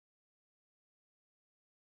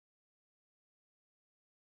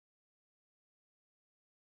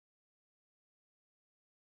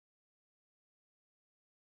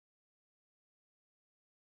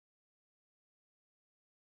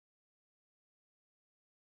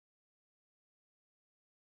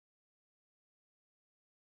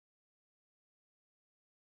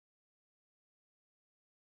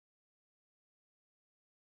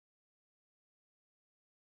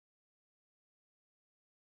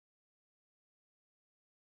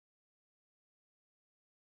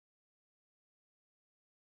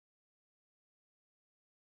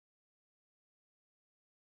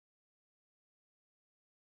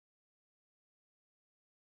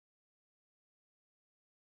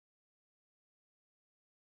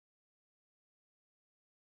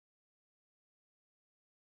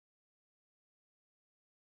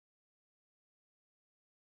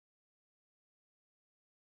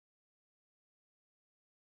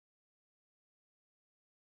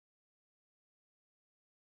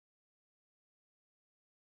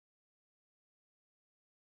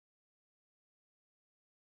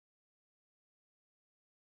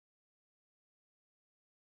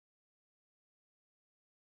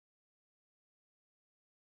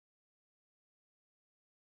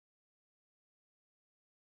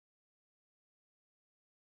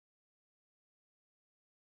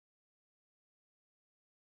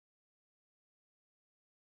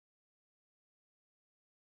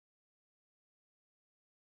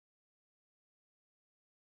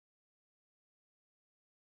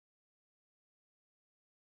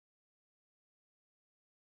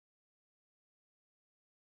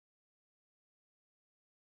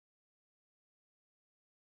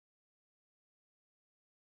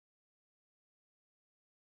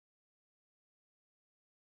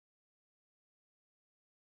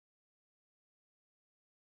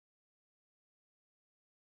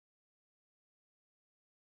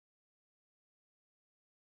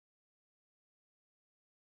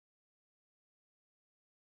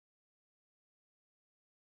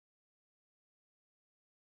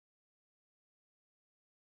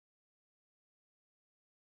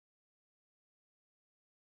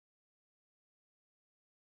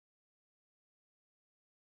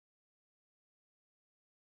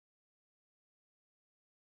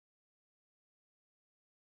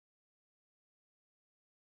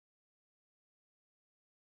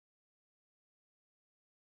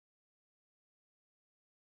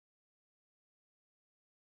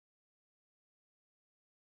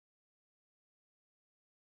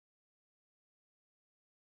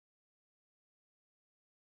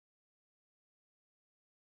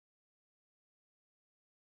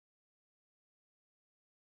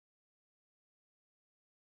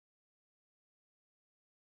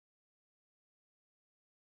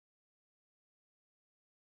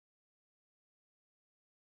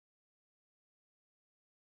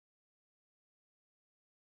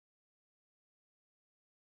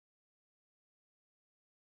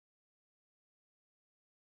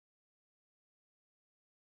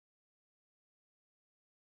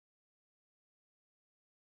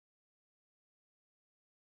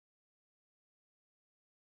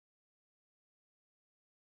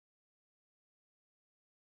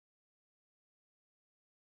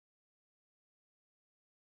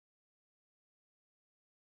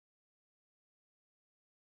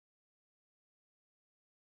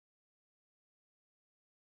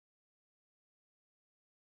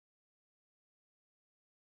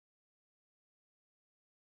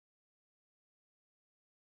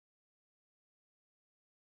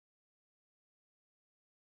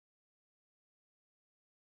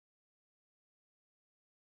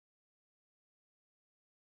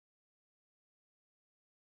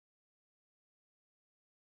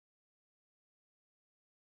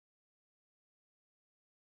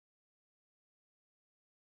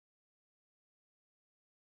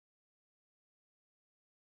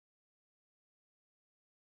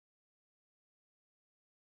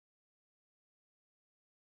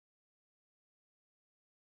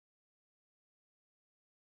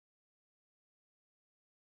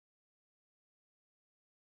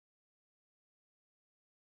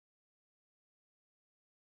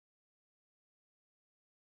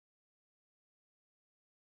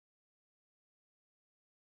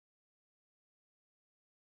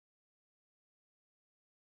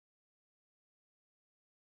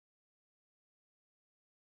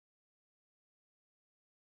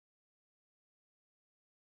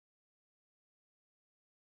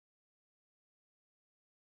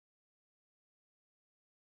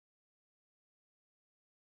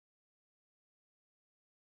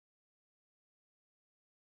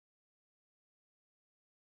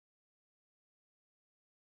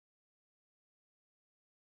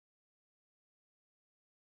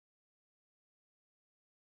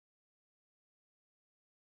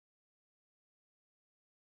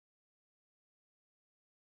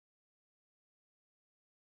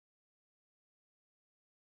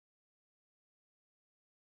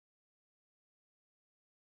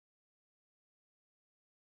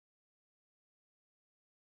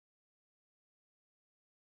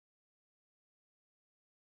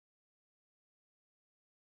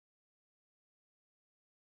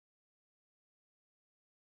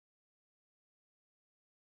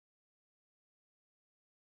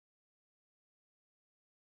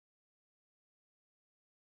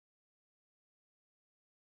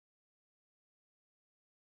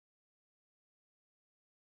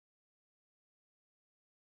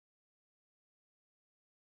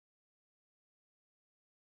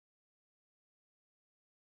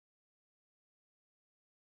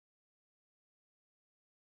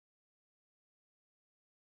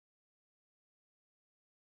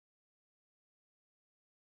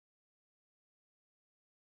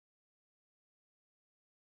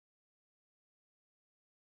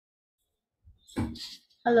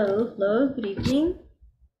Hello, hello, good evening.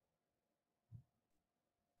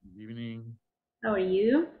 Good evening. How are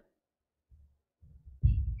you?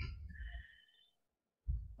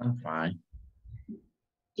 I'm fine.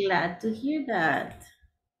 Glad to hear that.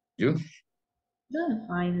 You? Doing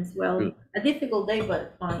fine as well. Good. A difficult day,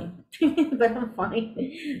 but fine. But I'm fine.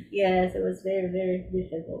 Yes, it was very, very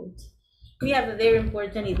difficult. We have a very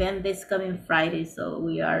important event this coming Friday, so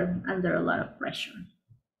we are under a lot of pressure.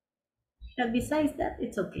 But besides that,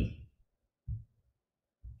 it's okay.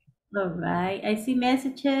 All right. I see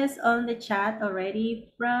messages on the chat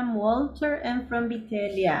already from Walter and from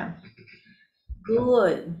Vitelia.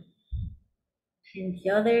 Good. And the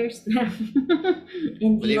others,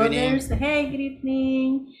 and Good the evening. others, hey, good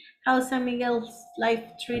evening. How's San Miguel's life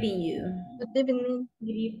treating you? Good evening. Good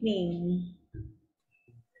evening.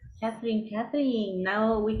 Catherine.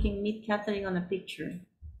 Now we can meet Catherine on a picture.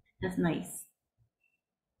 That's nice.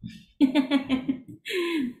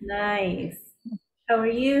 Nice. How are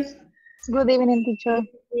you? Good evening, teacher.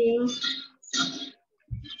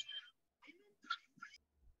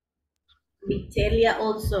 Vitelia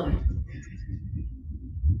also.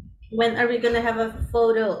 When are we gonna have a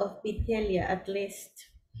photo of Vitelia at least?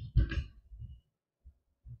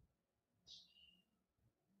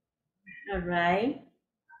 All right.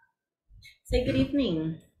 Say good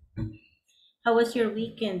evening. How was your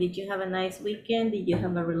weekend? Did you have a nice weekend? Did you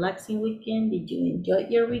have a relaxing weekend? Did you enjoy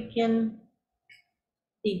your weekend?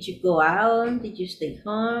 Did you go out? Did you stay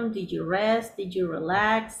home? Did you rest? Did you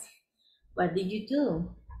relax? What did you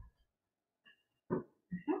do?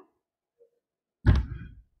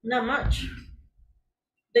 Not much.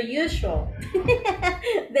 The usual.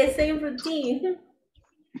 The same routine.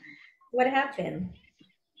 What happened?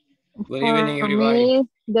 Good evening, For everybody. me,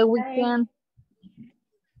 the Hi. weekend,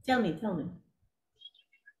 Tell me.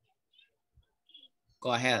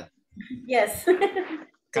 Go ahead, Yes.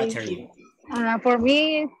 Thank Catherine. you. for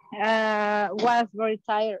me, was very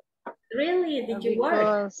tired Really? Did you work?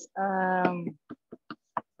 because,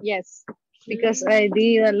 yes, because I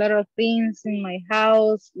did a lot of things in my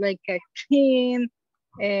house, like I clean,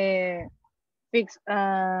 fix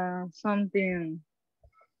something,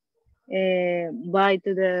 buy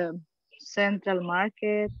to the central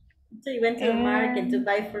market, So you went to the market to and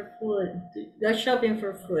buy for food, to go shopping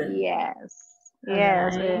for food. yes, All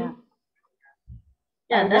yes, right. I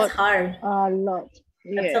Yeah, that's work hard. a lot.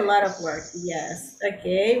 That's a lot of work. Yes. Yes.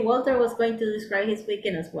 Okay. Walter was going to describe his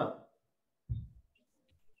weekend as well.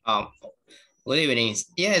 Um, Good evening.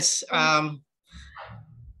 Yes.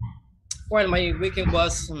 Well, my weekend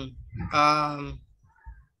was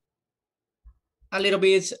a little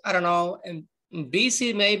bit, I don't know,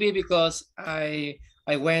 busy maybe because I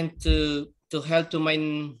went to help to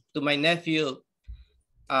my nephew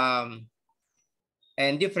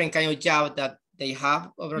and different kind of job that they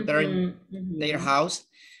have over there in their house.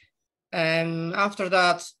 And after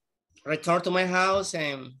that, return to my house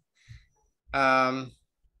and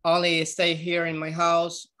only stay here in my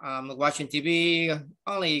house, watching TV,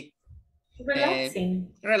 only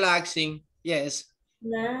relaxing. Yes.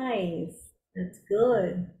 Nice. That's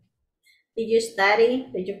good. Did you study?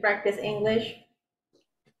 Did you practice English?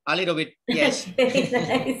 A little bit, yes. Okay,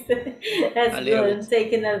 nice. That's A little good. bit.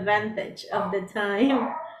 Taking advantage of the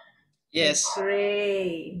time. Yes. That's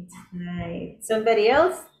great. Nice. Somebody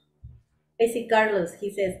else? I see Carlos. He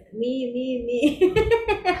says, me.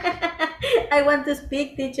 I want to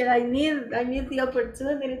speak, teacher. I need the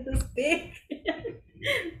opportunity to speak.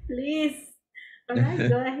 Please. All right,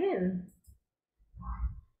 go ahead.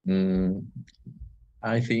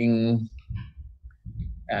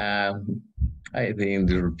 I think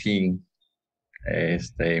the routine.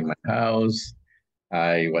 Stay in my house.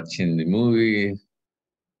 I watching the movie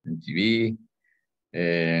and TV.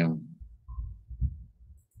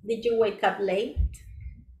 Did you wake up late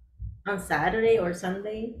on Saturday or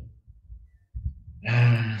Sunday?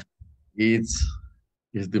 It's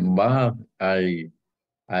the bad.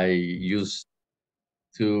 I used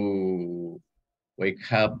to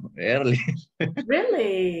wake up early.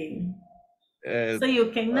 Really? So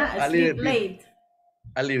you cannot sleep late?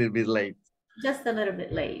 A little bit late. Just a little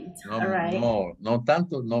bit late. No, all right. no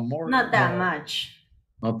tanto, no more. Not that much.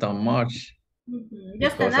 Not that much.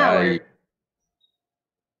 Just an hour.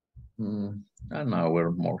 An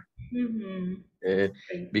hour more.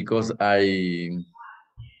 Because I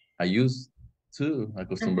used to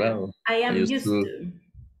acostumbrado. I am used to.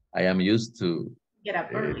 I am used to Get up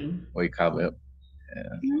early. Wake up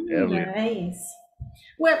early. Nice.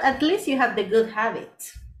 Well, at least you have the good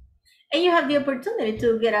habit. And you have the opportunity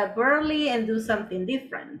to get up early and do something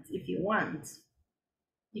different if you want.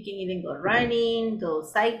 You can even go running, go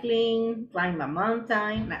cycling, climb a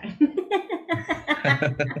mountain.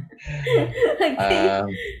 Okay.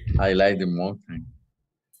 I like the mountain.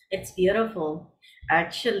 It's beautiful.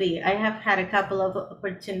 Actually, I have had a couple of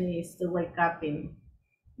opportunities to wake up in,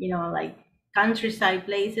 like countryside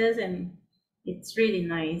places, and it's really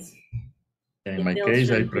nice. In It my feels case,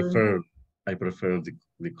 really good. I prefer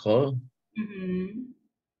the cold Hmm.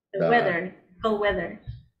 The the weather, cold weather.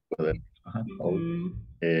 weather. Cold. Hmm.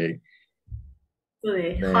 Eh, To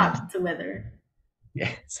the then hot weather.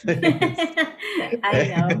 yes. I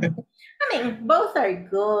know. I mean, both are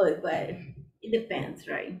good, but it depends,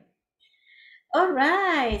 right? All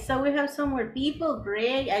right, so we have some more people.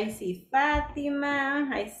 Great. I see Fatima.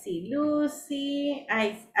 I see Lucy.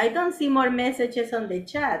 I don't see more messages on the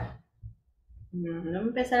chat. No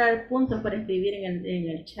me empezar a dar puntos por escribir en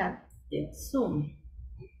el chat de Zoom.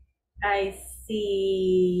 I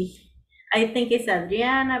see, I think it's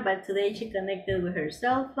Adriana, but today she connected with her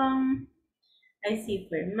cell phone. I see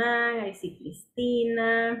Ferman, I see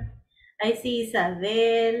Cristina, I see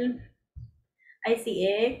Isabel, I see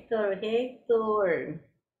Hector.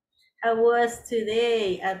 How was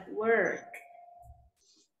today at work?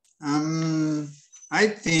 I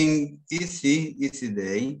think easy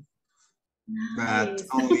day, but Nice.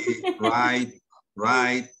 only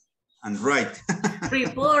right, and right.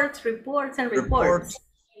 Reports and reports.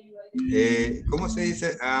 ¿Cómo se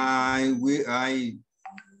dice? I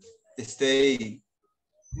stay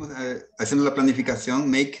haciendo la planificación,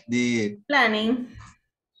 make the Planning.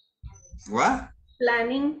 what?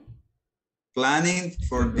 Planning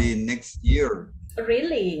for the next year.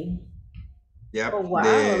 Really? Yep. Oh,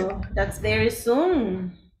 wow. That's very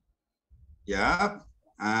soon. Yeah.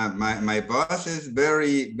 My boss is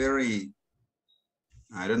very,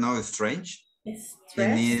 I don't know, strange. It's He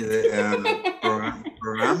needs a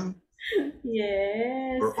program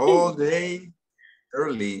yes. for all day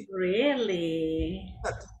early. Really?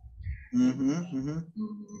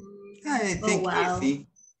 I think easy.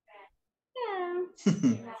 Yeah.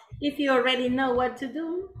 If you already know what to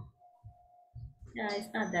do, yeah, it's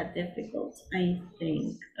not that difficult, I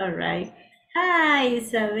think. All right. Hi,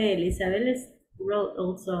 Isabel. Isabel is wrote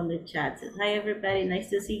also on the chat. Says, hi, everybody. Nice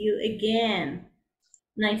to see you again.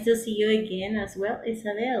 Nice to see you again as well.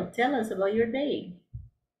 Isabel, tell us about your day.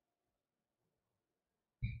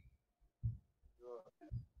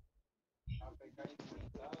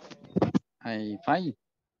 I fine.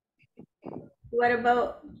 What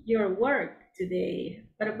about your work today?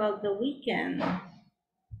 What about the weekend?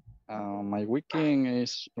 My weekend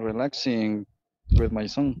is relaxing with my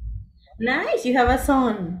son. Nice, you have a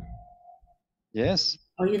son. Yes.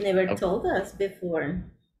 Oh, you never told us before.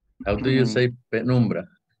 How do you say penumbra?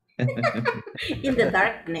 In the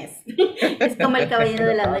darkness. Es como el caballero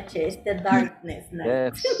de la noche. It's the darkness night.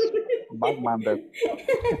 Yes. Batman,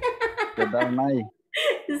 the Dark Knight.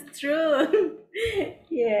 It's true.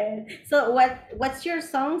 Yeah. So what's your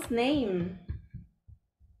son's name?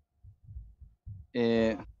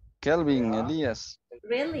 Kelvin Elias.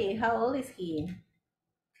 Really? How old is he?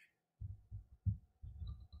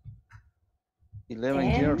 11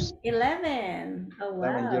 years. 11. Oh,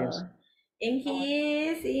 11 wow. years. And he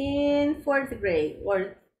is in 4th grade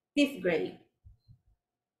or 5th grade.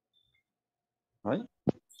 Right?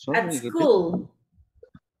 At Sorry, school.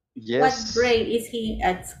 yes. What grade is he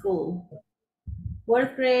at school?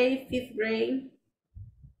 4th grade, 5th grade?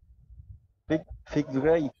 Fifth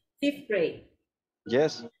grade. 5th grade.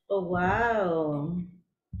 Yes. Oh, wow.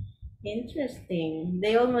 Interesting.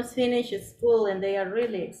 They almost finished school and they are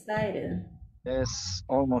really excited. Yes,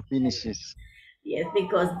 almost finishes. Yes,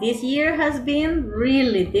 because this year has been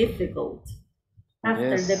really difficult.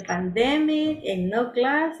 After Yes. the pandemic and no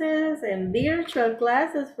classes and virtual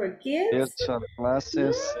classes for kids. Virtual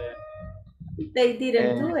classes. They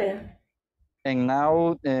didn't do it. And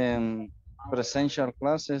now presential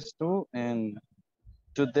classes too, and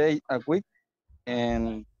 2 days a week,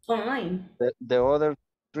 and Online. the other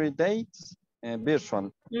 3 days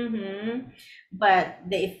virtual. But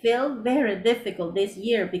they feel very difficult this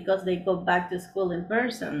year because they go back to school in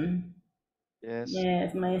person. Yes.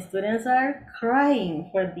 Yes, my students are crying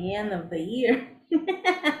for the end of the year.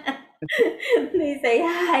 They say,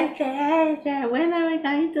 "Hi, teacher, when are we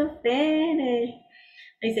going to finish?"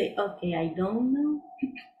 I say, "Okay, I don't know."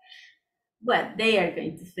 But they are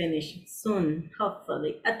going to finish soon,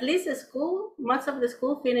 hopefully. At least the school, most of the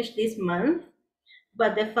school finished this month,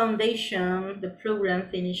 but the foundation, the program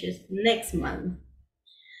finishes next month.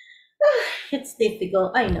 It's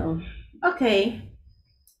difficult, I know. Okay.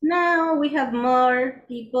 Now we have more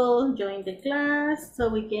people join the class so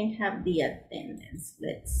we can have the attendance.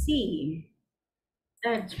 Let's see.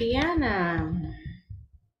 Adriana,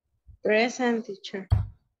 Present, teacher.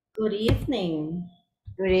 good evening.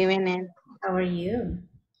 Good evening. How are you?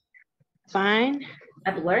 Fine.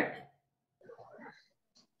 At work?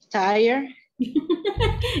 Tired.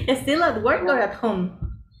 Still at work or at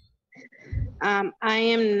home? I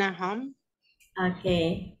am now home.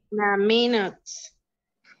 Okay. Now minutes.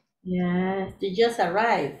 Yes, you just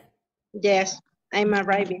arrived. Yes, I'm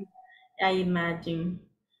arriving. I imagine.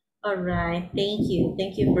 All right. Thank you.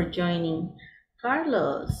 Thank you for joining.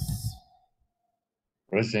 Carlos.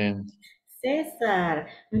 Present. César.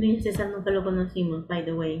 Miren, César nunca lo conocimos, by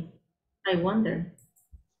the way. I wonder.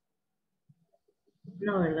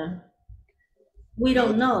 No, ¿verdad? We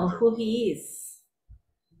don't know who he is.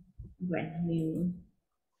 Bueno,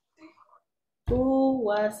 who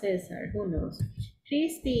was César? Who knows?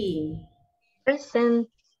 Christy. Present.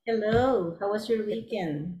 Hello. How was your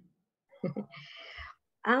weekend?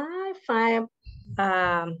 I find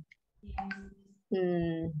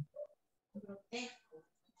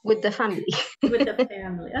with the family. With the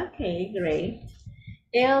family. Okay, great.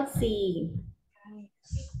 Elsie.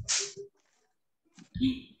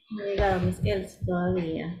 No ha llegado Miss Elsie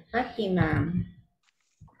todavía. Fátima.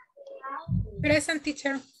 Present,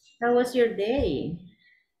 teacher. How was your day?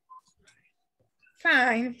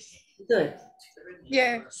 Fine. Good.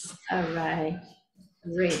 Yes. All right.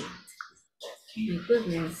 Great. My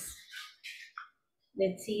goodness.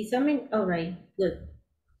 Let's see. All right. Good.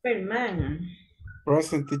 Ferdman.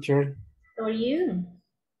 Present, teacher. How are you?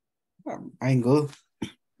 I'm good.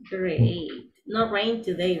 Great. No rain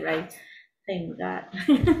today, right? Thank God.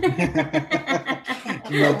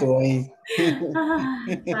 Not way.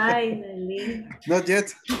 Finally. Not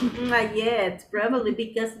yet. Not yet, probably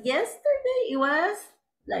because yesterday it was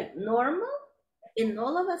like normal and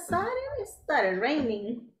all of a sudden it started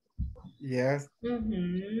raining. Yes. Let's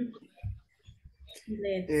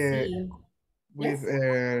see. With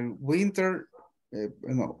Yes. winter,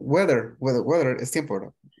 no, weather, es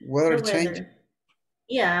tiempo. Weather The change. weather.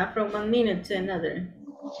 Yeah, from one minute to another.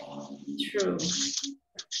 True.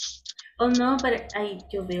 Oh no, but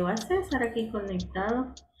yo veo a César aquí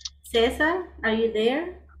conectado. César, are you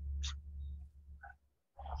there?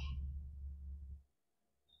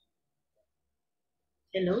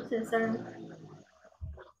 Hello, César.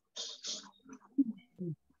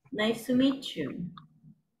 Nice to meet you.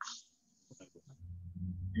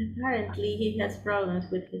 Apparently, he has problems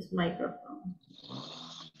with his microphone.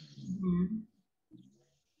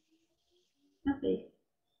 Okay.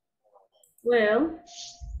 Well,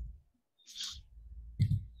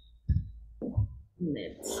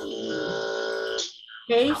 let's see.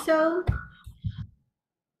 Hazel,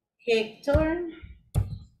 Hector,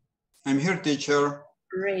 I'm here, teacher.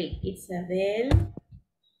 great. Isabel,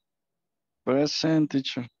 Present,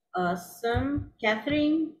 teacher. awesome.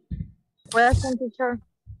 Catherine, Present, teacher.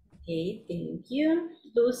 okay, thank you.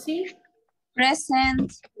 Lucy,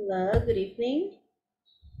 Present. hello, good evening.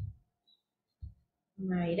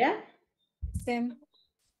 Mayra, Present.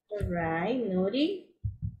 all right. Nuri,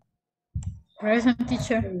 Present,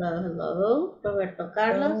 teacher. hello, hello. Roberto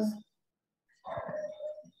Carlos.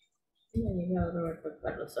 No ha llegado Roberto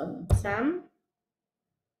Carlos aún. Sam,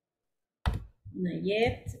 not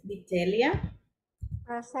yet. Vitelia,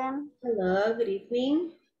 Present. hello, good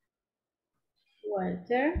evening.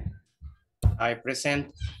 Walter, I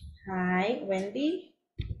present. hi. Wendy,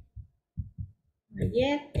 not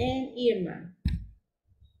yet. And Irma.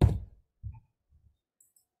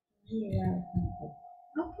 Yeah.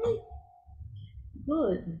 Okay,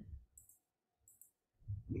 good.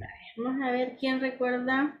 Vamos a ver quién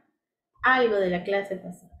recuerda algo de la clase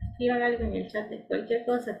pasada. Escriban algo en el chat de cualquier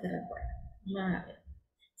cosa que recuerden. Vamos a ver.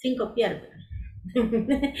 Sin copiar.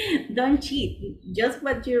 Don't cheat. Just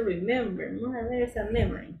what you remember. Vamos a ver esa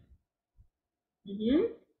memory.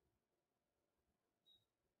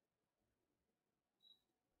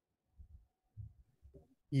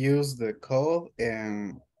 Use the code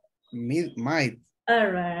and might.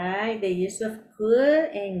 All right. The use of could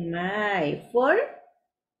and might. For?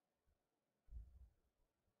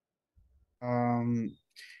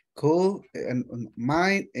 Could and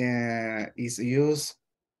might is used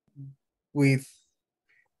with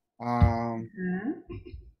no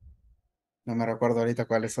me recuerdo ahorita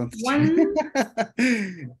cuáles son. One.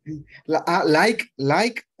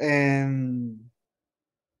 Like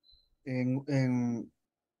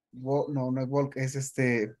no es walk, es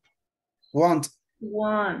want.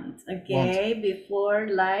 Want, okay, want. Before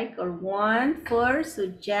like or want for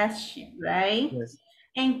suggestion, right? Yes.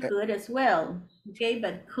 And could as well, okay,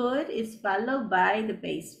 but could is followed by the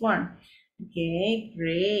base form. Okay,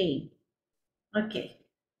 great. Okay,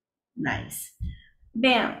 nice.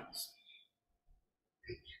 Veamos.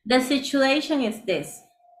 The situation is this.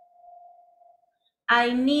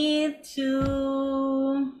 I need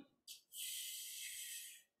to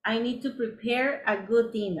prepare a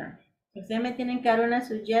good dinner. Ustedes me tienen que dar una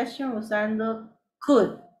suggestion usando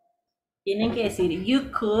could. Tienen que decir, you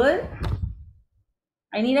could.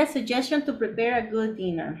 I need a suggestion to prepare a good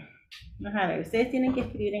dinner. A ver, ustedes tienen que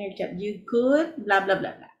escribir en el chat, you could, bla, bla,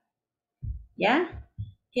 bla, bla. ¿Ya?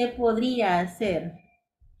 ¿Qué podría hacer?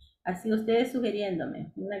 Así ustedes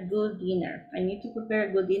sugiriéndome, una good dinner. I need to prepare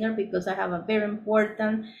a good dinner because I have a very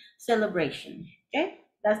important celebration. Okay?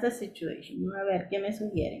 That's the situation. A ver, ¿qué me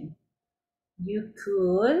sugieren? You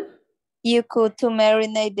could to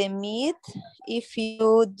marinate the meat if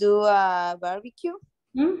you do a barbecue.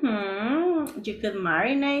 You could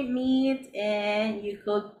marinate meat and you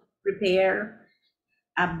could prepare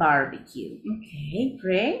a barbecue. Okay,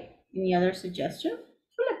 great. Any other suggestion?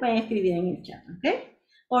 La pueden escribir en el chat, okay?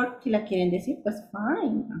 O si la quieren decir, pues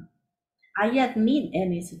fine. I admit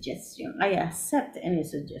any suggestion. I accept any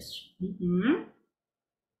suggestion.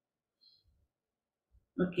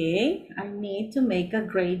 Okay, I need to make a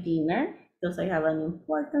great dinner because I have an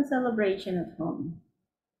important celebration at home.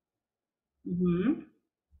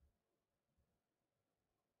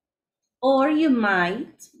 Or you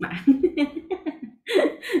might,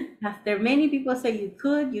 after many people say you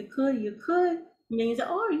could, and then you say,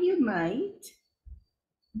 or you might.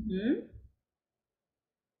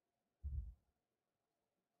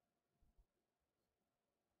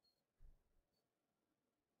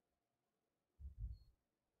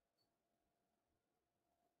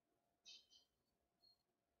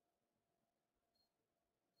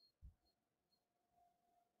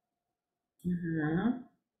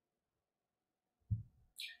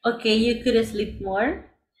 Okay, you could sleep more,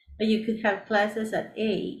 or you could have classes at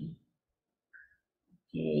 8.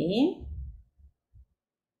 Okay.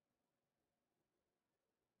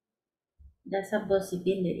 That's a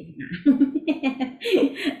possibility.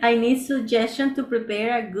 I need suggestion to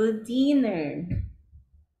prepare a good dinner.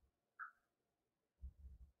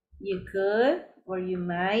 You could, or you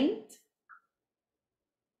might.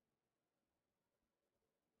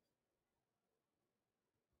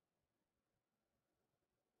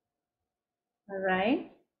 All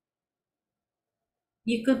right.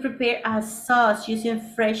 You could prepare a sauce using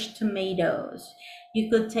fresh tomatoes. You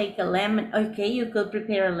could take a lemon. Okay, you could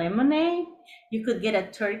prepare a lemonade. You could get a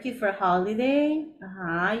turkey for holiday.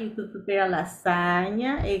 You could prepare a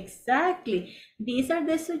lasagna. Exactly. These are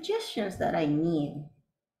the suggestions that I need.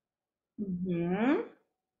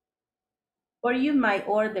 Or you might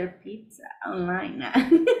order pizza online.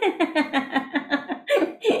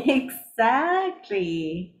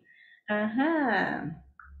 Exactly.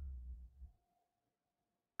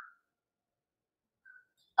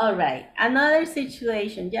 All right, another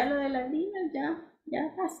situation. Ya lo de la vida, ya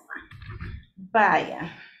basta. Vaya.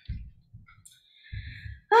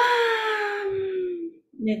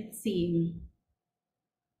 Let's see.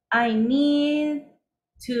 I need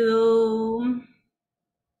to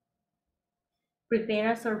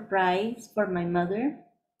prepare a surprise for my mother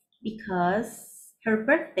because her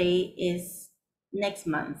birthday is next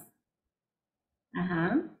month.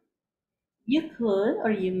 You could,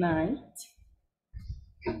 or you might.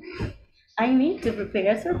 I need to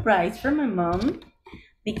prepare a surprise for my mom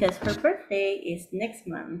because her birthday is next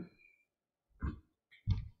month.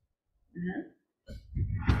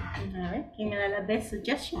 A ver, ¿quién me da la best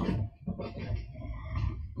suggestion?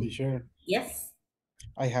 Sure. Yes.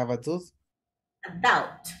 I have a tooth. A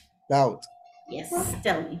doubt. Doubt. Yes,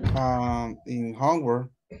 tell me. In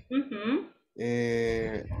homework.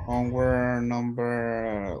 Homework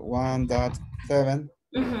number 1.7.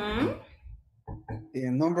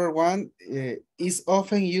 Number 1 is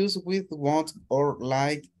often used with want or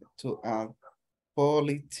like to add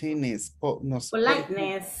politeness. Politeness.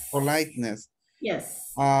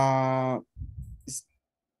 Yes.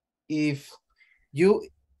 If you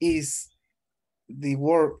is the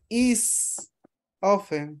word is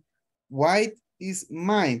often, white is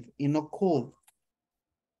mind y no cool.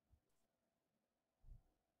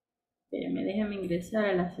 Déjame ingresar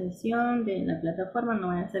a la sesión de la plataforma, no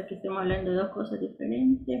vaya a ser que estemos hablando de dos cosas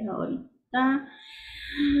diferentes ahorita.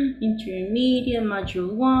 Intermediate,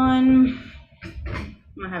 module 1.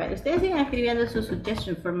 Vamos a ver, ustedes siguen escribiendo su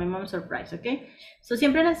suggestion for my mom's surprise, ¿ok? So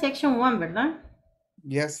siempre la section 1, ¿verdad?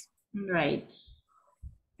 Yes. Right.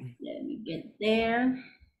 Let me get there.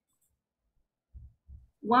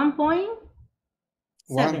 1.7.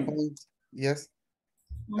 1. Yes.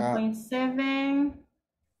 1.7.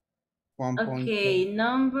 1. Okay,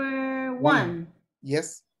 number 1.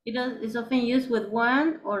 Yes. It's often used with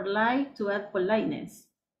want or like to add politeness.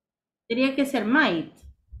 Tendría que ser might.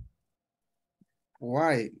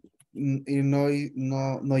 Why? Y no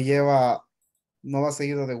lleva, no va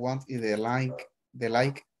seguido de want y de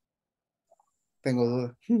like. Tengo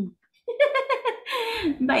duda.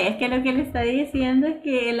 Vaya, es que lo que le está diciendo es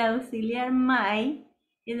que el auxiliar might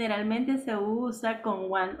generalmente se usa con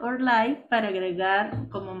want or like para agregar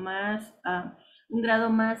como más, un grado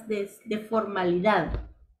más de formalidad.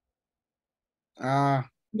 Ah,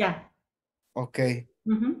 Ya. ok.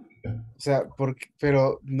 Ujú. O sea,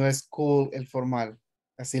 pero no es cool el formal.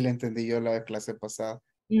 Así le entendí yo la clase pasada.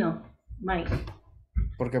 No, might.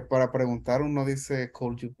 Porque para preguntar uno dice,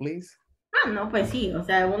 could you please? No, pues sí, o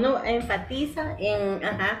sea, uno enfatiza en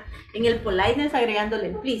el politeness agregándole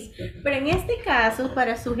el please. Pero en este caso,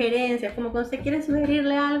 para sugerencias, como cuando usted quiere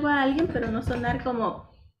sugerirle algo a alguien, pero no sonar como,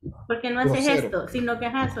 porque no haces Grosero. esto, sino que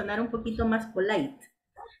sonar un poquito más polite.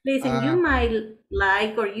 Le dicen, you might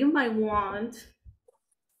like or you might want.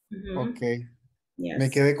 Ok. Yes. Me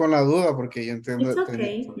quedé con la duda porque yo entiendo. It's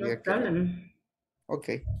okay, entendía no que era- problem. Ok.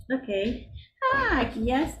 Ok. Aquí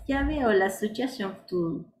ya veo la suggestion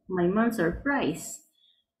to my mom surprise.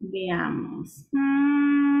 Veamos.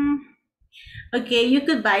 Okay, you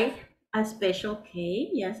could buy a special cake.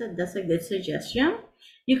 Yes, that's a good suggestion.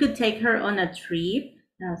 You could take her on a trip.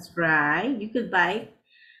 That's right. You could buy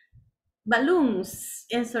balloons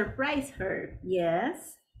and surprise her.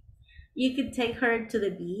 Yes. You could take her to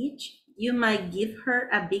the beach. You might give her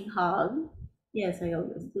a big hug. Yes, I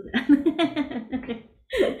always do that.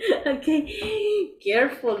 Okay,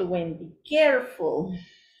 careful, Wendy, careful.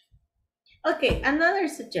 Okay, another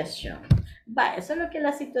suggestion. Va, eso es lo que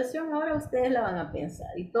la situación ahora ustedes la van a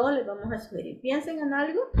pensar y todos les vamos a sugerir. Piensen en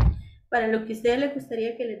algo para lo que a ustedes les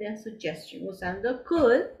gustaría que les den suggestion usando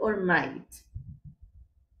could or might.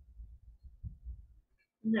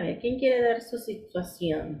 A ver, ¿quién quiere dar su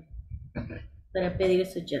situación para pedir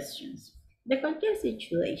suggestions? De cualquier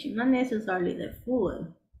situation, not necessarily the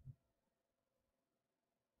food.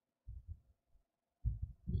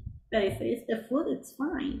 But if it's the food, it's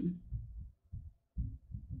fine.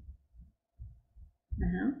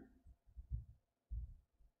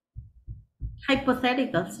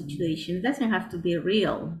 Hypothetical situation doesn't have to be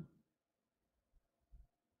real.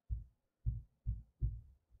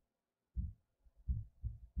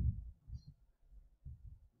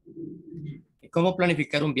 ¿Cómo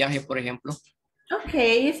planificar un viaje, por ejemplo?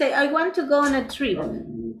 Okay, you say, I want to go on a trip.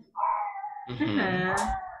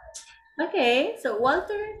 Okay, so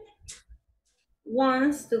Walter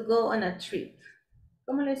wants to go on a trip.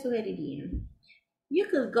 ¿Cómo le sugerirían? You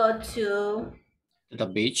could go to The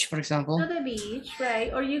beach, for example. the beach,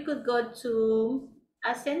 right? Or you could go to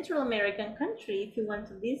a Central American country if you want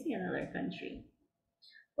to visit another country.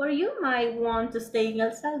 Or you might want to stay in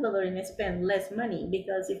El Salvador and spend less money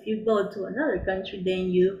because if you go to another country, then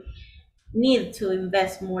you need to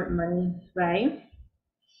invest more money, right?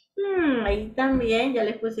 Ahí también ya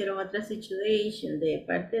les pusieron otra situation de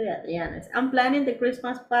parte de Adriana. I'm planning the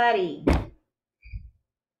Christmas party.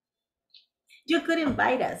 You could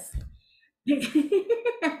invite us. You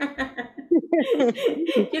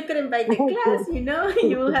could invite the class, you know,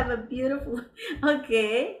 you will have a beautiful,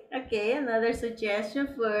 okay, another suggestion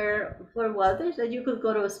for Walter, that you could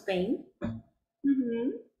go to Spain.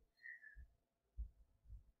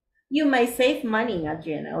 You might save money,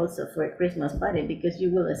 Adriana, also for a Christmas party because you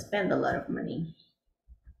will spend a lot of money.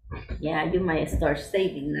 Yeah, you might start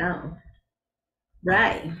saving now.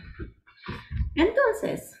 Right.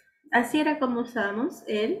 Entonces, así era como usamos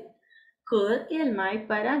el could y el might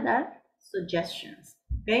para dar suggestions,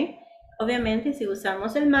 ¿ok? Obviamente, si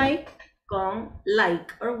usamos el might con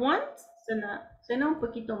like or want, suena un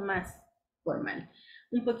poquito más formal,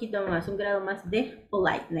 un poquito más, un grado más de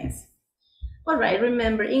politeness. All right,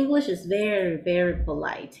 remember, English is very, very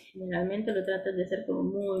polite. Generalmente lo tratan de hacer como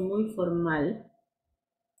muy, muy formal.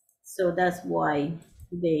 So that's why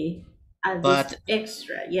they add this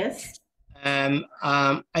extra, yes?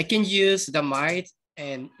 I can use the might,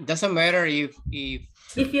 and it doesn't matter if you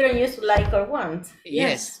don't use like or want.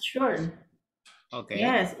 Yes, sure. Okay.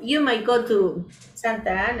 Yes, you might go to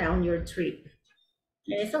Santa Ana on your trip,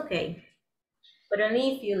 and it's okay. But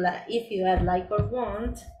only if you add like or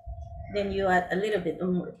want, then you add a little bit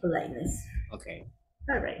more politeness. Okay.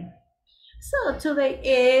 All right. So today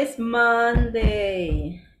is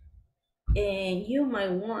Monday, and you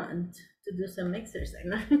might want to do some exercise.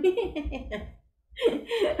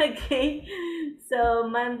 Okay, so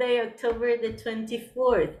Monday, October the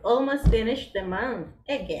 24th, almost finished the month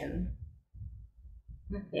again.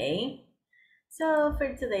 Okay, so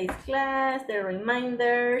for today's class, the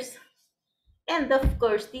reminders, And of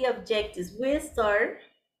course, the objectives. We start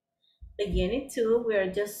the unit 2. We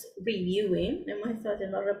are just reviewing. Hemos estado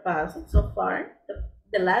haciendo repaso so far.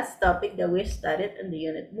 The last topic that we studied in the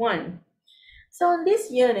unit 1. So in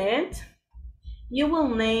this unit, you will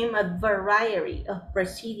name a variety of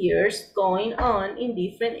procedures going on in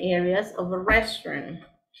different areas of a restaurant.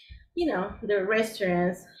 You know, the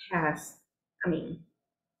restaurants has,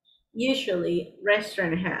 usually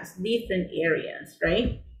restaurant has different areas,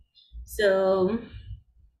 right? So,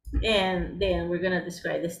 and then we're gonna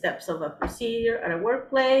describe the steps of a procedure at a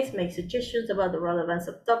workplace, make suggestions about the relevance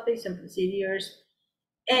of topics and procedures,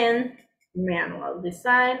 and manual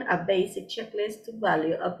design a basic checklist to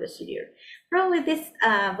value a procedure. Probably this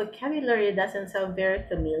vocabulary doesn't sound very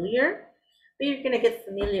familiar, but you're gonna get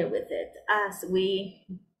familiar with it as we,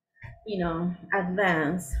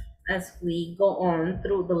 advance, as we go on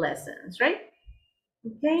through the lessons, right?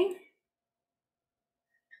 Okay.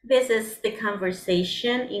 This is the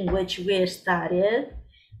conversation in which we studied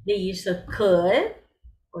the use of could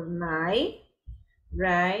or might,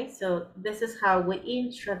 right? So this is how we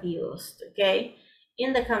introduced, okay?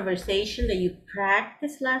 In the conversation that you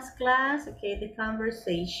practiced last class, okay, the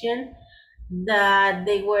conversation that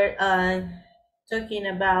they were talking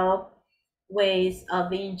about ways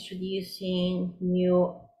of introducing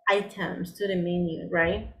new items to the menu,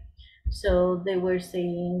 right? So they were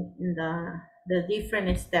saying the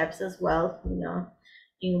different steps as well,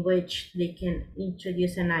 in which they can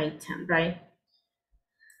introduce an item, right?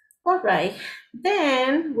 All right,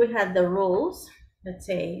 then we had the rules. Let's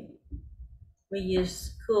say we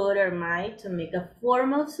use could or might to make a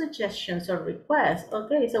formal suggestions or request.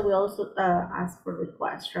 Okay, so we also ask for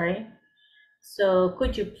requests, right? So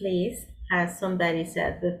could you please, as somebody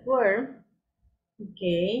said before,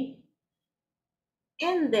 okay?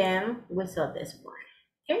 And then we saw this one,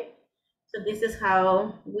 okay? So this is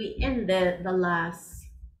how we ended the last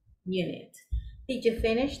unit. Did you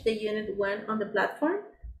finish the unit 1 on the platform?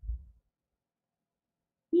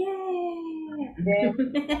 Yay! Yes.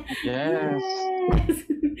 Yes.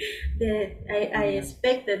 I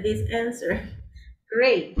expected this answer.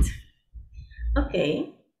 Great.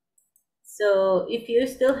 Okay. So if you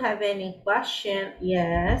still have any question,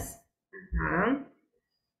 yes.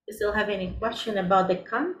 You still have any question about the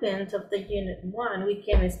content of the unit 1, we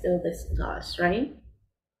can still discuss, right?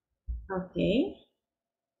 Okay.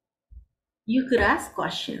 You could ask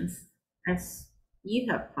questions as you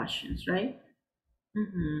have questions, right?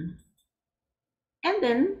 And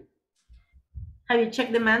then, have you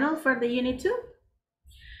checked the manual for the unit 2?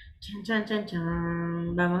 Chan, chan, chan,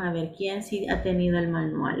 chan. Vamos a ver quién sí ha tenido el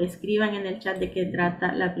manual. Escriban en el chat de qué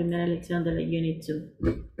trata la primera lección de la unit 2.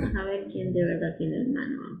 Vamos a ver quién de verdad tiene el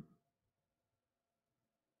manual.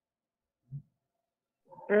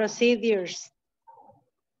 Procedures.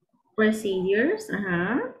 Procedures,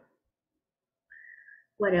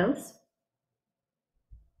 What else?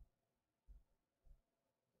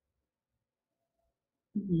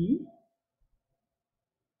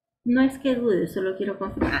 No es que dude, solo quiero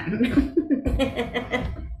confirmar.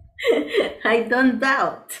 I don't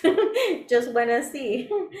doubt. Just want to see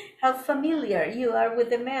how familiar you are with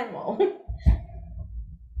the manual.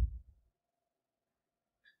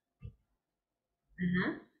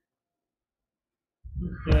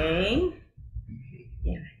 Okay.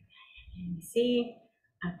 Yeah. Let me see.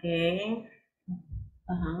 Okay.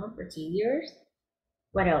 Procedures.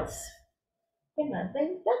 What else? ¿Qué más?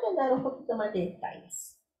 Déjame dar un poquito más de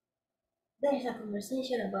detalles. There's a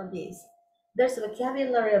conversation about this. There's a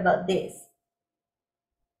vocabulary about this.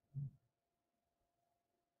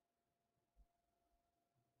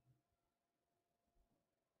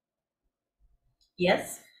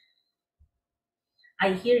 Yes?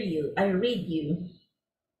 I hear you. I read you.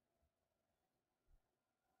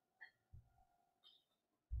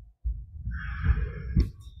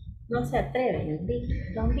 No se atreven.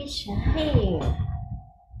 Don't be shy.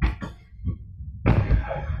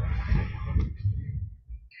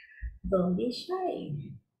 Don't be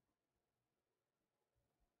shy.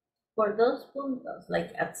 For those puntos,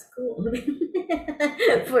 like at school.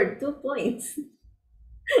 For 2 points.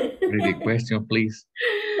 Read the question, please.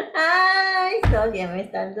 Ay, no, ya me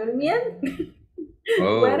están durmiendo.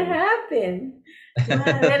 Oh. What happened? Vamos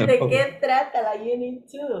a ver de qué trata la Unit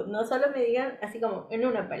 2. No solo me digan así como en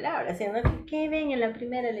una palabra, sino que ven en la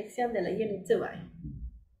primera lección de la Unit 2.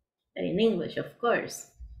 But in English, of course.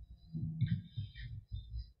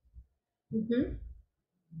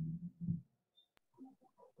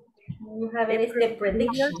 Vamos a ver este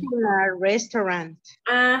prediction. In a restaurant.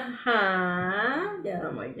 Ajá, ya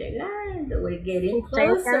vamos llegando. We're getting Take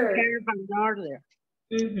closer. care of an order.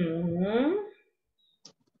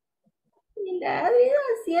 Mira, ha ido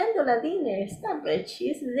haciendo la dinner stuff, but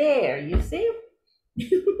she's there, you see?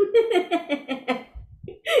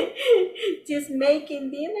 She's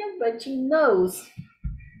making dinner, but she knows.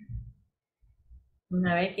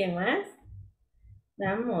 A ver, ¿qué más?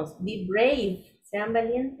 Vamos, be brave, sean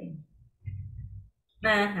valientes.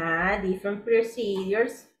 Ajá, different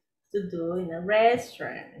procedures to do in a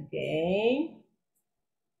restaurant, okay?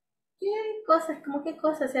 ¿Qué cosas, como qué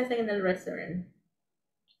cosas se hacen en el restaurant?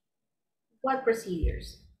 What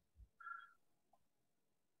procedures?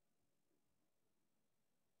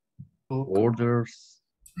 Orders.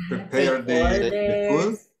 Prepare the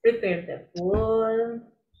food. Prepare the food.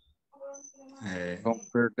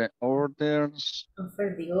 Compare the orders.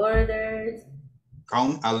 Offer the orders.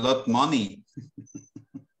 Count a lot money.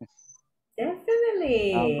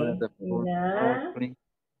 Definitely. Number the food Yeah. properly.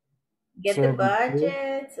 Get the Serve the food.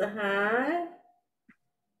 budgets.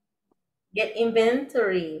 Get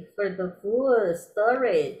inventory for the food,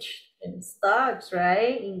 storage, and stocks,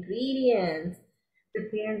 right? Ingredients.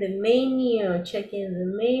 Preparing the menu, checking the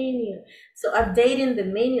menu. So updating the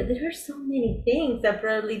menu. There are so many things that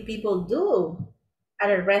probably people do at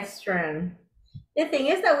a restaurant. The thing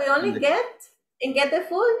is that we only get the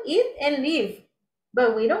food, eat, and leave.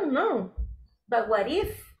 But we don't know. But what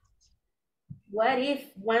if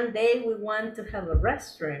one day we want to have a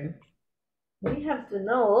restaurant? We have to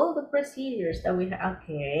know all the procedures that we have.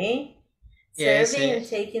 Okay. Yes, Serving and yes.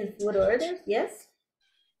 taking food orders, yes?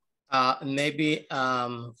 Maybe,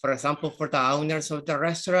 for example, for the owners of the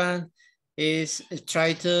restaurant, is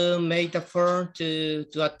try to make the effort to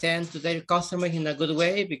attend to their customers in a good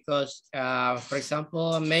way because, for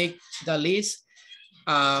example, make the list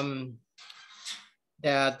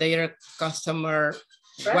that their customer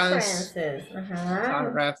wants References. a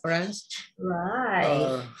reference Right.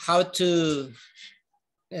 or how to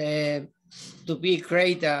be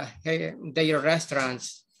great their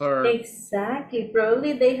restaurants for. Exactly.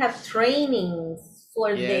 Probably they have trainings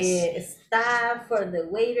for Yes. the staff, for the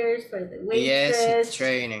waiters, for the Yes, waitress,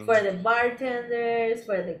 training. for the bartenders,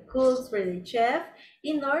 for the cooks, for the chef,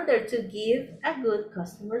 in order to give a good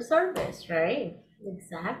customer service, right?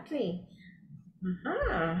 Exactly.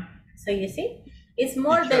 So you see, it's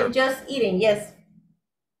more Teacher. than just eating. Yes.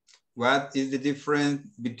 What is the difference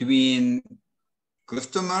between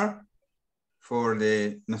customer for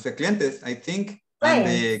the, no sé, clientes, I think,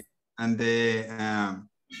 Clients. and the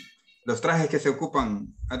los trajes que se ocupan,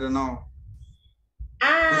 I don't know.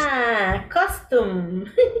 Custom.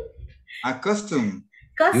 A custom.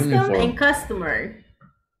 Custom Uniform. and customer.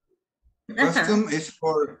 Custom is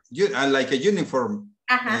for like a uniform.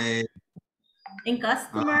 And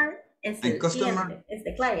customer is and el customer. cliente, is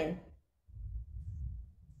the client.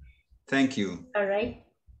 Thank you. All right.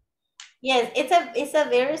 Yes, it's a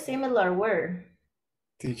very similar word.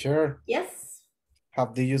 Teacher, Yes. how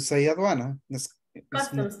do you say aduana? It's not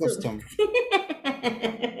Customs custom. too.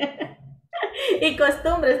 Y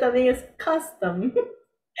costumbres también es custom.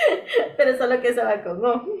 Pero solo que se va con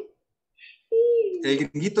O. El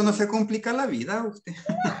gringuito no se complica la vida, usted.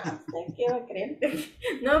 ¿Qué va a creer?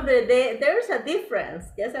 No, pero there's a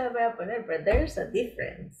difference. Ya se lo voy a poner, pero there's a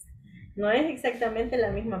difference. No es exactamente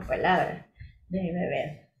la misma palabra. Déjeme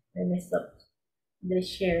ver. Déjeme stop the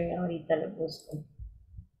sharing. Ahorita lo busco.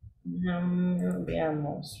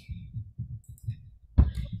 Veamos.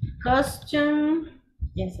 Costume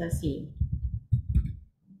es así.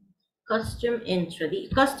 Costume intro.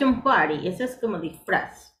 Costume party. Eso es como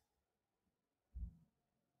disfraz.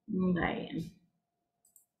 Vaya.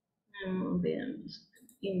 Veamos.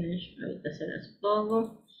 Image. Ahorita se las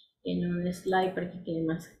pongo en un slide para que quede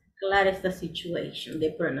más clara esta situation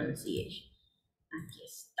de pronunciation. Aquí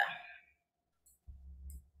está.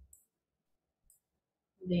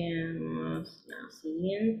 Veamos. La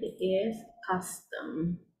siguiente es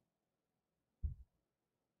custom.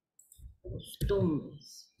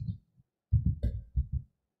 Costumbres.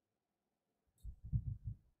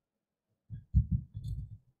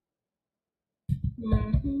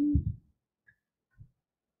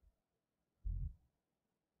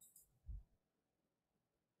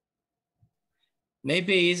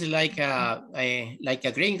 Maybe it's like a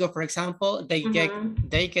gringo, for example. They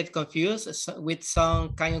get confused with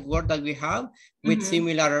some kind of word that we have with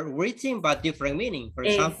similar written but different meaning. For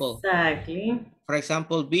example, exactly. For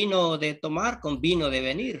example, vino de tomar con vino de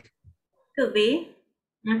venir. Could be.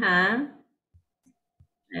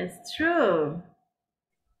 That's true.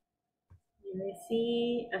 Let me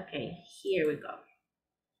see. Okay, here we go.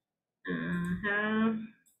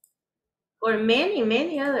 Or many,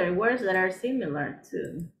 many other words that are similar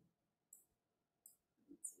too.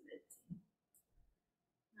 Let's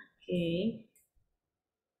see.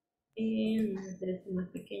 Okay.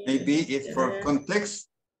 Maybe it's for context.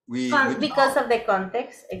 Because of the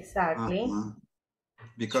context, exactly.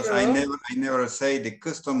 Because True. I never say the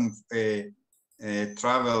custom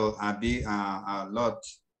travel a lot.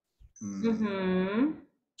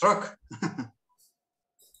 Truck.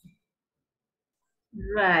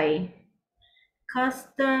 Right.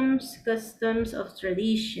 Customs of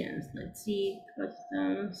traditions. Let's see,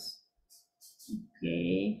 customs.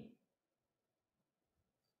 Okay.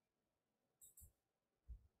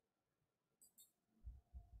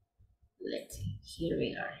 Let's see, here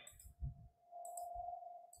we are.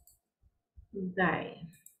 Right.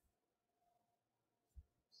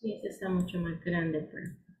 Sí, este está mucho más grande, pero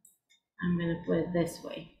I'm gonna put it this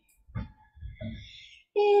way.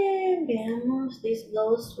 And veamos, this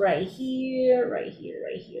goes right here, right here,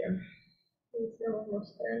 right here. Estamos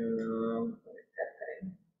mostrando.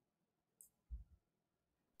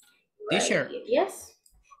 Teacher. Right. Yes.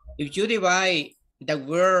 If you divide the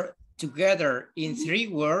word together in 3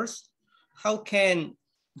 words, how can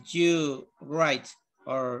you write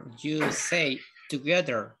or you say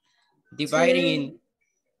together? Dividing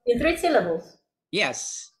in 3 syllables.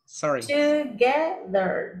 Yes, sorry.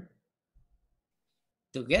 Together.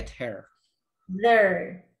 To get her.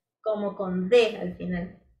 There. Como con D al final.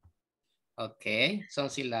 Okay,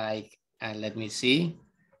 something like, let me see.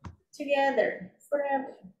 Together.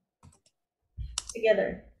 Forever.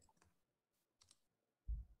 Together.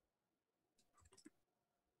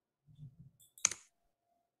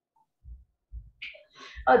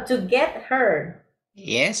 Oh, to get her.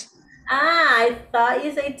 Yes. I thought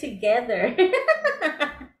you said together.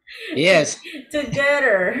 Yes.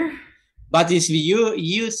 Together. But if you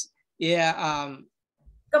use,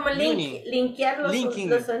 como linkear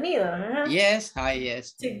los sonidos. Yes,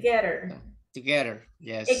 yes. Together. Together,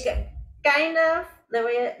 yes. Kind of,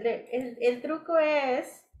 el truco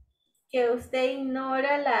es que usted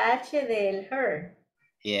ignora la H del her.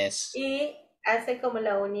 Yes. Y hace como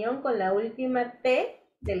la unión con la última T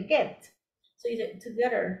del get. So you say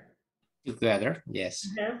together. Together, yes.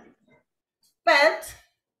 But,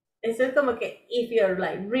 eso es como que if you're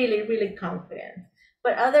like really, really confident.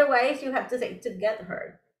 But otherwise you have to say to get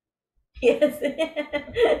her. Yes.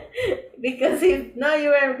 Because if not,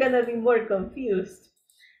 you are going to be more confused.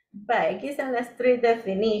 But aquí están las 3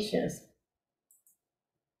 definitions.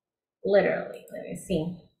 Literally, let me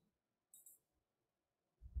see.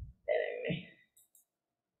 Espérenme.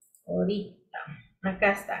 Ahorita.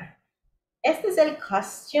 Acá está. Este es el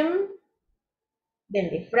costume del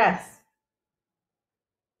disfraz.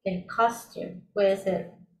 El costume puede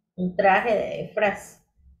ser un traje de disfraz.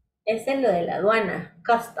 Este es lo de la aduana,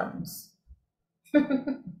 customs.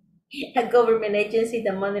 A government agency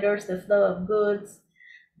that monitors the flow of goods,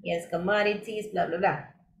 yes, commodities, bla, bla,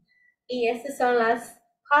 bla. Y estas son las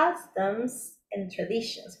customs and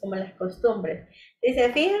traditions, como las costumbres. Si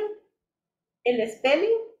se fijan, el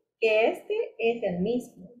spelling que este es el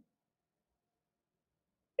mismo.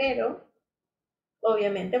 Pero,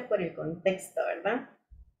 obviamente por el contexto, ¿verdad?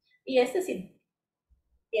 Y este sí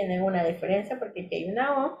tiene una diferencia porque aquí hay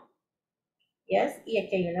una O, yes, y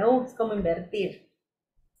aquí hay una U, es como invertir.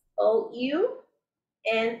 O-U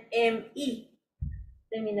and M-I.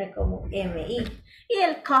 Termina como M-I. Y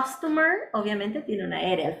el customer, obviamente, tiene una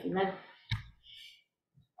R al final.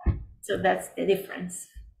 So that's the difference.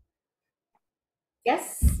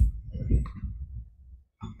 Yes?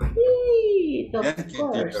 Of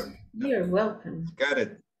course. You're welcome. Got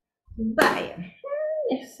it. Vaya.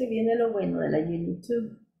 Se viene lo bueno de la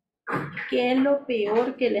YouTube. ¿Qué es lo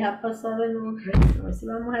peor que les ha pasado en un resto? A ver si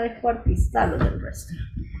vamos a descuartizarlo del resto.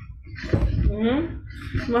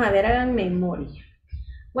 Vamos a ver, hagan memoria.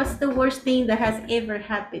 What's the worst thing that has ever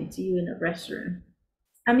happened to you in a restaurant?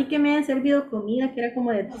 A mí que me han servido comida que era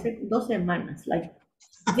como de 2 semanas, like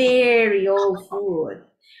very old food.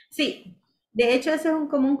 Sí, de hecho ese es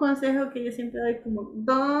como un consejo que yo siempre doy, como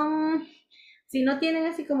si no tienen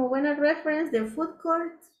así como buena reference de food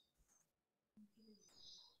court,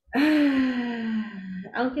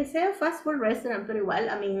 aunque sea fast food restaurant, pero igual,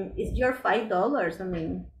 I mean, it's your $5, I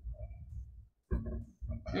mean,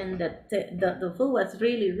 and the food was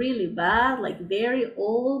really, really bad, like very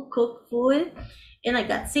old cooked food, and I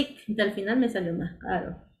got sick, y al final me salió más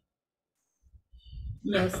caro.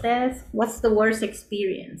 ¿Y a ustedes? What's the worst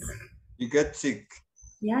experience? You got sick.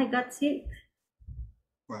 Yeah, I got sick.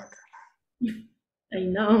 Guacala. I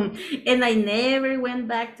know, and I never went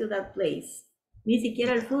back to that place. Ni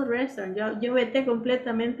siquiera el food restaurant. Yo veté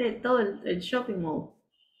completamente todo el shopping mall.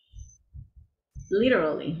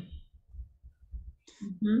 Literally.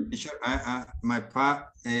 Teacher, my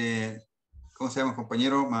 ¿cómo se llama,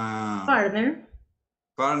 compañero? Partner.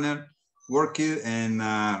 partner working in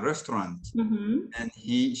a restaurant, and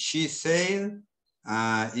she said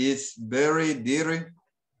it's very dirty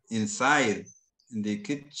inside in the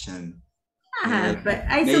kitchen. But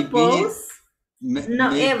I maybe- suppose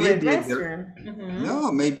not maybe every the- restaurant.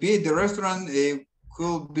 No, maybe the restaurant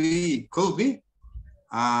could be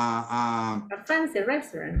A fancy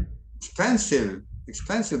restaurant.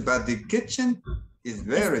 expensive, but the kitchen is It's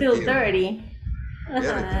very still dirty. dirty.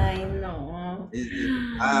 Very I know.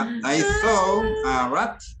 I saw a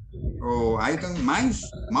rat, or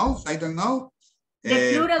mouse, I don't know.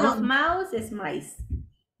 The plural of from- mouse is mice.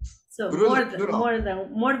 So Plural.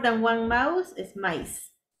 more than one mouse is mice.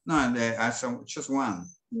 No, just one.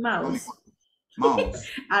 Mouse. Mouse.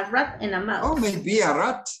 A rat and a mouse. Oh, maybe a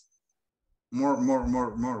rat.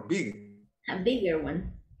 More big. A bigger one.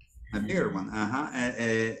 A bigger one.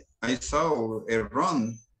 I saw a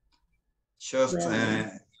run. Just,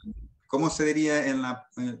 Well. ¿Cómo se diría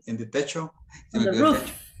en the techo? On the roof.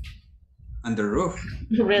 On the roof.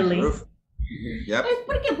 Really. The roof. Yep. Es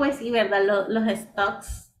porque pues sí, ¿verdad? Los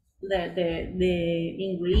stocks de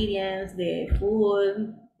ingredients, de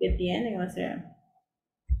food que tienen, o sea.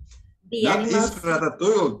 The Not animals. is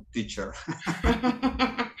ratatouille, teacher.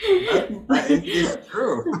 It is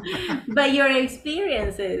true. But your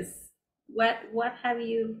experiences, what have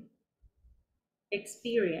you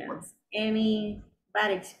experienced? Any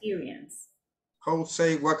bad experience? How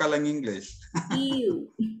say guacala in English? Ew.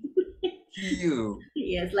 You.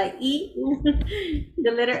 Yes, like E,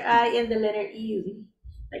 the letter I and the letter U.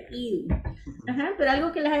 Like ew. Pero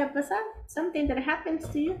algo que les haya pasado. Something that happens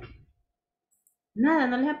to you. Nada,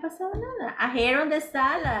 no les ha pasado nada. A hair on the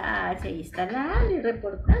sala. Ahí está la Ali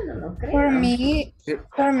reportando, no creo.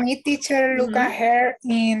 For me, teacher, look at her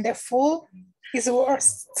in the food is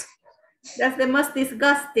worst. That's the most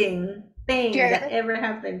disgusting thing Yeah. that ever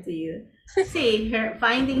happened to you. See,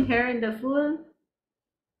 finding her in the food.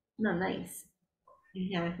 No, nice.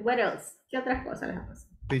 What else? ¿Qué otras cosas les ha pasado?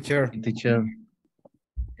 Teacher,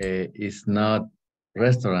 it's not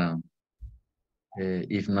restaurant.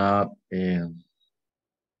 If not,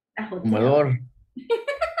 A hotel. comedor,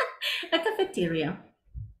 A cafeteria.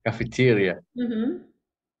 cafeteria.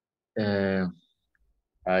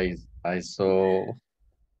 I saw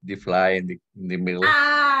the fly in the middle.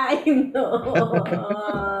 Ay, no.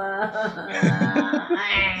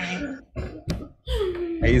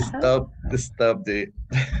 I stopped the.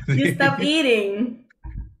 You stop eating.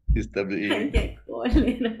 Stop the eating. Qué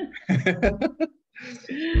cólera.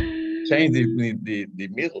 Change the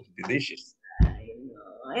middle, the dishes. Ay,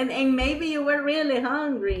 no. And maybe you were really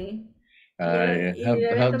hungry. Y How le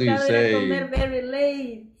había do you tocado ir a comer say? very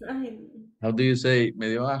late. Ay, How do you say?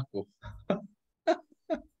 Medio asco.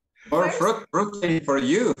 More protein for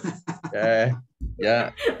you.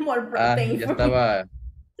 Ya. more protein. Ya for estaba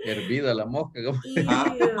hervida la mosca. Ew,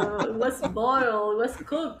 it was boiled, it was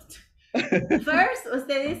cooked. First,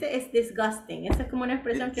 usted dice es disgusting. Esa es como una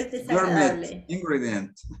expresión que es desagradable.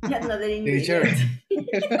 Ingredient. Another Teacher.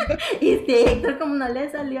 ingredient. Y si Héctor, como no le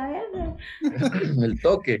salió a él. El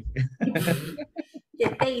toque. The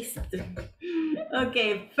taste.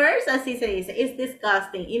 Okay, first así se dice, it's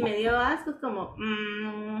disgusting. Y me dio asco como,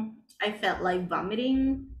 I felt like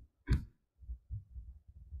vomiting.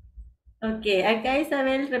 Okay, acá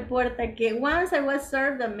Isabel reporta que once I was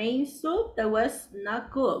served a main soup that was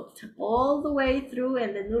not cooked all the way through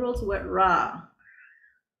and the noodles were raw.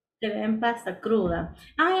 Te ven pasta cruda.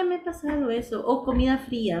 Ah, ya me ha pasado eso. O comida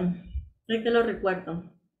fría. Creo que lo recuerdo.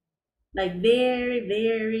 Like very,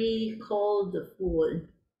 very cold food.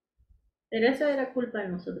 Pero eso era culpa de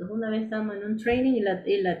nosotros. Una vez estábamos en un training y la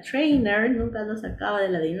trainer nunca nos sacaba de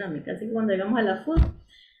la dinámica. Así que cuando llegamos a la food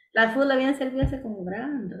la habían servido hace como un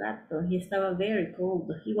gran rato y estaba very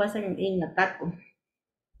cold. He wasn't in a taco.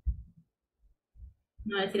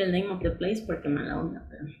 No voy a decir el name of the place porque mala onda,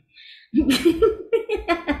 pero...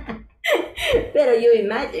 pero you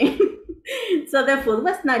imagine. So the food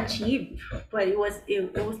was not cheap, but it was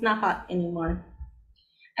not hot anymore.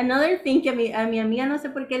 Another thing que a mi amiga no sé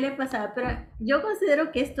por qué le pasaba, pero yo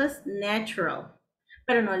considero que esto es natural,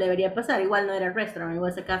 pero no le debería pasar. Igual no era restaurant, it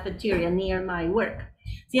was a cafeteria near my work.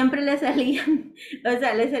 Siempre le salían, o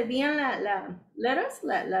sea, le servían la lettuce,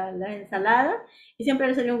 la ensalada, y siempre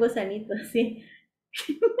le salía un gusanito así.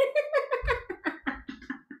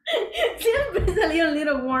 Siempre salía un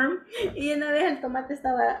little worm, y una vez el tomate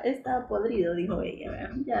estaba podrido, dijo ella.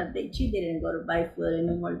 Ya, she didn't go to buy food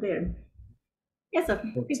anymore there. Eso,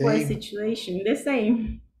 tipo de situation, the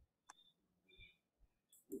same.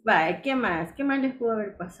 Vaya, ¿qué más? ¿Qué más les pudo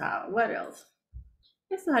haber pasado? What else?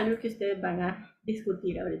 Esto es algo que ustedes van a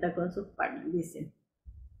discutir ahorita con sus partners, dicen.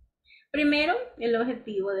 Primero, el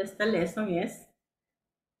objetivo de esta lesson es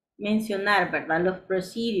mencionar, ¿verdad? Los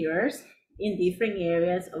procedures in different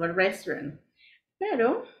areas of a restaurant.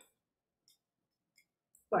 Pero,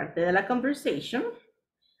 parte de la conversation,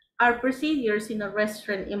 are procedures in a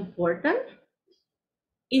restaurant important?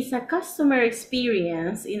 Is a customer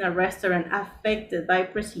experience in a restaurant affected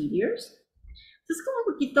by procedures? Es como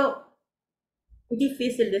un poquito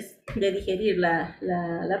difícil de digerir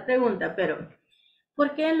la pregunta, pero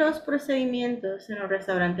 ¿por qué los procedimientos en los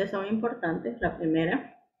restaurantes son importantes? La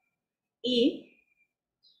primera. Y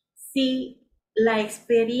si la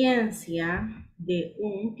experiencia de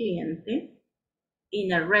un cliente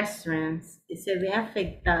en a restaurant se ve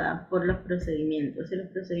afectada por los procedimientos, si los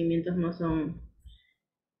procedimientos no son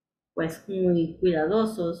pues muy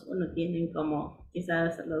cuidadosos o no tienen como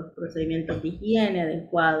quizás los procedimientos de higiene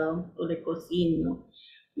adecuados o de cocina,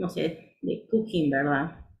 no sé, de cooking,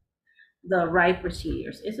 ¿verdad? The right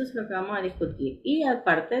procedures. Eso es lo que vamos a discutir. Y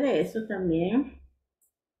aparte de eso también,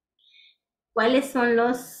 ¿cuáles son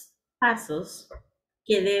los pasos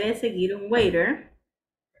que debe seguir un waiter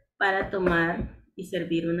para tomar y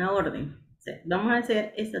servir una orden? O sea, vamos a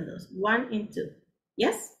hacer estas dos, 1 and 2.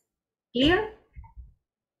 Yes? Clear?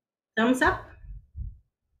 Thumbs up?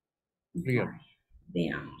 Clear.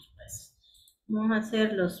 Veamos pues. Vamos a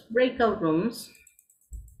hacer los breakout rooms.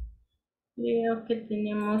 Creo que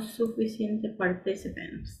tenemos suficiente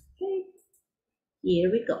participants. Okay. Here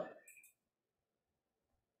we go.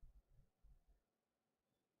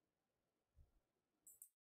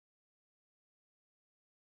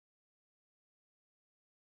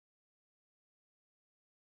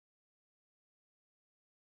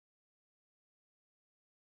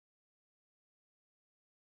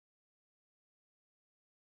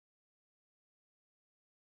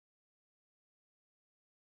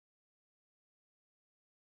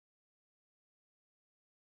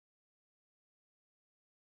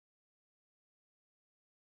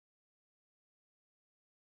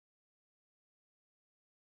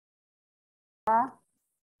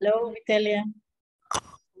 Hello, Vitelia.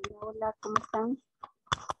 Hola, ¿cómo están?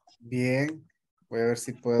 Bien. Voy a ver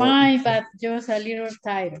si puedo. Fine, but just a little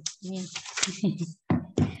tired.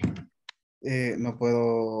 Yeah. No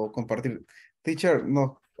puedo compartir. Teacher,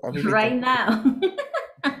 no. habilita. Right now.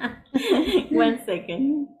 1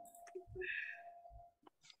 second.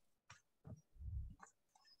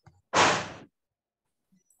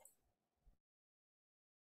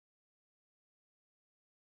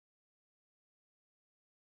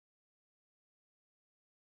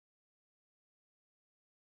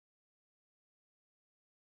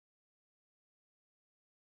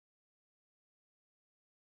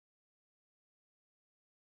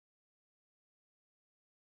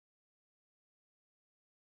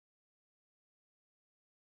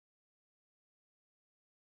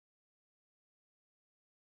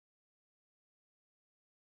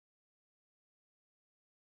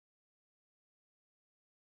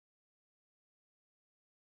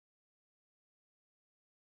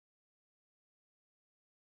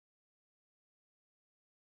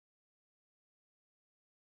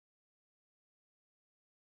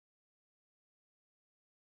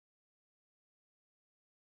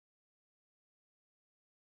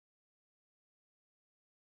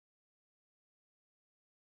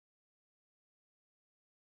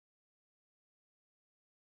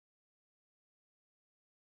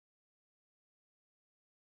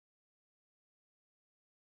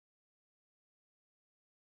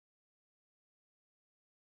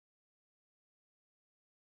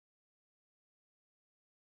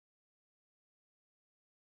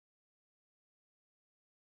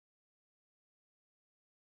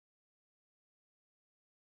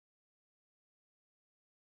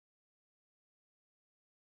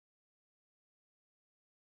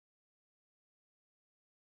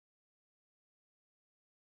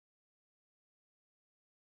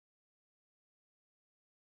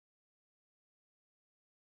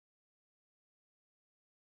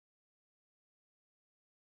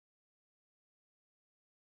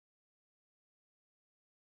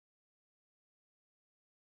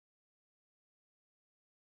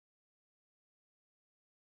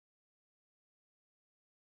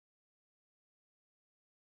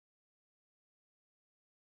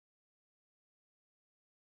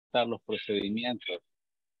 Los procedimientos.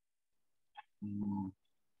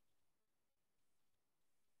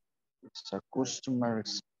 It's a customer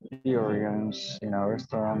experience in a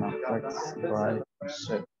restaurant affected by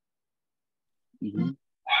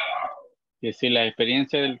Que si la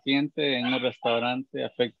experiencia del cliente en un restaurante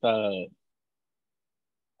afecta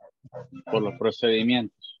por los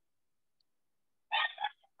procedimientos.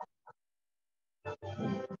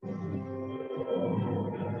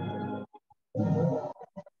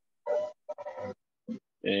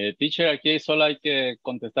 Teacher, aquí solo hay que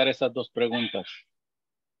contestar esas dos preguntas.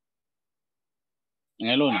 En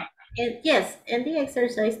el uno. And yes, and the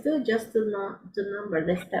exercise too, just to number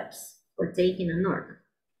the steps for taking an order.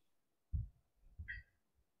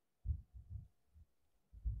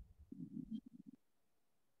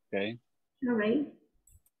 Okay. All right.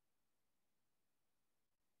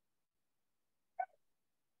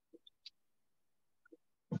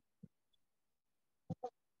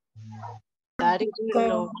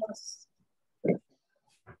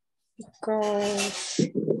 Because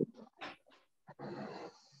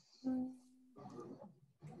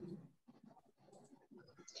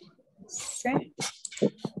sí.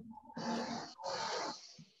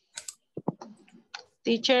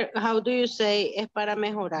 Teacher, how do you say es para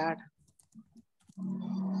mejorar?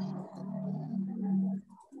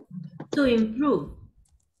 To improve.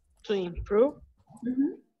 To improve?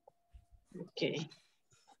 Mm-hmm. Okay.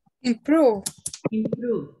 Improve.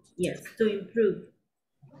 Improve. Yes, to improve.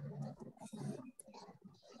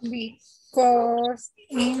 Because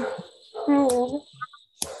improve.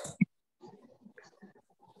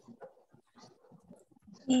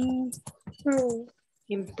 Improve.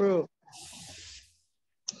 Improve.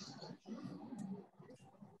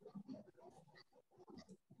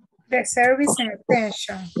 The service and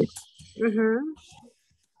attention. Mm-hmm.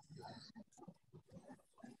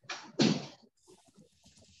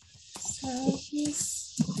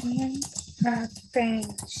 Service and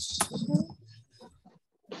attention.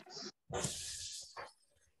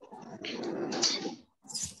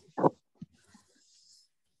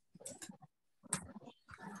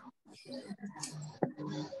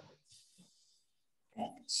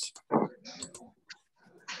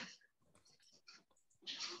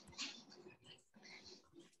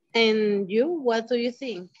 And you, what do you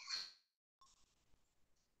think?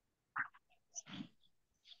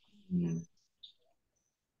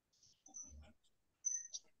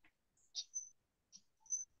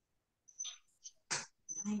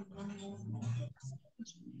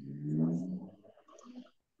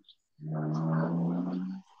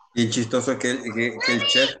 Y chistoso que el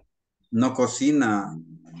chef no cocina,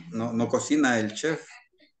 no cocina el chef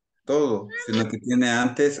todo, sino que tiene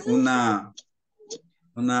antes una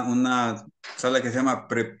sala que se llama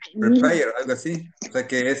prepare, algo así. O sea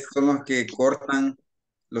que son los que cortan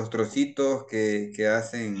los trocitos que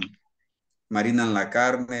hacen, marinan la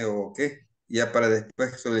carne o qué. Y ya para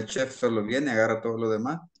después solo el chef solo viene, agarra todo lo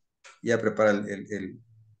demás y ya prepara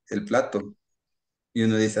el plato. Y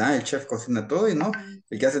uno dice, el chef cocina todo y no,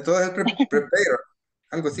 el que hace todo es el prepare.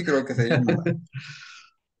 Algo así creo que se llama.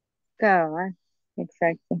 Cabal,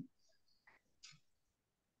 exacto.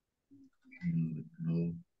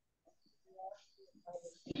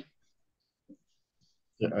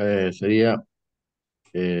 Sería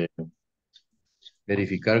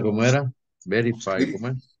verificar cómo era. Verify, ¿cómo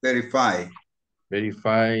es? Verify.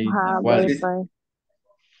 Verify quality. Verify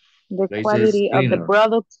the Places quality of the cleaner.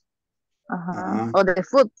 product. Ajá. O the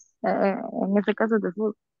food. En este caso, the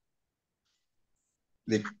food.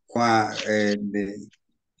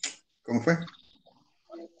 ¿Cómo fue?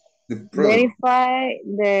 The product. Verify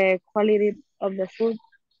the quality of the food.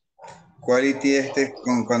 Quality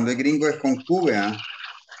cuando es gringo es con Q, ¿ah?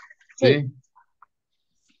 Sí.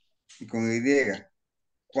 Y con Y.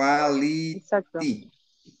 Quality. Exacto.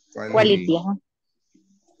 Quality, ajá.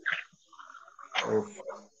 Of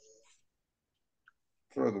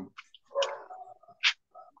product.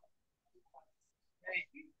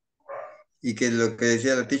 Y que lo que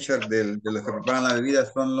decía la teacher de los que preparan la bebida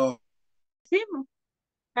son los... Sí,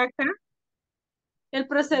 acá. El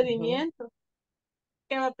procedimiento.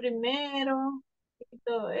 ¿Qué va primero? Y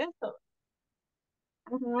todo eso.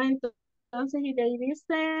 Ajá, entonces, y de ahí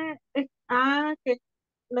dice, que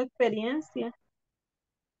la experiencia.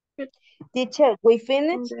 Teacher, we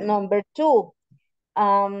finished number 2.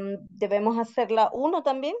 ¿Debemos hacer la 1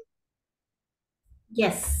 también?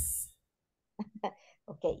 Yes.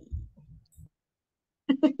 Ok.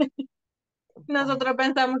 Nosotros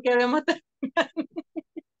pensamos que debemos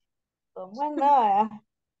Bueno,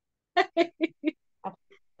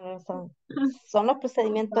 son los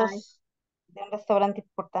procedimientos de un restaurante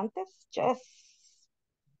importantes. Yes.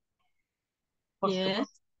 Por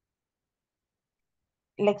supuesto.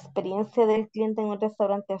 La experiencia del cliente en un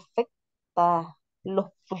restaurante afecta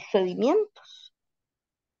los procedimientos.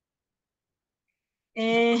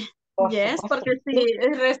 Yes, porque si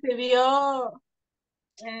recibió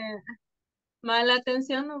mala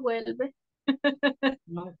atención, no vuelve.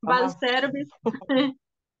 Bad service.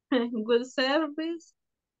 Good service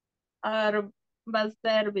or bad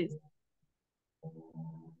service.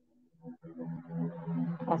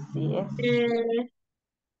 Así es.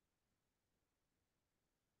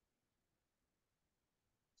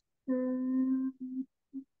 Mm,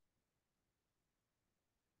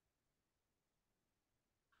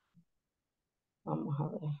 Vamos a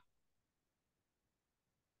ver.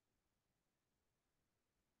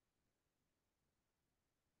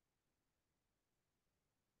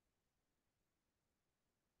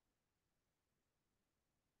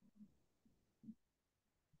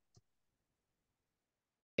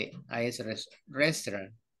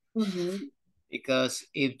 Restaurant. Mhm. Because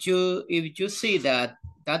if you see that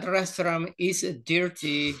that restaurant is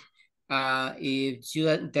dirty, if you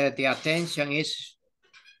the attention is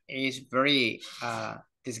very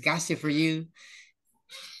disgusting for you,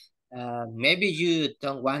 maybe you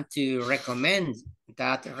don't want to recommend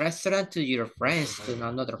that restaurant to your friends, to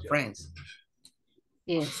another friends.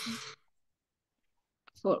 Yes.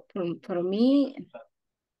 For me,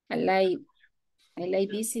 I like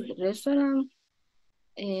visit restaurant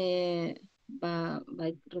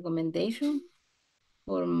by recommendation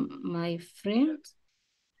for my friends.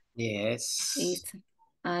 Yes. It's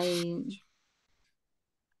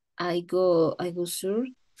I go search.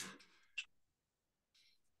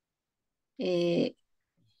 Y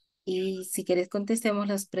si querés contestemos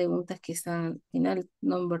las preguntas que están al final.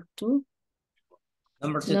 Number 2.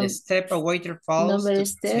 Number 2, the step a waiter follows to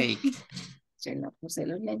take. Se la puse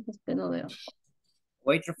los lentes, pero no veo.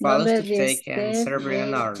 Waiter follows to the take and step serve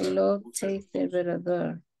an where order. clock takes the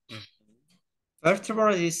order. First of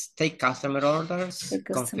all is take customer orders,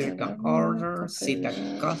 confirm the order, see the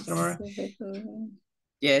customer.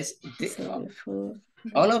 Yes,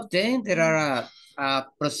 all of them, there are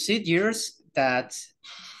procedures that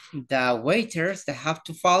the waiters they have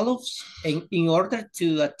to follow in order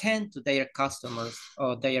to attend to their customers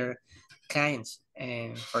or their clients.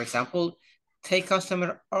 And for example, take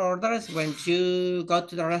customer orders when you go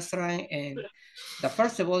to the restaurant, and the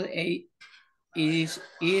first of all is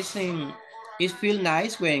feel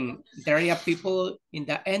nice when there are people in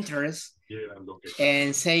the entrance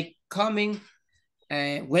and say coming,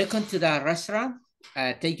 welcome to the restaurant,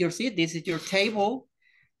 take your seat, this is your table.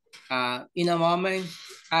 In a moment,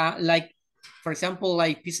 like for example,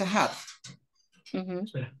 like Pizza Hut.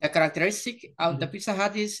 The characteristic of the Pizza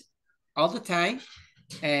Hut is all the time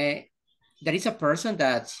there is a person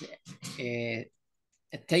that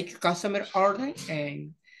take customer order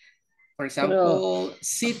and, for example,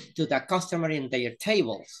 sit to the customer in their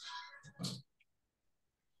tables.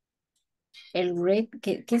 El great,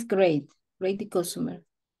 ¿qué es great? Great the customer.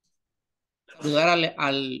 Saludar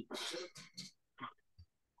al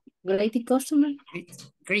Great the customer.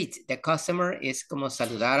 Greet the customer es como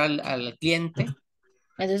saludar al cliente.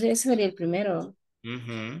 Entonces ese sería el primero.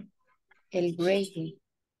 El great.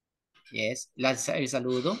 Yes, el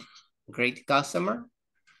saludo. Great customer.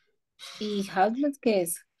 ¿Y handle qué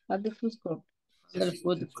es? Handle food correctly. Handle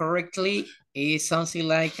food correctly is something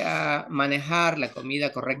like manejar la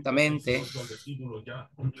comida correctamente. Entonces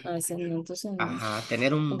no. Ajá,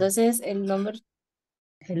 tener un... Entonces el nombre...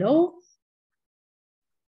 Hello?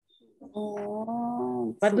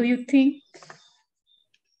 What do you think?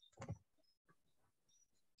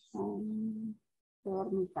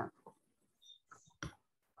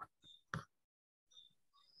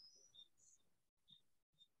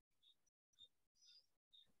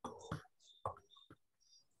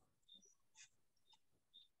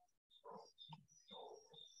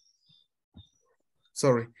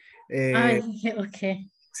 Sorry. Okay.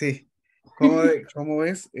 Sí. ¿Cómo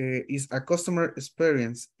es? Is a customer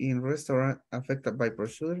experience in restaurant affected by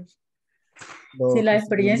procedures? Si la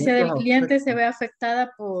experiencia del cliente se ve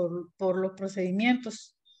afectada por los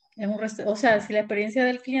procedimientos o sea, si la experiencia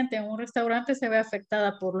del cliente en un restaurante se ve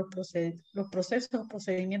afectada por los procesos,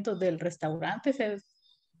 procedimientos del restaurante,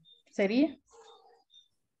 ¿sería?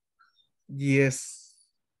 Yes.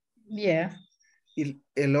 Yeah. Y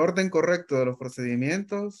el orden correcto de los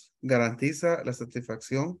procedimientos garantiza la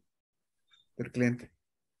satisfacción del cliente.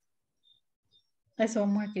 Eso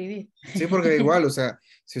vamos a escribir. Sí, porque igual, o sea,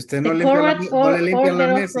 si usted no, no le limpian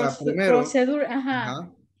la mesa primero.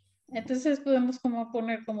 Ajá. Entonces podemos como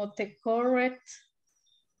poner como the correct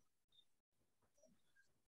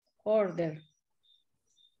order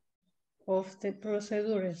of the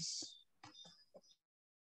procedures.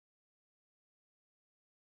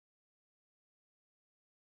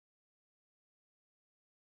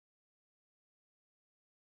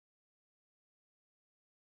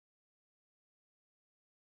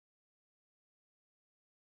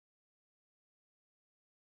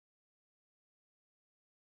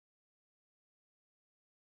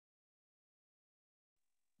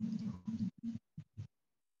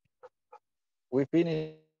 We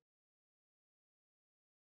finished.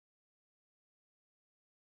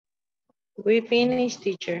 We finished,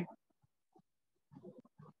 teacher.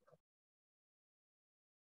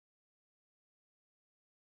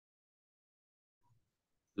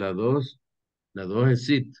 La dos es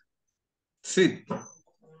sit. Sit.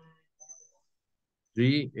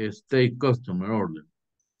 3 es take customer order.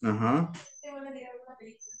 Ajá.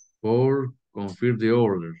 4, confirm the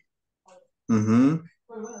order. Ujú.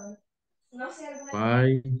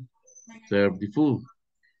 5, serve the food.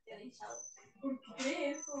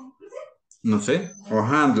 No sé. O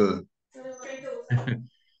handle.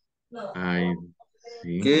 Ay,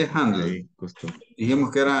 sí. ¿Qué es handle? Ok, costó.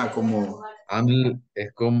 Dijimos que era como, Handle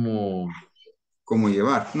es como, como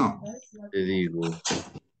llevar, ¿no? te digo,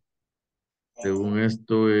 según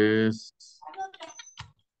esto es,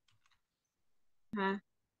 Ajá.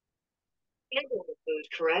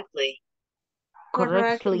 Correctly.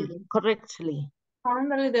 Correctly. Correctly.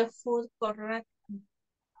 Handle the food correct.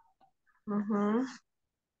 Ujú.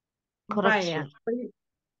 Vaya. Correctly.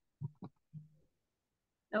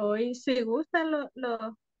 Hoy si gusta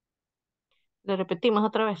Lo repetimos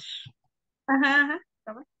otra vez. Ajá, ajá.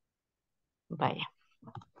 Está bien. Vaya.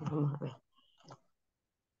 Vamos a ver.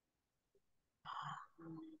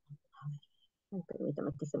 Ay,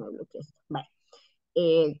 permítame que se me bloquee esto. Vaya.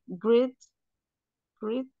 Greet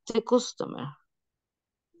the customer.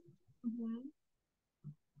 Ujú.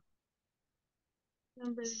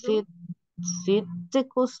 Number Sit the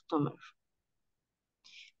customer.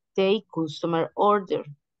 Take customer order.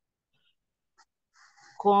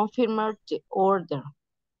 Confirm the order.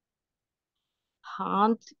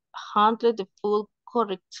 Handle the food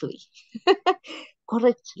correctly.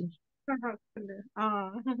 Correctly.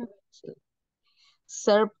 Ah.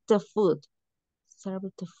 Serve the food.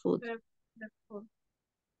 Serve the food. Serve the food.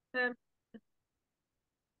 Serve.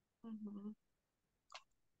 Ujú.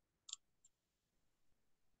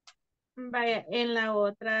 Vaya, en la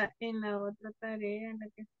otra tarea en la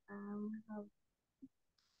que estamos,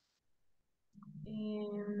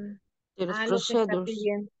 There's lo que está procedures.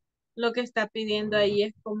 pidiendo, lo que está pidiendo ahí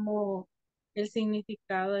es como el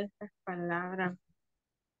significado de estas palabras.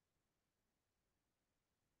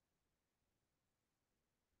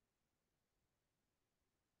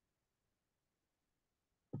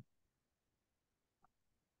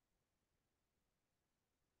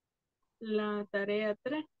 La tarea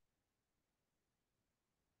 3.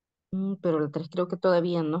 Pero la 3 creo que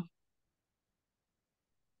todavía no.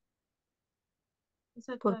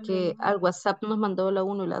 Esa todavía Porque no. al WhatsApp nos mandó la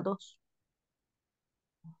 1 y la 2.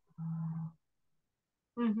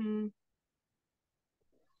 Ujú.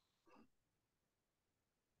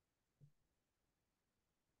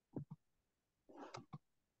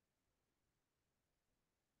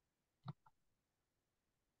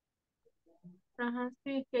 Ajá,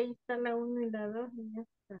 sí, que ahí está la 1 y la 2 y ya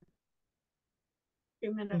está.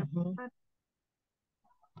 Primera parte.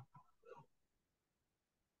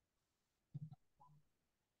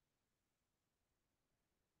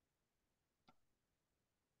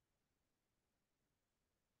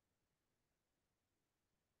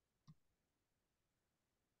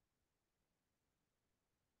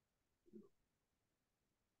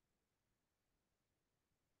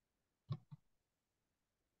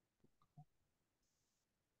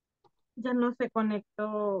 Ya no se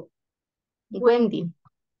conectó Wendy. Wendy.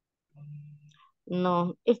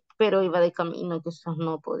 No, pero iba de camino, que eso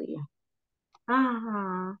no podía.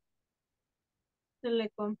 Ajá, se le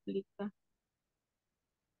complica.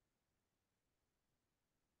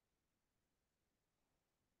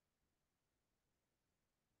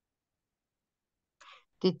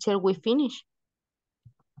 Teacher, we finish.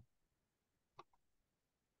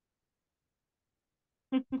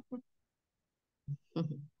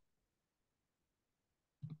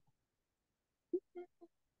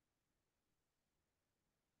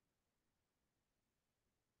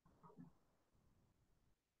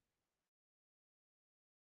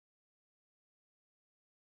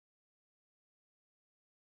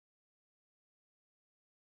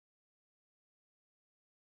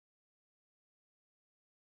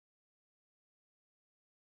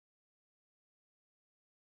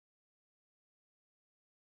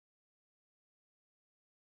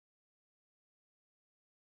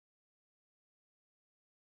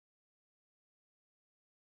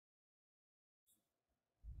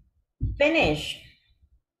 Finish.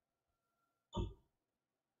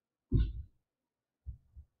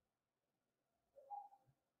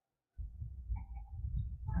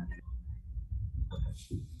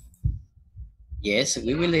 Yes,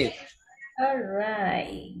 we believe. All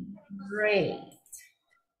right, great.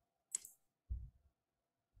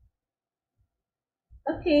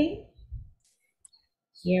 Okay,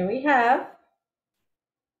 here we have,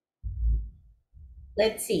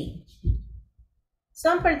 let's see,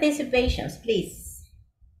 some participations, please.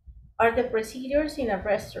 Are the procedures in a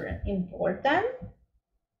restaurant important?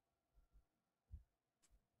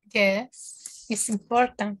 Yes, it's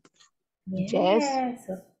important. Yes,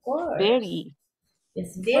 of course. Very.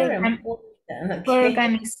 It's very important. Okay.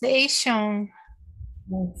 Organization.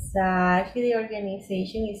 Exactly, the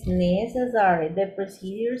organization is necessary. The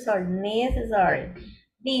procedures are necessary.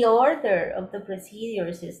 The order of the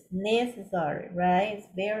procedures is necessary, right? It's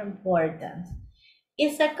very important.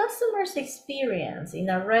 Is a customer's experience in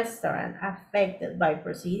a restaurant affected by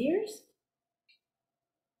procedures?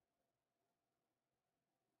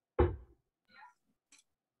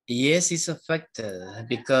 Yes, it's affected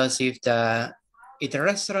because if the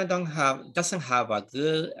restaurant doesn't have a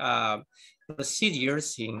good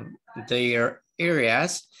procedures in their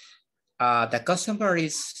areas, the customer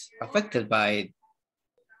is affected by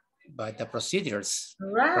the procedures.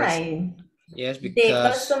 Right. Yes, The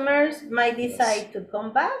because customers might decide to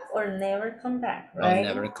come back or never come back, I'll right?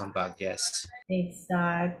 never come back. Yes.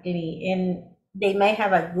 Exactly. And they might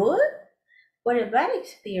have a good or a bad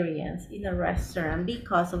experience in a restaurant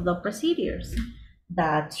because of the procedures.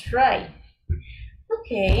 That's right.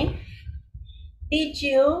 Okay. Did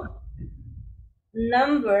you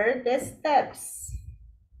number the steps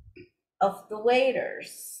of the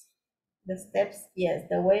waiters? The steps, yes,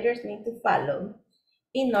 the waiters need to follow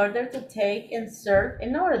in order to take and serve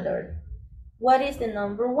an order. What is the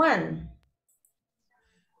number one?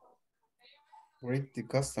 Greet the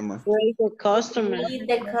customer. Greet the customer. Greet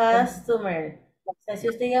the customer. O sea, si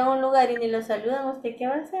usted llega a un lugar y ni lo saludan, ¿usted qué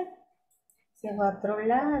va a hacer? Se va a otro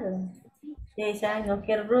lado. Y dice, ay, no,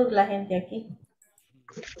 qué rude la gente aquí.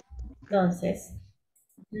 Entonces,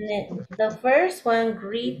 the first one,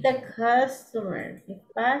 greet the customer. Qué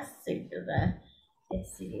fácil, ¿verdad?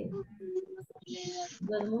 Decir,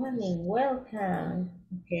 good morning, welcome.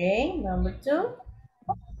 Okay, number two.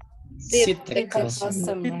 Sit the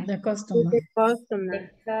customer. The customer. The customer.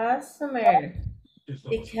 The customer.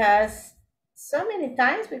 Because so many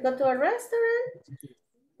times we go to a restaurant,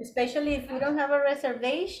 especially if we don't have a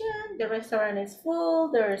reservation, the restaurant is full,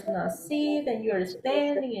 there is no seat, and you're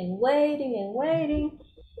standing and waiting and waiting.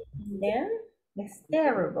 And then it's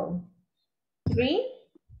terrible. Three.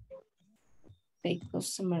 Take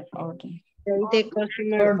customer order. Take the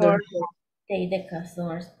customer order. Take the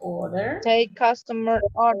customer's order. Take customer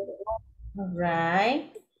order. All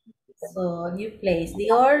right. So you place the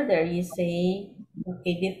order. You say,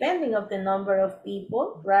 okay, depending of the number of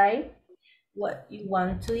people, right? What you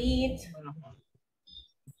want to eat.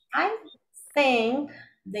 I think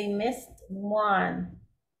they missed one.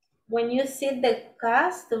 When you sit the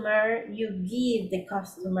customer, you give the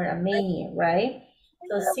customer a menu, right?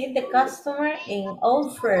 So sit the customer and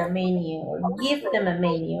offer a menu or give them a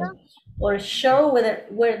menu or show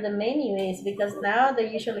where the menu is, because now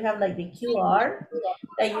they usually have like the QR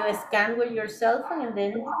that you scan with your cell phone and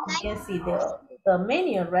then you can see the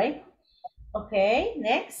menu, right? Okay,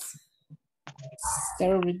 next.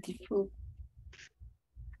 Serve the food.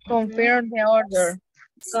 Confirm the order.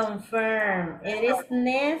 Confirm. It is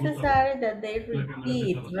necessary that they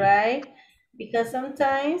repeat, right? Because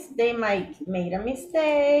sometimes they might make a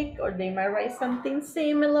mistake or they might write something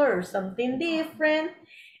similar or something different.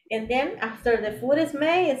 And then after the food is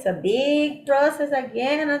made, it's a big process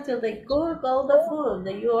again until they cook all the food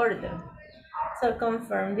that you order. So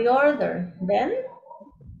confirm the order. Then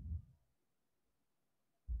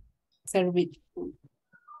Serve it.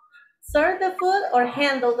 serve the food or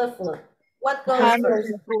handle the food. What goes Handle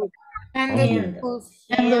first? the food.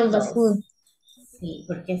 Handle the food. Sí,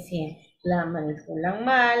 porque si la manipulan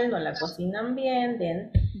mal, no la cocinan bien,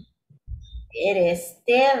 then it is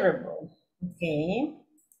terrible. Okay.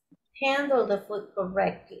 Handle the food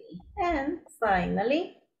correctly. And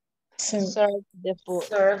finally, Serve the food.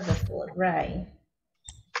 serve the food, right.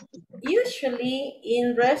 Usually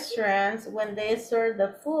in restaurants, when they serve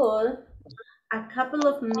the food, a couple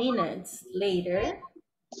of minutes later,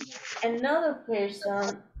 another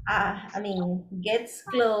person, gets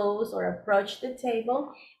close or approach the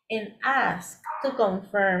table and ask to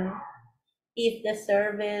confirm if the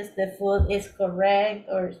service, the food is correct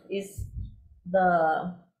or is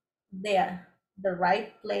the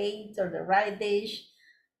right plate or the right dish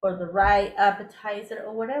or the right appetizer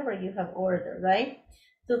or whatever you have ordered, right?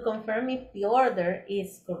 To confirm if the order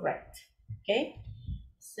is correct, okay?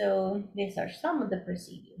 So these are some of the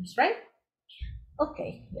procedures, right?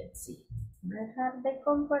 Okay, let's see. Dejar de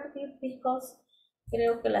compartir because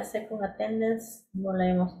creo que la second attendance no la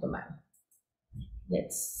hemos tomado.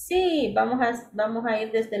 Let's see. Vamos a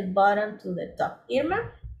ir desde el bottom to the top.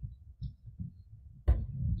 Irma?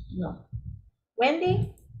 No.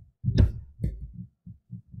 Wendy?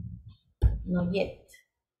 Not yet.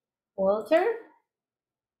 Walter?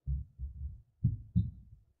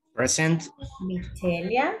 Present.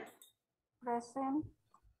 Vitelia. Present.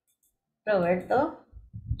 Roberto.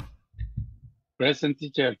 Present,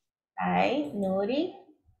 teacher. Hi. Nuri.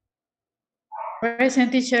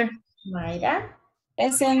 Present, teacher. Mayra.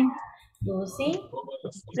 Present. Lucy.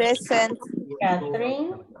 Present.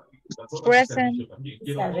 Catherine. Present.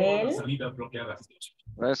 Isabel.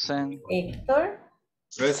 Present. Héctor.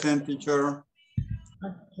 Present, teacher.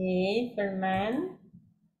 Okay. Ferman.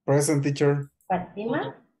 Present, teacher.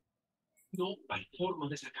 Fátima.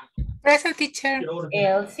 Present, teacher.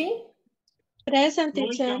 Elsie. Present,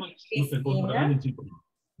 teacher. Cristina.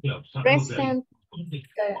 Present.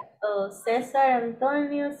 César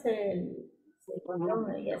Antonio.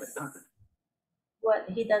 Yes. What?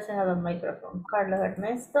 He doesn't have a microphone. Carlos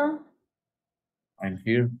Ernesto. I'm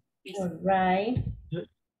here. All right.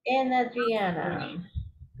 And Adriana.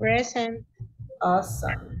 Present.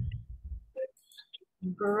 Awesome.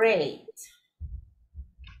 Great.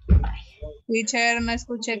 Teacher, no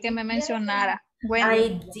escuché que me mencionara. Bueno.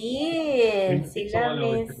 I did. Sí la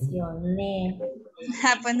mencioné.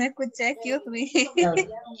 Pues no escuché, excuse me.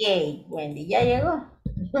 Ok, Wendy, ¿ya llegó?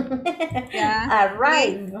 Ya.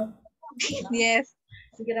 Arrive. Yes.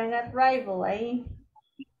 Gran arrival ahí.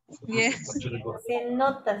 Yes. Se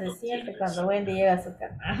nota, se siente cuando Wendy llega a su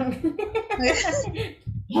casa.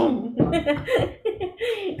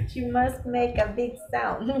 She must make a big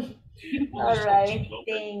sound. All right,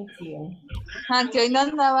 thank you. Aunque hoy no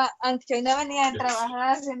venía de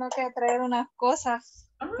trabajar, sino que a traer unas cosas.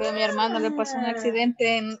 Que a mi hermano le pasó un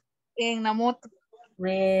accidente en la moto.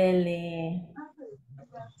 Really?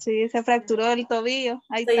 Sí, se fracturó el tobillo.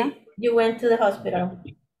 Ahí So está. you went to the hospital?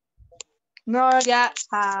 No, ya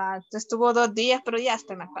estuvo 2 días, pero ya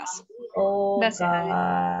está en la casa. Oh, Gracias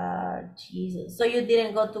a God, Jesus. So you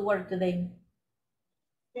didn't go to work today?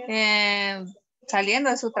 Saliendo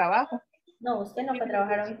de su trabajo. No, usted no fue a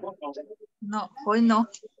trabajar hoy. No, hoy no.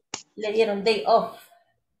 Le dieron day off.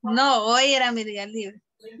 No, hoy era mi día libre.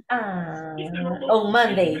 Ah, on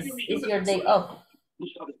Mondays is your day off.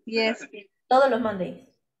 Yes. Todos los Mondays.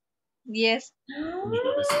 Yes.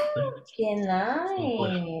 Qué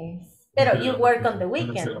nice. Pero you work on the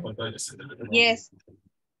weekend. Yes.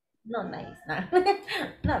 No nice, no.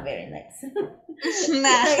 Not very nice.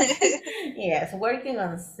 Nah. Yes, working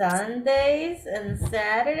on Sundays and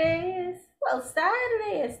Saturdays. Well,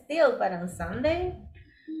 Saturday is still, but on Sunday.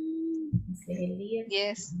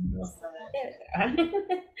 Yes.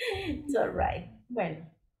 It's all right. Bueno,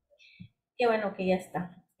 qué bueno que ya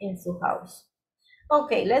está en su house.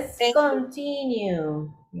 Okay, let's continue.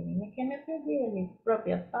 Miren que me perdí de mi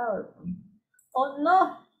propia PowerPoint. Oh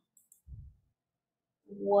no.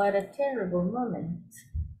 What a terrible moment.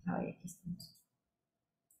 Ay, aquí estamos.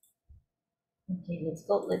 Okay, let's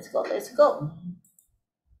go.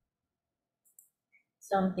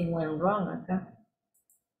 Something went wrong acá.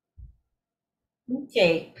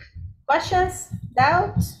 Okay. Questions?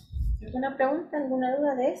 Doubts? ¿Alguna pregunta? ¿Alguna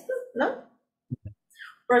duda de esto? ¿No?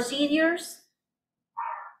 Procedures?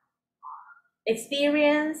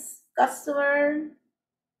 Experience? Customer?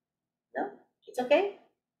 No? It's okay?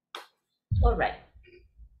 All right.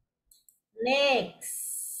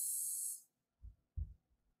 Next.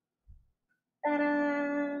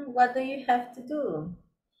 Ta-da. What do you have to do?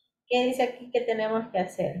 ¿Qué dice aquí que tenemos que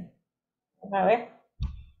hacer? A ver.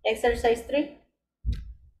 Exercise 3.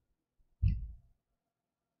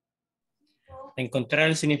 Encontrar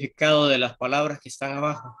el significado de las palabras que están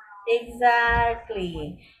abajo.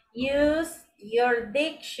 Exactly. Use your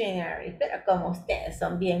dictionary. Pero como ustedes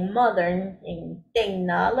son bien modern en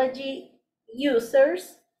technology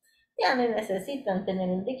users, ya no necesitan tener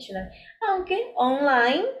un dictionary. Aunque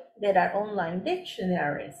online, there are online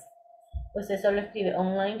dictionaries. Usted solo escribe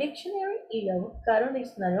online dictionary y va a buscar un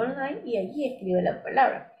diccionario online y allí escribe la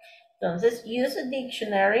palabra. Entonces, use a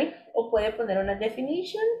dictionary o puede poner una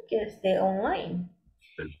definition que esté online.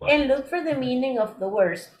 And look for the meaning of the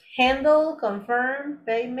words handle, confirm,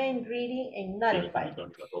 payment, reading, and notify.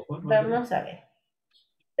 Vamos a ver.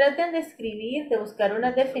 Traten de escribir, de buscar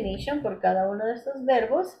una definition por cada uno de estos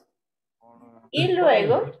verbos y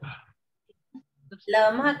luego la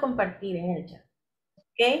vamos a compartir en el chat.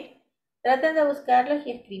 ¿Ok? Traten de buscarlos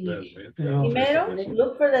y escribir. Primero,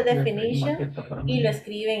 look for the definition y lo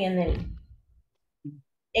escriben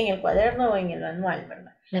en el cuaderno o en el manual,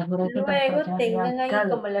 ¿verdad? Luego tengan ahí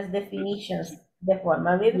como las definitions de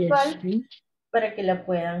forma virtual para que la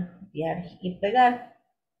puedan copiar y pegar.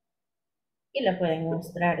 Y la pueden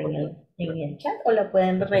mostrar en el chat o la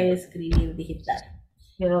pueden reescribir digital.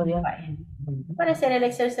 Vaya. Para hacer el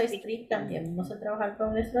exercise 3 también vamos a trabajar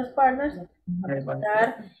con nuestros partners. Vamos a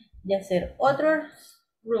tratar de hacer otros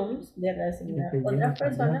rooms de reasignar otras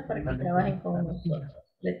personas para que trabajen con nosotros.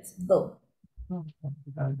 Let's go.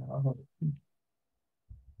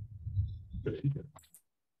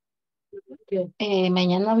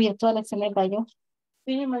 Mañana virtual excelente yo.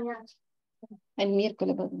 Sí, mañana. El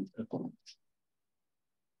miércoles.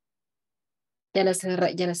 Ya la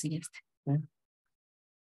cerré, ya la siguiente.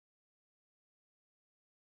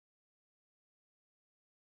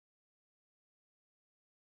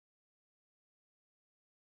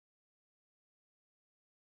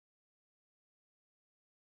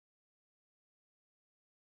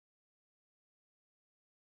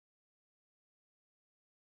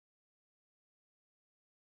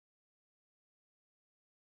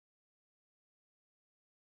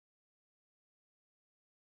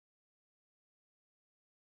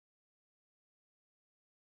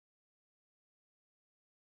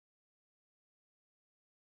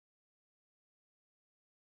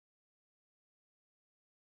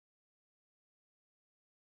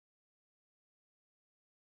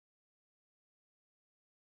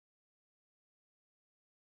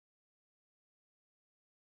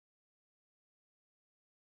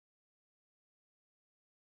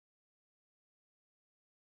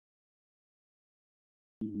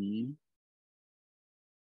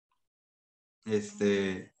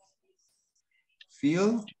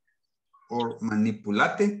 Feel or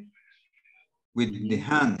manipulate with the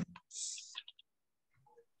hands.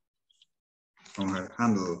 Con el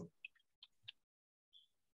handle.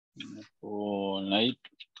 Manipulate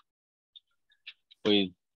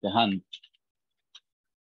with the hand.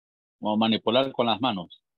 O manipular con las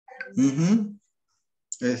manos.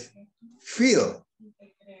 Es feel.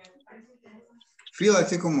 Feel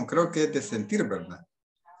así como creo que es de sentir, ¿verdad?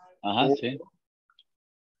 Ajá, sí.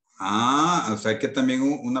 O sea que también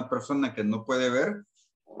una persona que no puede ver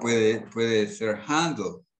puede ser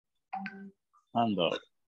handle. Handle.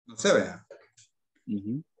 No se vea.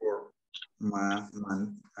 A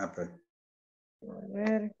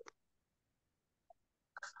ver.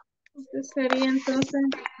 Este sería entonces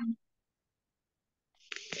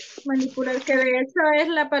manipular, que de hecho es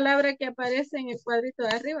la palabra que aparece en el cuadrito de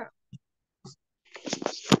arriba.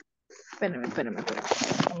 Espérame.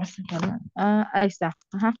 Ahí está.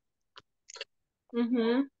 Ajá.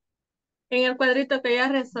 En el cuadrito que ya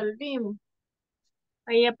resolvimos.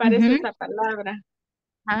 Ahí aparece esa palabra.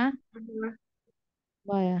 Ajá.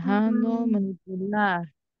 Viajando,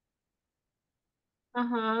 manipular.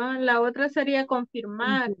 Ajá. La otra sería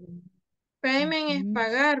confirmar. Payment es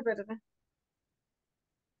pagar, ¿verdad?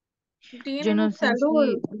 Yo no sé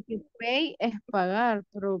Salud. si, porque pay es pagar,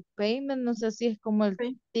 pero payment no sé si es como el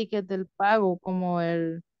ticket del pago, como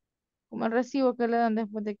el recibo que le dan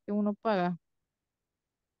después de que uno paga.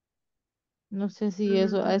 No sé si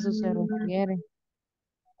eso a eso se refiere.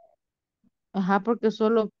 Ajá, porque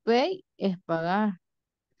solo pay es pagar.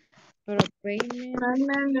 Pero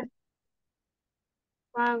payment,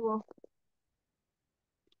 Pago.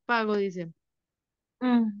 pago dice.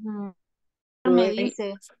 Me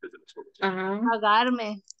dice Ajá.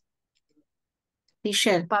 pagarme.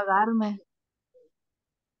 Teacher. Pagarme.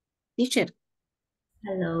 Teacher.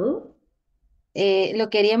 Hello. Lo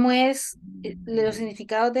que haríamos es los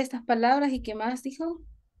significados de estas palabras y qué más dijo.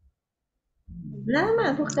 Nada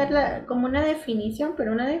más buscarla como una definición,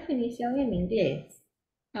 pero una definición en inglés.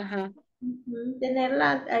 Ajá.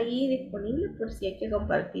 Tenerla ahí disponible por si hay que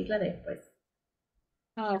compartirla después.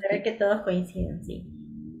 Para que todos coincidan, sí.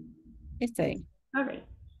 Está bien. All right.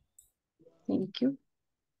 Thank you.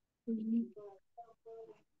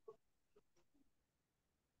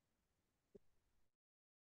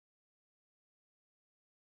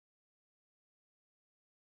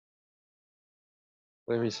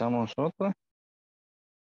 Revisamos otra.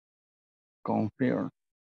 Confirm.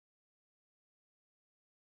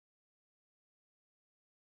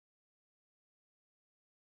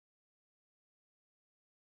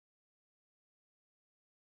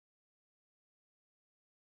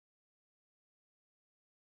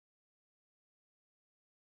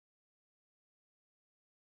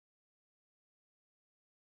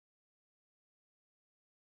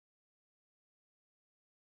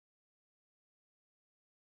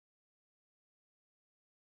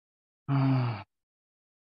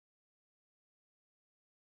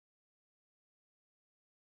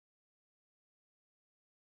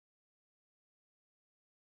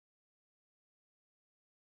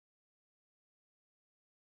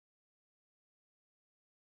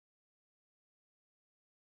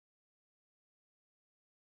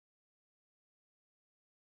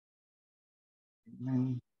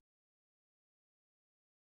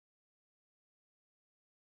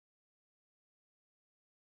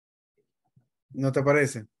 ¿No te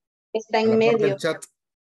parece? Está A en la par del medio. chat.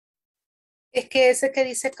 Es que ese que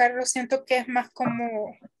dice Carlos siento que es más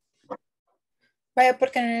como, vaya,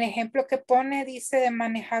 porque en el ejemplo que pone dice de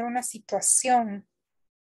manejar una situación.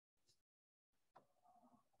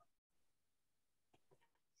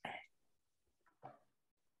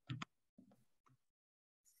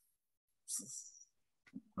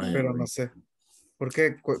 Pero no sé. ¿Por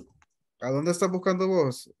qué? ¿A dónde estás buscando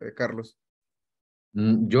vos, Carlos?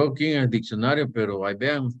 Yo aquí en el diccionario, pero ahí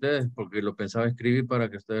vean ustedes, porque lo pensaba escribir para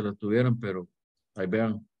que ustedes lo tuvieran, pero ahí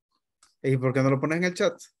vean. ¿Y por qué no lo pones en el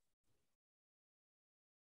chat?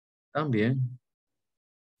 También.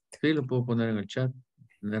 Sí, lo puedo poner en el chat.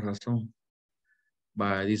 Tienes razón.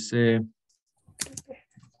 Va, dice.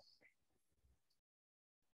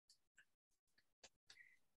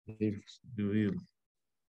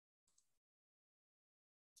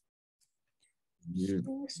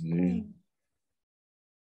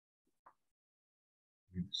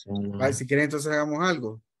 Ay, si quieren, entonces hagamos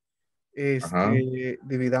algo. Ajá.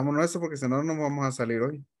 Dividámonos eso porque si no, no vamos a salir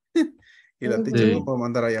hoy. Y la teacher Sí. no puedo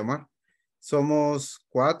mandar a llamar. Somos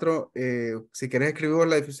 4. Si quieres escribir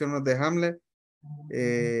la definición de Hamlet,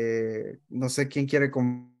 no sé quién quiere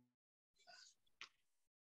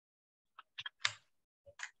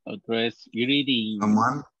Otro es greeting.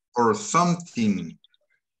 Someone or something.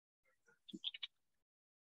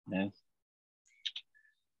 Yes.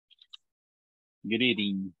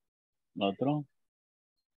 Greeting. Otro.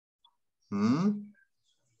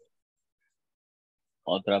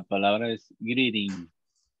 Otra palabra es greeting.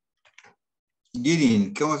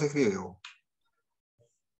 Greeting, ¿cómo se escribe?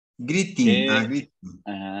 Greeting. Greeting.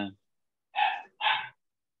 Ajá.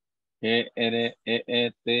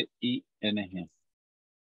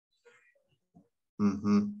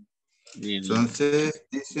 Greeting. Entonces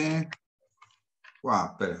dice,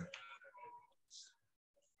 wow, espera.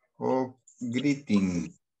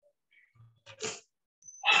 Greeting.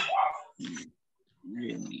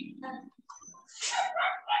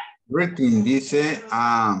 Greeting dice,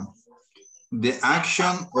 the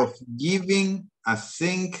action of giving a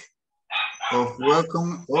thing of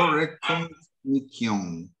welcome or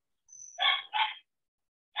recognition.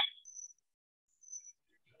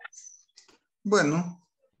 Bueno,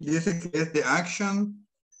 dice que es the action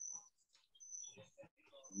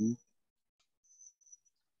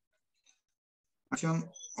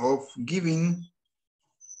of giving.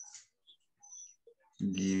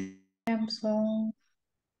 So,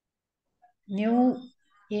 new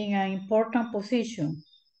in an important position.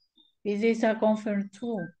 This is a confirm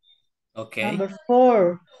too. Okay. Number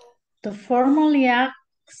 4, to formally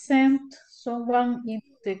accent someone in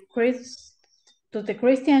to the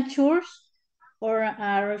Christian church or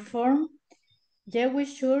a reform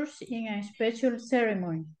Jewish church in a special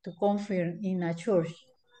ceremony to confirm in a church.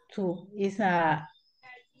 Two is the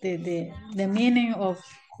meaning of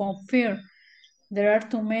confirm. There are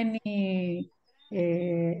too many.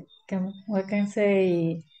 I can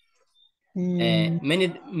say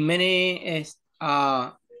Many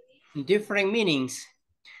different meanings.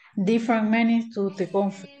 different meanings to the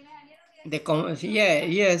confirm.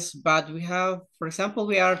 Yes, but we have, for example,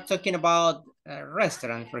 we are talking about a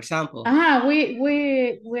restaurant, for example.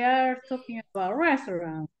 We are talking about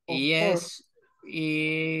restaurant. Yes,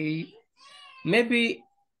 maybe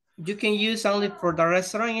you can use only for the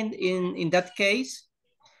restaurant in that case.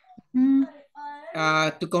 To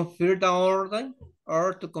confirm the order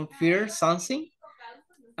or to confirm something.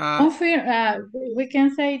 We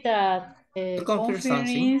can say that to confirm confirm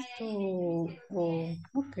something. is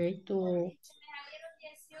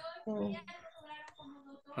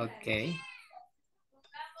Okay.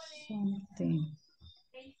 Something.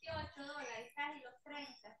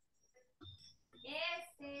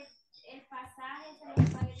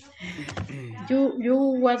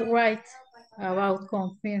 You was right about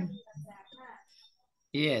confirm.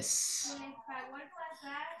 Yes.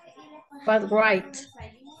 But right.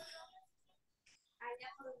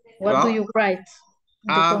 What do you write?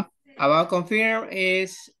 About confirm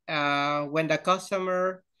is when the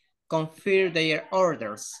customer confirm their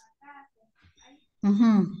orders.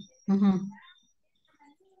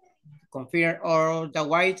 Confirm all the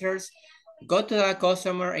waiters go to the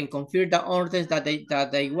customer and confirm the orders that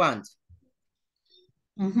they want.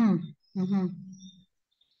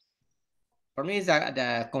 For me, is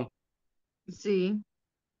the Sí.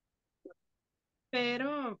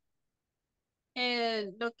 Pero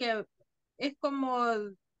lo que es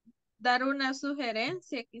como dar una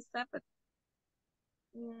sugerencia quizá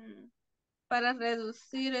para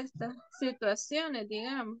reducir estas situaciones,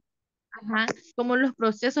 digamos. Ajá, como los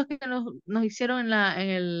procesos que nos hicieron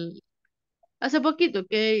hace poquito,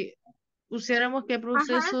 que pusiéramos qué Ajá,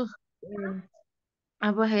 procesos,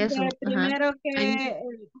 pues eso, de ajá. primero Ahí, que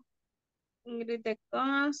Ingrid the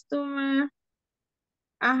customer,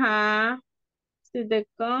 ajá, sí, the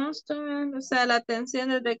customer, o sea, la atención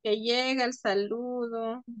desde que llega, el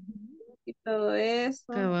saludo y todo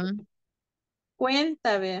eso. cabal.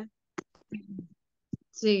 Cuenta, ve.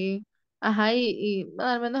 Sí, ajá,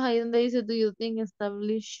 al menos ahí donde dice, do you think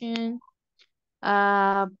establishing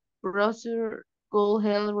a browser could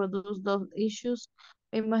help reduce those issues?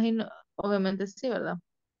 Me imagino, obviamente sí, ¿verdad?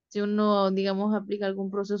 Si uno, digamos, aplica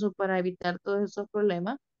algún proceso para evitar todos esos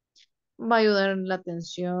problemas, va a ayudar en la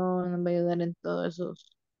atención, va a ayudar en todos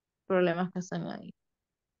esos problemas que están ahí.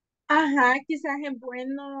 Ajá, quizás es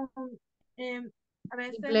bueno eh, a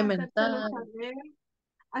veces Implementar,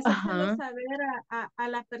 hacérselo ajá, saber a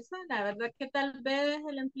la persona, ¿verdad? Que tal vez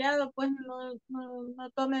el empleado pues no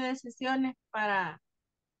tome decisiones para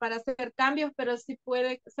hacer cambios, pero sí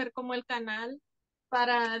puede ser como el canal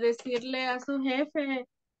para decirle a su jefe,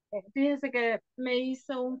 fíjese que me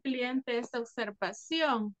hizo un cliente esta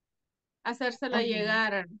observación, hacérsela ajá.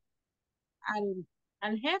 llegar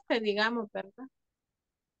al jefe, digamos, ¿verdad?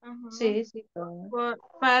 Ajá. Sí, sí, todo.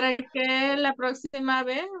 Para que la próxima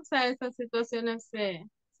vez, o sea, esas situaciones se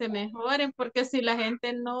mejoren, porque si la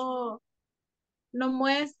gente no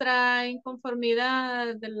muestra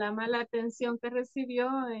inconformidad de la mala atención que recibió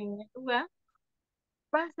en el lugar,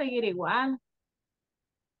 va a seguir igual.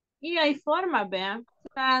 Y hay formas, vean, o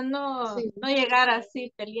sea, Sí, no llegar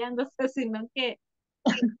así peleándose, sino que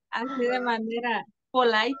así de manera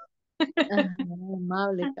polite. ajá,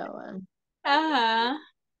 amable, cabal. Ajá,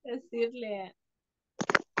 decirle,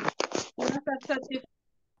 no estar satisfecho.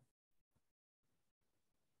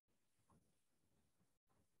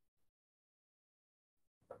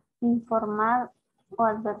 Informar o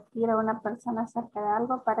advertir a una persona acerca de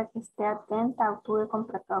algo para que esté atenta, actúe con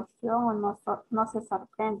precaución o no se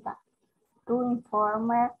sorprenda. To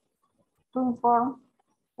inform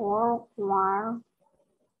or warn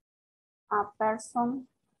a person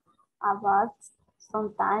about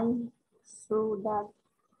something so that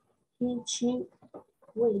she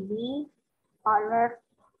will be alert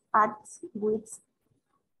at with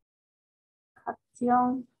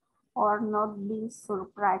action or not be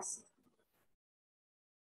surprised.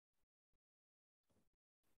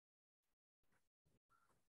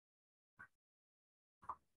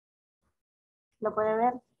 ¿Lo puede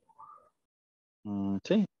ver?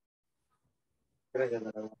 Sí.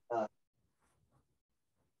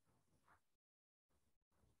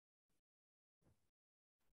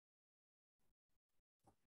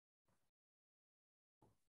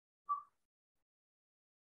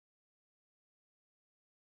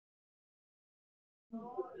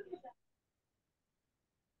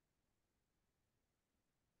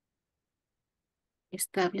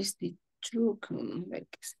 Establish the truth, ver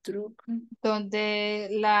qué es truth. Donde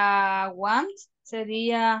la want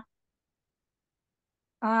sería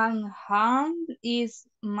hand is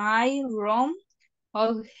my room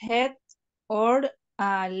or head or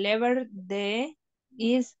a lever that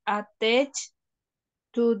is attached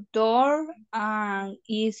to door and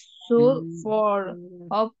is used for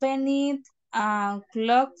opening and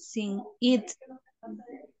closing it.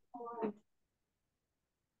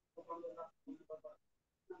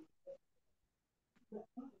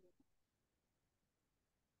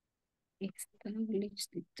 Establish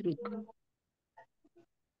the truth.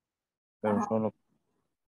 Pero solo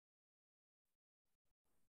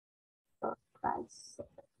Surprise.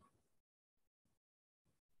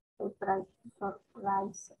 Surprise.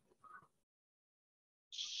 Surprise.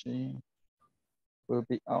 she will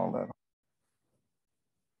be alert.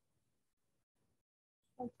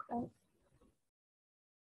 Okay.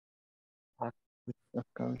 Act with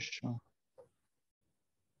caution.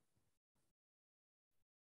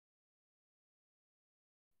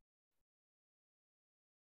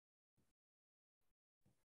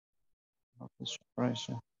 Not be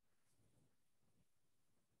surprised.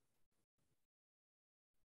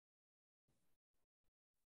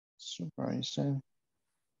 Surprising.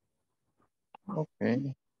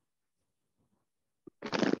 Okay.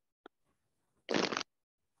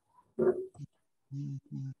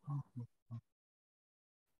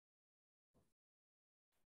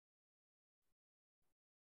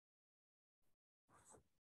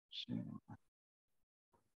 Sí.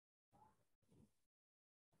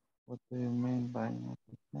 What do you mean by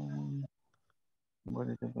notification? What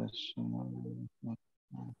is the best?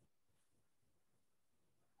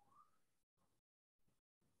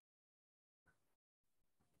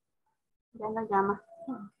 Ya lo llama.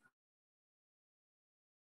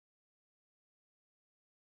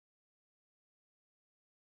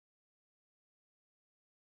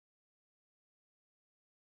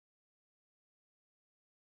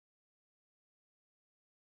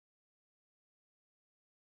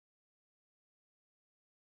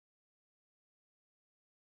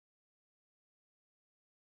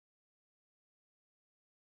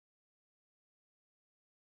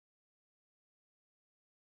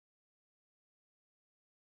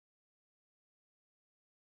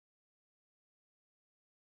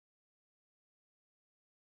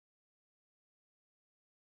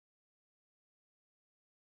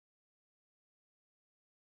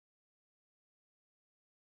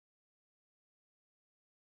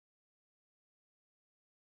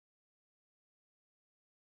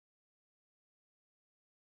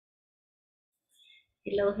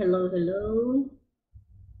 Hello, hello, hello.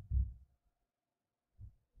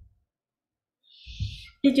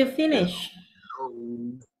 Did you finish?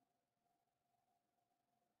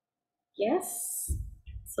 Yes.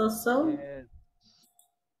 So.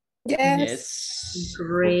 Yes.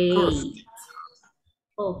 Great.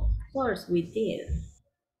 Of course we did.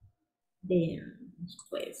 Bien,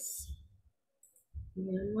 pues.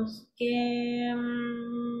 Digamos que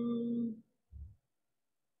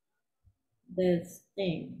this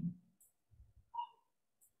thing.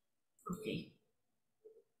 Okay.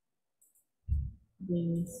 Let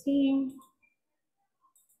me see.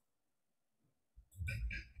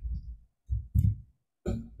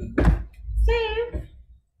 Save.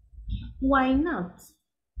 Why not?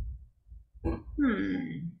 Vamos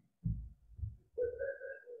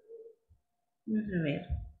a ver.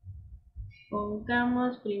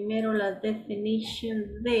 Pongamos primero la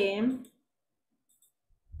definition de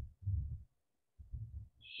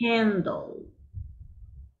handle.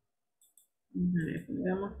 Vamos a ver,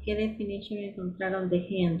 pongamos qué definition encontraron de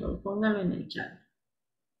handle. Póngalo en el chat.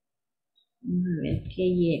 Vamos a ver qué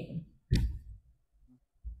llega.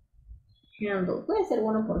 Handle. Puede ser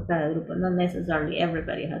uno por cada grupo. Not necessarily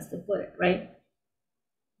everybody has to put it, right?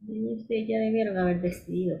 Y ustedes ya debieron haber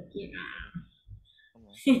decidido quién.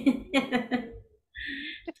 To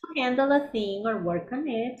handle a thing or work on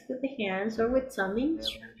it with the hands or with some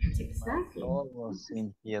instruments. Exactly.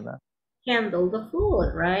 Handle the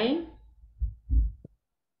food, right?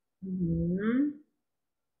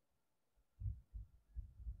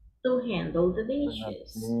 To handle the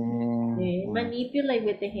dishes. Okay. Manipulate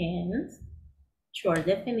with the hands. Short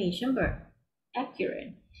definition, but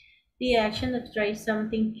accurate. The action of try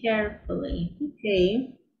something carefully.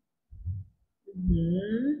 Okay.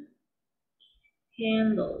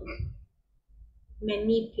 Handle.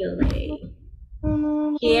 Manipulate.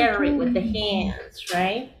 Carry with the hands,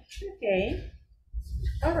 right? Okay.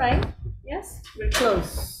 All right. Yes, we're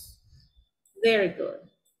close. Very good.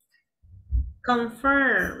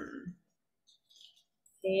 Confirm.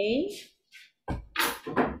 Okay.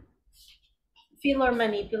 Feel or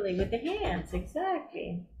manipulate with the hands.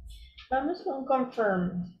 Exactly. Vamos con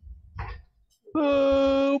confirm.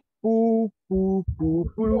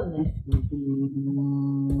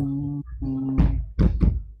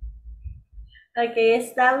 Okay,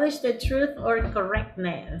 establish the truth or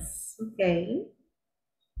correctness. Okay.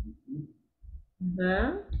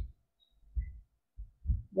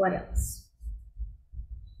 What else?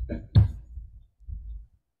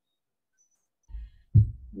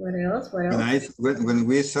 What else? What else? When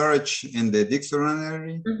we search in the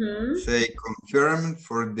dictionary, say confirm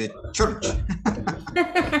for the church.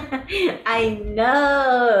 I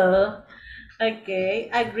know. Okay,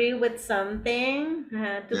 agree with something.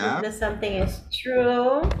 To prove that something is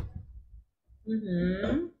true.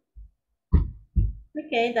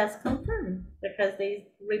 Okay, that's confirmed because they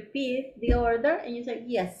repeat the order and you say,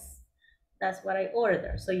 yes, that's what I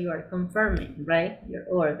order. So you are confirming, right? Your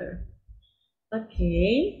order.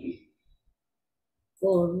 Okay.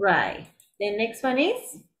 All right. The next one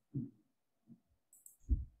is?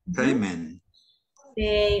 Payment.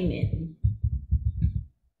 Payment.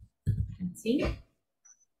 Let's see.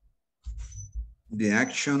 The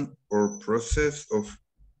action or process of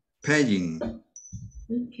paying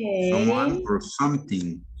someone or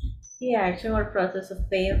something. The action or process of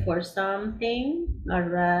paying for something, all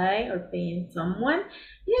right, or paying someone.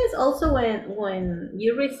 Yes, also when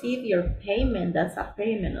you receive your payment, that's a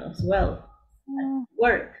payment as well.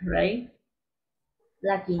 Work, right?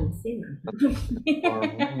 La quincena.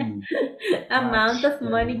 Amount of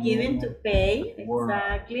money given to pay,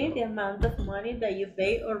 exactly, the amount of money that you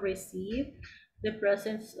pay or receive, the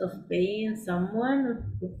process of paying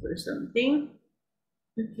someone for something.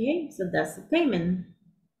 Okay, so that's the payment.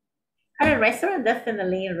 At a restaurant,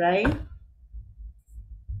 definitely, right?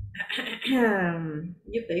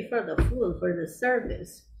 You pay for the food, for the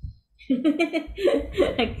service.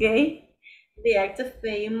 Okay. The act of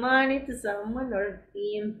paying money to someone or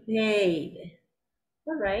being paid.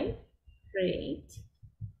 All right. Great.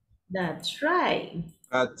 That's right.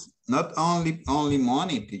 But not only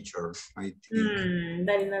money, teacher, I think.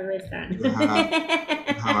 That in a restaurant. You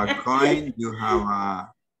have a coin, you have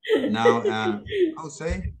a, now, how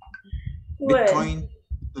say? Bitcoin.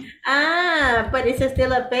 But it's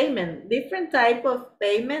still a payment. Different type of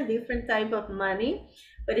payment, different type of money,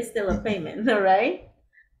 but it's still a payment, all right?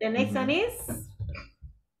 The next one is?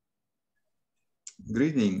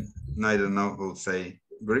 Greeting. I don't know how to say.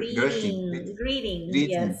 Greeting,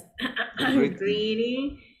 yes.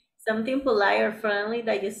 Greeting. Something polite or friendly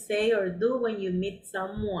that you say or do when you meet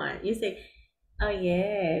someone. You say, Oh,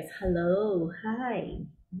 yes. Hello. Hi.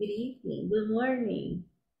 Good evening. Good morning.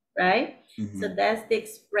 Right? So that's the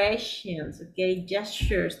expressions, okay?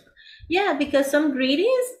 Gestures. Yeah, because some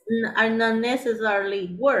greetings are not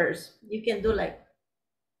necessarily words. You can do like,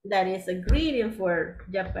 that is a greeting for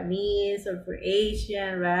Japanese or for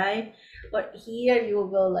Asian, right? But here you will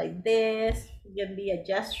go like this. It can be a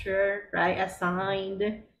gesture, right? A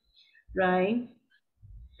sign, right?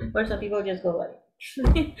 Or some people just go like,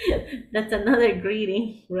 that's another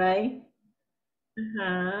greeting, right?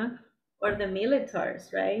 Or the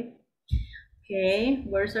militaries, right? Okay,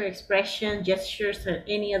 words or expression, gestures, or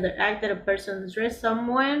any other act that a person addresses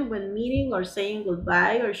someone when meeting or saying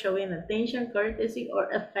goodbye or showing attention, courtesy, or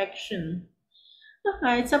affection.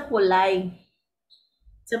 It's a polite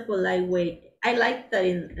way. I like that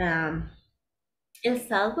in El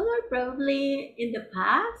Salvador, probably in the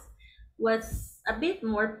past, was a bit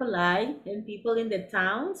more polite, and people in the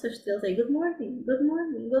towns are still say good morning, good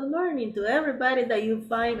morning, good morning to everybody that you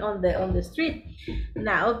find on the street.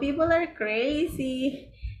 Now people are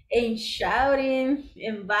crazy and shouting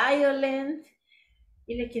and violent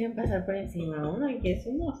y le quieren pasar por encima a uno, y que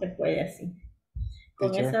eso no se puede así.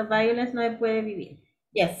 Con Teacher, esa violence no se puede vivir.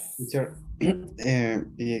 Yes. teacher,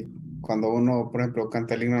 y cuando uno, por ejemplo,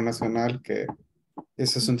 canta el himno nacional, que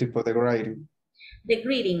ese es un tipo de writing. The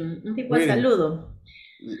greeting, un tipo de Greeting. saludo.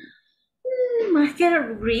 Más que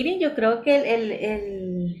reading, yo creo que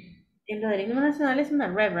lo del himno nacional es una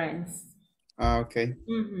reverence. Ah, ok.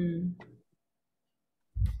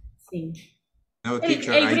 Sí. No, El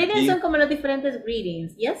teacher, I greeting think, son como los diferentes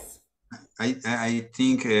greetings, yes? I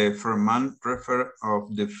think Ferman prefer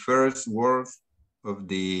of the first words of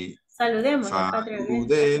the Saludemos, la patria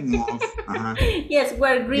grande. saludemos. Ajá. Yes,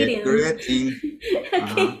 we're greeting. Greeting.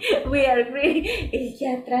 Okay, we are greeting. Y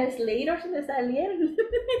ya translators me salieron.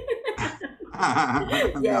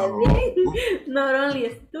 Ya No. ven, not only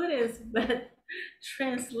students, but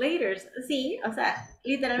translators. Sí, o sea,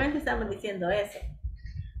 literalmente estamos diciendo eso.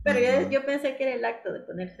 Pero yo pensé que era el acto de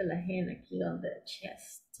ponerse la gen aquí on the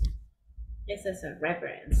chest. Esa es a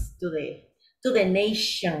reverence to the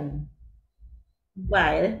nation.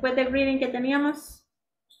 Vale, después del greeting que teníamos,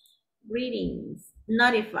 greetings,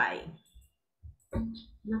 notify.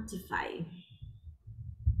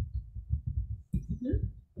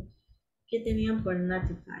 ¿Qué tenían por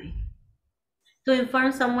notify? To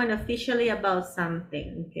inform someone officially about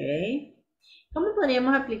something, ¿ok? ¿Cómo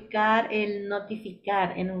podríamos aplicar el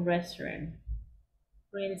notificar en un restaurant?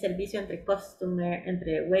 O en el servicio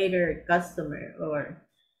entre waiter, customer, or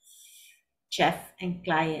chef and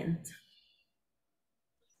client.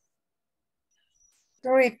 To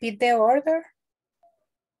repeat the order.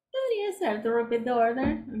 Podría ser to repeat the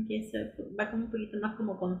order, aunque se va como un poquito más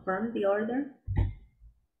como confirm the order.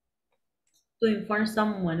 To inform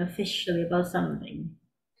someone officially about something.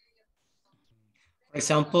 For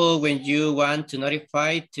example, when you want to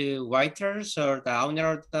notify to waiters or the owner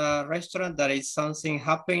of the restaurant that is something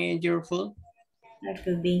happening in your food. That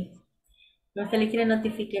could be. No se le quiere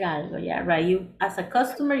notificar algo, yeah, right? You, as a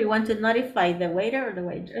customer, you want to notify the waiter or the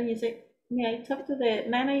waitress, and you say, may I talk to the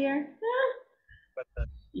manager?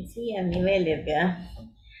 Y sí, a niveles, ¿verdad?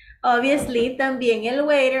 Obviously, también el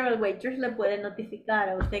waiter o el waitress le puede notificar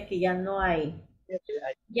a usted que ya no hay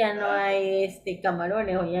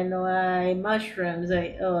camarones, o ya no hay mushrooms,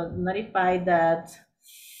 or notify that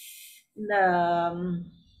the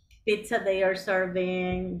pizza they are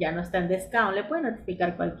serving ya no está en discount. Le puede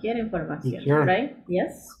notificar cualquier información, Sure. right?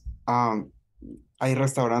 Yes. Hay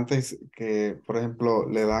restaurantes que, por ejemplo,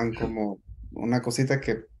 le dan como una cosita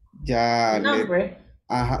que ya Number.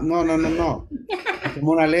 Ajá, no.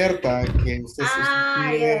 Como una alerta que usted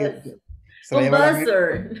Yes. se la Un lleva a la gente.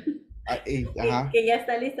 buzzer. Ajá, Que ya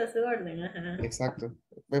está lista su orden. Ajá. exacto.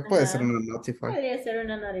 Puede ser Ajá. una notify. Podría ser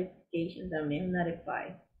una notification también,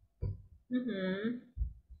 notify.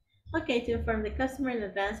 Okay, to inform the customer in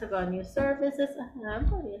advance about new services. Ajá,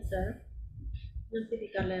 podría ser.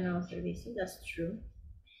 Notificarle de nuevos servicios. That's true.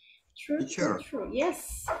 Sure. True.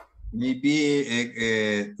 Yes. Maybe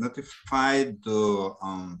notify the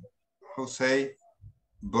how say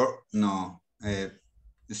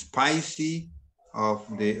spicy of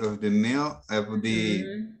the meal of the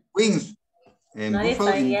wings. And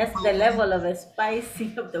Notify, yes, the level of the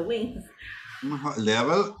spicy of the wings.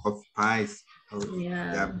 Level of spice.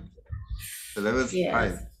 Yeah. The level of Yes.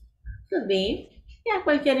 spice. Could be. Yeah,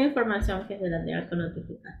 cualquier información que se la tenga que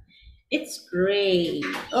notificar. It's great.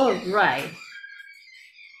 All right.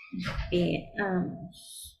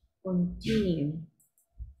 Continue.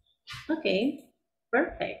 Okay,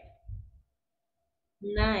 perfect.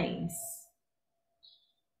 Nice.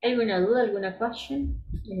 ¿Alguna duda, alguna question?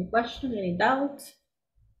 Any question, any doubt?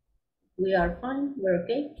 We are fine, we're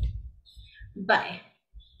okay. Bye.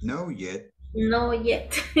 No yet. No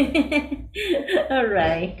yet. All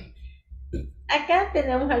right. Acá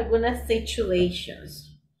tenemos algunas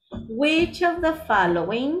situations. Which of the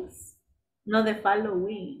following, no the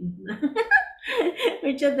following,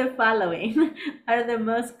 which of the following are the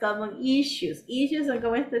most common issues? Issues son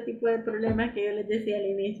como este tipo de problemas que yo les decía al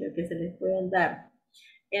inicio que se les pueden dar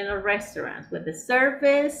en los restaurants with the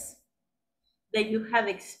service that you have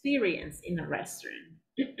experienced in a restaurant.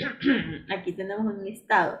 Aquí tenemos un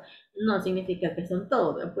listado. No significa que son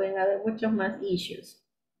todos, pueden haber muchos más issues.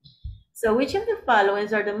 So which of the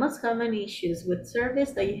following are the most common issues with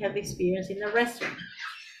service that you have experienced in a restaurant?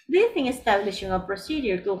 Do you think establishing a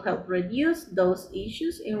procedure could help reduce those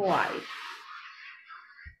issues and why?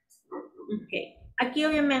 Okay. Aquí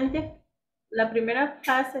obviamente la primera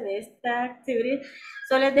fase de esta actividad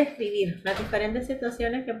solo es describir las diferentes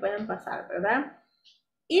situaciones que pueden pasar, ¿verdad?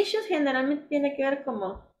 Issues generalmente tiene que ver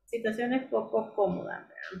como situaciones poco cómodas,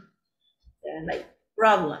 ¿verdad? Like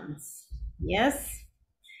problems, yes?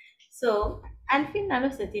 So, al final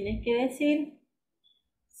usted tiene que decir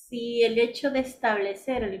si el hecho de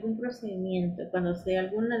establecer algún procedimiento cuando sea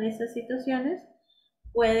alguna de esas situaciones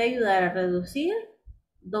puede ayudar a reducir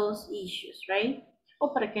those issues, right?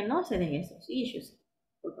 O para que no se den esos issues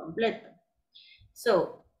por completo.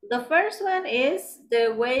 So, the first one is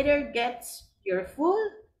the waiter gets your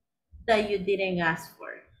food that you didn't ask for.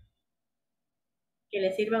 Que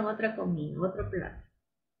le sirvan otra comida, otro plato.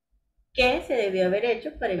 ¿Qué se debió haber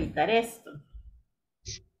hecho para evitar esto?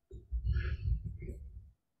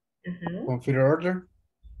 Confirm order.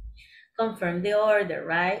 Confirm the order,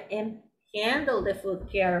 right? And handle the food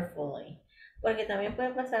carefully. Porque también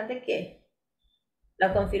puede pasar de que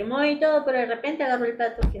la confirmó y todo, pero de repente agarró el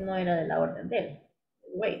plato que no era de la orden de él.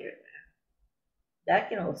 Waiter. That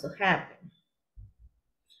can also happen.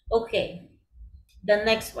 Okay. The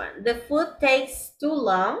next one. The food takes too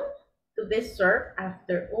long to be served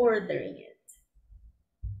after ordering it.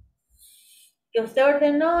 Que usted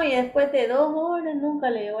ordenó y después de 2 horas nunca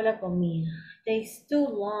le llegó la comida. Takes too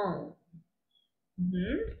long.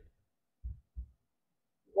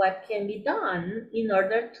 What can be done in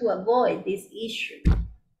order to avoid this issue?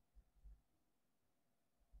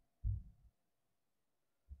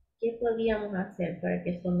 ¿Qué podríamos hacer para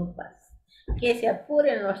que eso no pase? Que se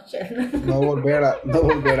apuren los chefs. No volver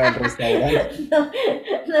al restaurante.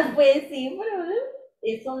 No puede ser, pero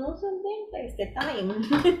eso no se inventa,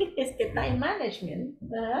 time management.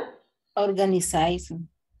 Organization.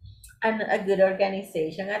 And a good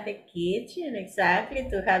organization at the kitchen, exactly,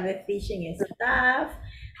 to have efficient staff,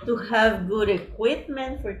 to have good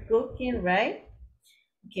equipment for cooking, right?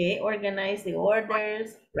 Okay, organize the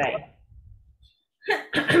orders, right?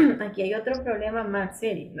 Aquí hay otro problema más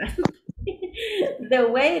serio, ¿no? The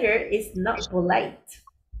waiter is not polite.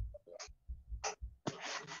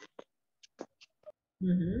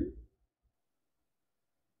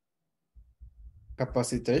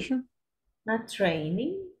 Capacitation. Not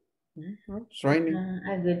training. Training.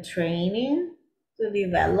 A good training to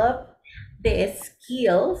develop the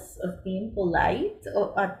skills of being polite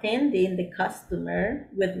or attending the customer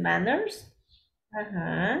with manners.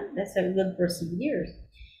 That's a good procedure.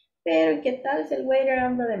 Pero ¿qué tal si el waiter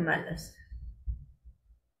anda de malas?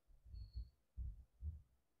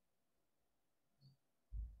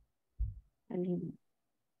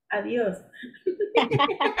 Adiós.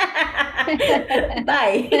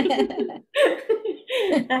 Bye.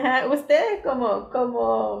 Ustedes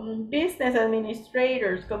como business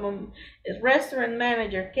administrators, como restaurant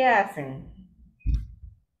manager, ¿qué hacen?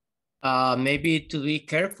 Maybe to be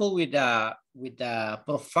careful with the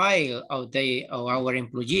profile of our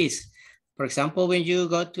employees. For example, when you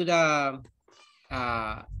go to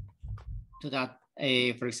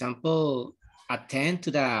for example, attend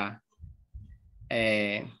to the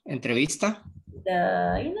entrevista.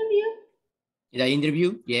 The interview. The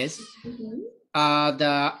interview, yes.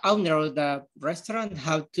 The owner of the restaurant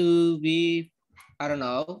have to be, I don't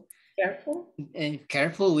know,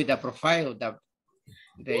 careful with the profile.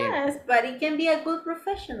 Yes, but it can be a good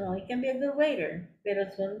professional. It can be a good waiter. Pero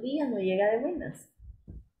un día no llega de buenas.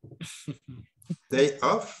 Day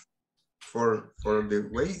off for the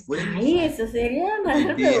waiter. Ay, eso sería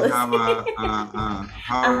Maybe have a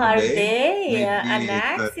hard day, an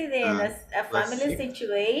accident, a family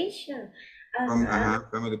situation.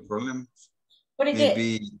 Family problem. Porque,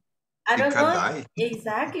 maybe I don't know, die.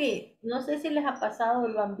 Exactly. No sé si les ha pasado,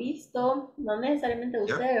 lo han visto, no necesariamente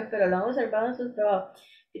ustedes, pero lo han observado en su trabajo.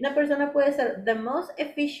 Una persona puede ser the most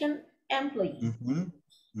efficient employee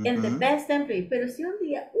and the best employee, pero si un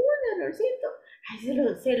día un errorcito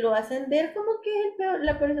Ay, se lo hacen ver como que es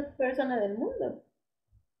la peor persona del mundo.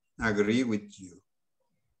 Agree with you.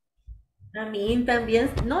 A mí también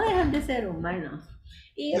no dejan de ser humanos.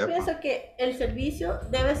 Y yo Yep. pienso que el servicio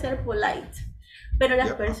debe ser polite, pero las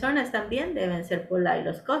Yep. personas también deben ser polite,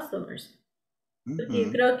 los customers. Porque yo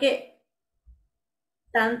Ujú. creo que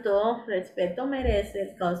tanto respeto merece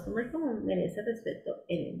el customer como merece respeto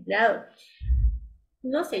el empleado.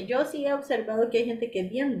 No sé, yo sí he observado que hay gente que es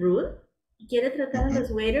bien rude y quiere tratar a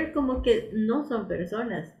los waiters como que no son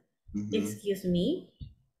personas. Ujú. Excuse me.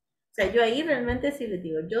 O sea, yo ahí realmente sí les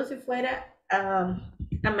digo, yo si fuera a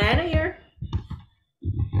manager,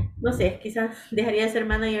 no sé, quizás dejaría de ser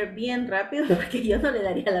manager bien rápido porque yo no le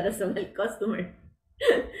daría la razón al customer.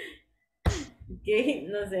 Que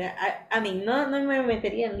no sé, a mí no me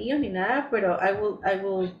metería en líos ni nada, pero I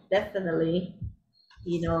will definitely,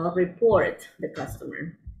 report the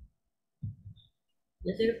customer.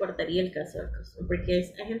 Yo sí reportaría el caso al customer, porque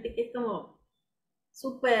hay gente que es como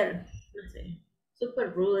súper, no sé,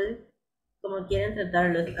 súper rude, como quieren tratar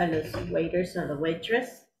a los waiters o a los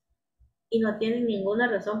waitress, y no tienen ninguna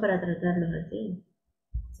razón para tratarlos así.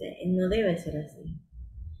 O sea, no debe ser así.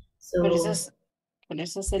 Por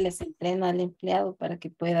eso se les entrena al empleado para que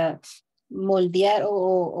pueda moldear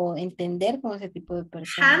o entender con ese tipo de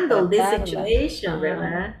personas. Handle this tratarla. situation,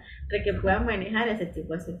 ¿verdad? Para que puedan manejar ese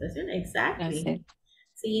tipo de situaciones. Exactly.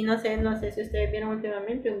 Sí, no sé si ustedes vieron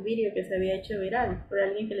últimamente un vídeo que se había hecho viral por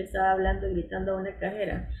alguien que le estaba hablando y gritando a una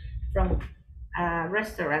cajera from a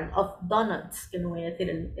restaurant of donuts, que no voy a decir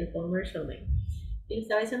el commercial name. Y le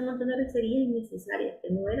estaba diciendo un montón de groserías innecesarias,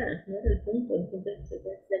 que no era el punto. Entonces,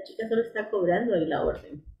 la chica solo está cobrando ahí la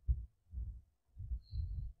orden.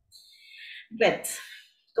 But,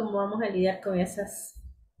 ¿cómo vamos a lidiar con esas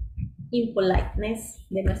impoliteness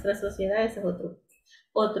de nuestra sociedad? Ese es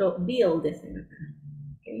otro bill de ese.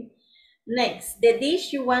 Okay. Next, the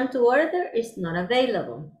dish you want to order is not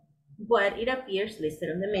available, but it appears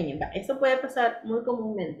listed on the menu. Eso puede pasar muy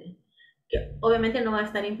comúnmente, que obviamente no va a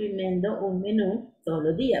estar imprimiendo un menú todos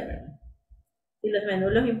los días, ¿verdad? Y los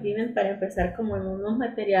menús los imprimen para empezar como en unos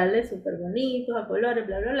materiales súper bonitos, a colores,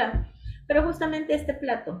 bla, bla, bla. Pero justamente este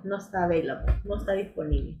plato no está available, no está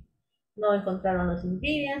disponible. No encontraron los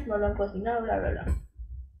ingredients, no lo han cocinado, bla, bla, bla.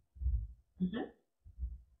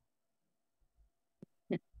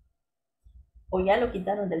 O ya lo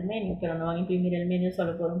quitaron del menú, pero no van a imprimir el menú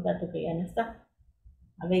solo por un plato que ya no está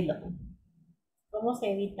available. ¿Cómo se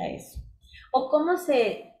evita eso? ¿O cómo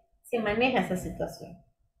se maneja esa situación?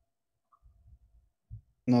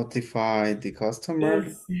 Notify the customer.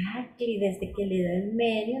 Exactly, desde que le da el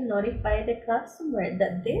menú, notify the customer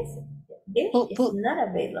that this is not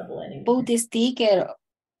available anymore. Put the sticker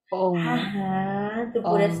on. Ajá, to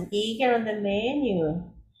put a sticker on the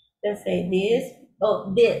menu. Let's say this,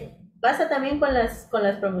 pasa también con las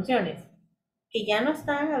promociones, que ya no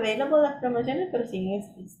están available las promociones, pero siguen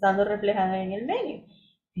estando reflejadas en el menú.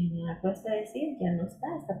 Y nada cuesta decir, ya no está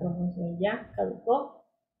esta promoción, ya caducó,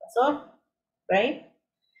 pasó, right?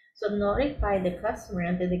 So notify the customer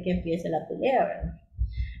antes de que empiece la pelea, ¿verdad?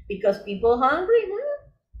 Because people hungry,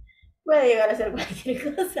 puede llegar a ser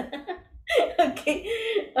cualquier cosa. Okay,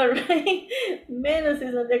 alright. Menos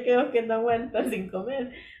si son de aquellos que no aguantan sin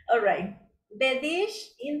comer. Alright. The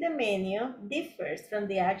dish in the menu differs from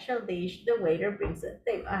the actual dish the waiter brings to the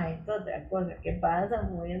table. Ay, otra cosa que pasa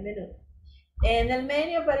muy a menudo. En el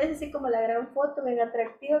menú aparece así como la gran foto, bien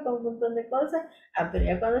atractiva, con un montón de cosas. Pero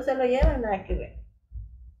ya cuando se lo llevan, nada que ver.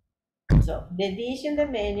 So, the dish in the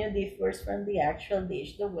menu differs from the actual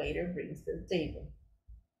dish the waiter brings to the table.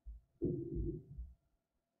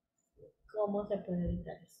 ¿Cómo se puede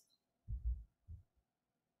evitar esto?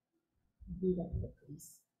 Díganme,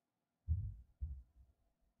 please.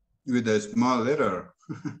 With a small letter.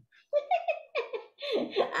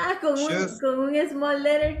 Con un small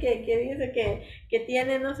letter que dice que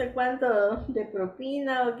tiene no sé cuánto de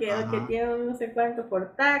propina o que tiene no sé cuánto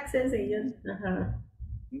por taxes y yo,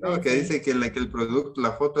 No, que dice que el producto,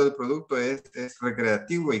 la foto del producto es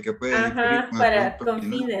recreativo y que puede diferir con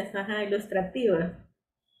fines, ilustrativos.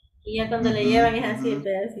 Y ya cuando le llevan es así el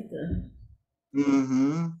pedacito.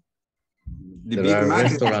 The Big Mac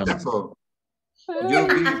is example.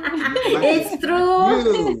 It's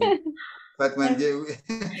true. But when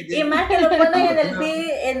y más que lo ponen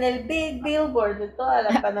en el big billboard de toda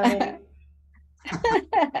la Panamérica.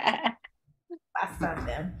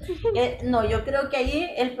 No, yo creo que ahí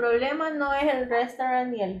el problema no es el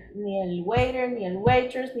restaurant, ni el waiter, ni el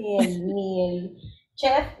waitress, ni el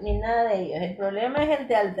chef, ni nada de ellos. El problema es el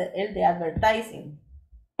de advertising.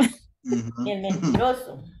 El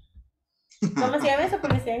mentiroso. ¿Cómo se llama eso?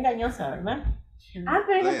 Publicidad engañosa, ¿verdad? Ah,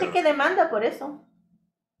 pero hay gente Player. que demanda por eso.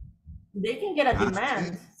 They can get a Ah,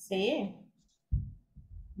 demand. Sí.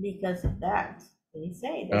 Because of that. They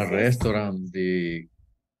say. A This is. restaurant, the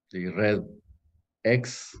red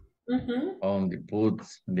X Mhm. on the food,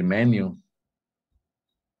 the menu.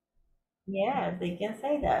 Yeah, they can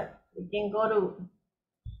say that. They can go to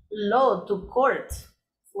law, to court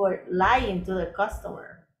for lying to the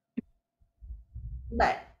customer.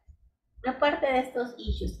 But, aparte de estos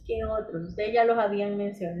issues, ¿qué otros? Ustedes ya los habían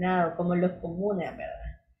mencionado como los comunes,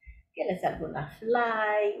 ¿verdad? Que les salga una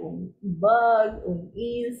fly, un bug, un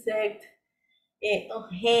insect, un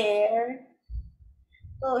hair,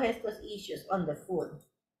 todos estos issues on the food.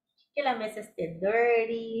 Que la mesa esté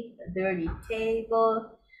dirty, a dirty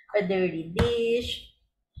table, a dirty dish,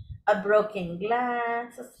 a broken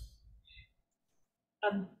glass.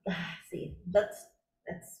 Sí,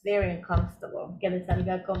 that's very uncomfortable. Que le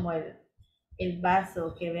salga como el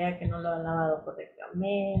vaso, que vea que no lo han lavado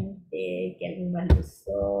correctamente, que alguien más lo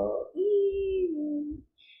usó.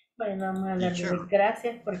 Bueno, vamos a hablar de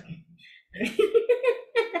gracias porque...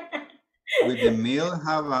 With the meal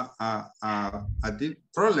have a deep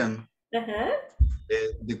problem.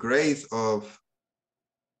 The grades of,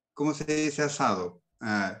 ¿cómo se dice asado?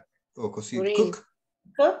 O cocido. Cook.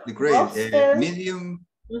 The grade, medium.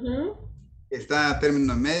 Está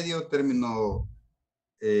término medio, término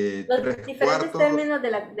Los 3 diferentes cuartos. términos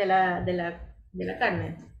de la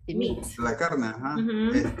carne. Meat. La carne, ajá.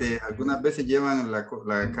 Algunas veces llevan la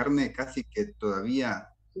carne casi que todavía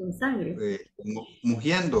con sangre.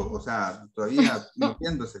 Mugiendo, o sea, todavía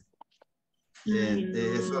mugiéndose.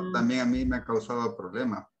 Eso también a mí me ha causado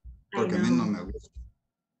problemas, porque a mí no me gusta.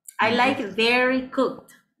 I like very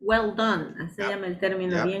cooked, well done. Así se llama el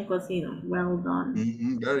término, bien cocido, well done.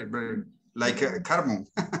 Very, very, like carbon.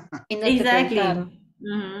 Y no te Exactly. preguntaron.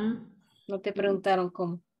 No te preguntaron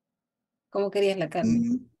cómo querías la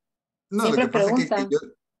carne. No, siempre lo que pasa preguntan. es que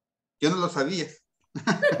yo no lo sabía.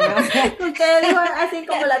 Usted dijo así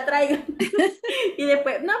como la traigo. Y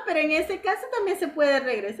después, no, pero en ese caso también se puede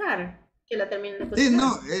regresar. Que la terminen de cocinar. Sí,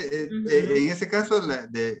 no, en ese caso,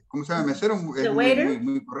 ¿cómo se llama? Mesero es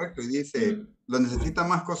muy correcto y dice, ¿lo necesita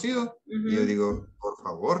más cocido? Y yo digo, por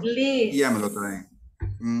favor, y ya me lo traen.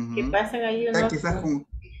 Que pasan ahí quizás con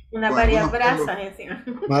varias brasas encima.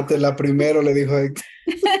 Mátela primero, le dijo Héctor.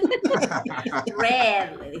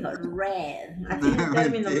 Red, le dijo red. Así es el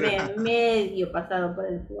término medio pasado por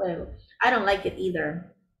el fuego. I don't like it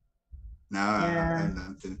either. No,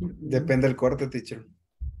 Depende del corte, teacher.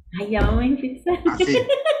 Ay, ya vamos a empezar. Sí.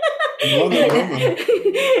 No.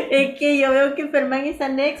 Es que yo veo que Ferman es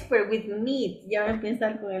an expert with meat. Ya va a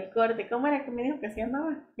empezar con el corte. ¿Cómo era que me dijo que se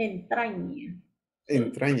llamaba? Entraña.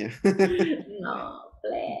 Entraña. No,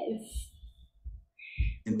 please.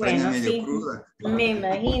 Entraña Bueno, medio sí. cruda. Me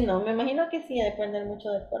imagino que sí, depende mucho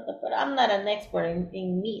del corte, pero I'm not an expert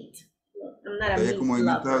in meat. I'm not a meat Como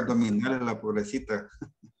movimientos lover. abdominales, la pobrecita.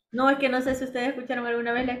 No, es que no sé si ustedes escucharon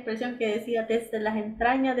alguna vez la expresión que decía desde las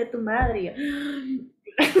entrañas de tu madre.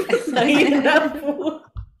 Soy una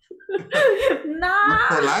puta. No.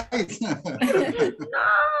 No.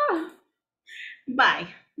 Bye.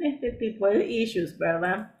 Este tipo de issues,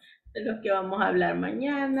 ¿verdad? De los que vamos a hablar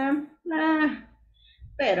mañana.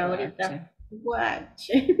 Pero ahorita, watch.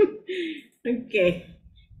 Ok.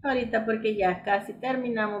 Ahorita porque ya casi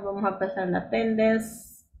terminamos, vamos a pasar la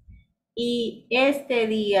attendance. Y este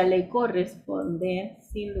día le corresponde,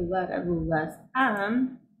 sin lugar a dudas,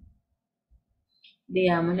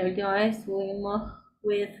 veamos, la última vez fuimos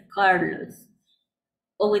with Carlos.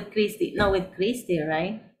 O with Christy. No, with Christy,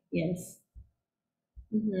 right? Yes.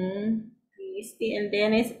 Christy, and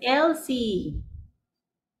then it's Elsie.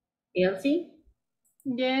 Elsie?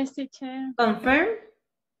 Yes, teacher. Confirm?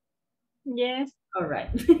 Yes. All right.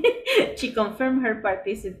 She confirmed her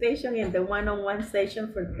participation in the one-on-one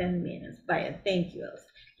session for 10 minutes. Vaya, thank you, Elsie.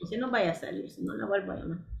 Usted no vaya a salir, si no la vuelvo a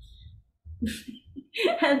llamar.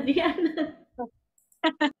 Adriana.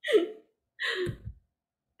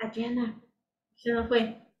 Adriana. Se nos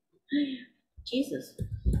fue. Jesus.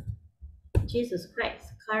 Jesus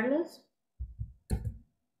Christ. Carlos?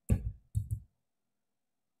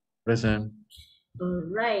 Present. All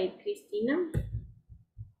right. Cristina?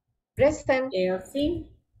 Present. Elsie?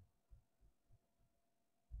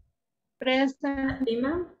 Present.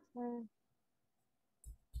 Fatima?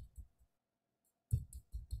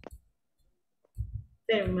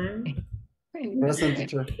 Ferman? Present,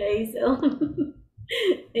 teacher. Hazel?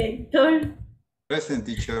 Héctor? Present,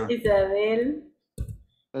 teacher. Isabel?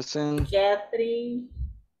 Present. Catherine?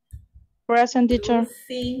 Present, teacher.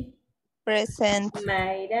 Lucy? Present.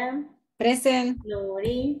 Mayra? Present.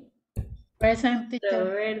 Nuri? Present, teacher.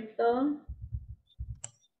 Roberto?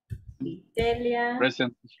 Vitelia.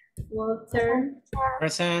 Present. Walter.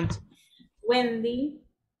 Present. Wendy.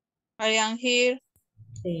 I am here.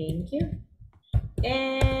 Thank you.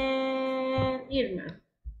 And Irma.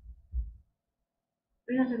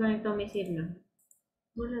 No se conectó Miss Irma.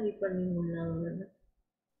 No la vi por ningún lado, ¿verdad?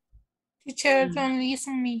 Teacher, don't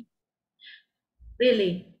listen me.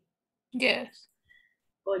 Really? Yes.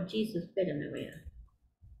 Oh, Jesus, espérame, voy a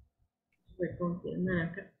reconfirmar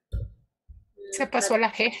acá. Se pasó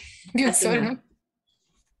la G de un Aquí solo. no.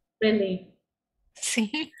 Really?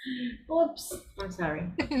 Sí. Oops, I'm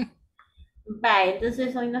sorry. Bye,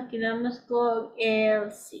 entonces hoy nos quedamos con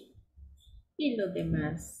el sí. Y los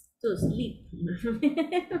demás, to sleep.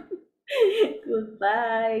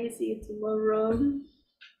 Goodbye, see you tomorrow.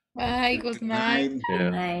 Bye, good night.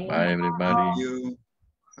 Yeah. Bye. Bye, everybody. Thank you.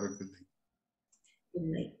 Have a good night. Good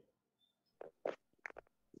night.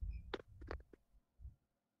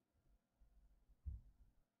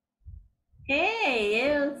 Hey,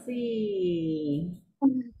 Elsie.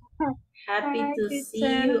 Happy Hi, to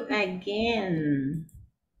see you again.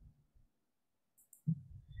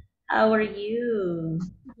 How are you?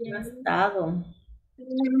 ¿Cómo has estado?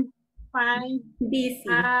 Fine. Busy.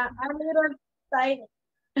 A little tired.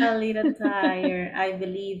 A little tired. I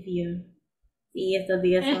believe you. Y estos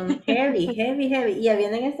días son heavy. Y ya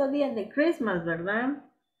vienen estos días de Christmas, ¿verdad?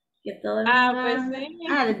 Que todo el mundo... Pues sí.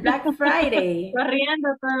 de Black Friday. Corriendo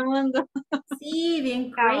todo el mundo. Sí,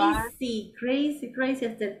 bien Cabal. crazy.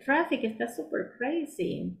 Hasta el tráfico está súper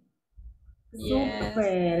crazy.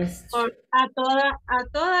 Yes. Súper. A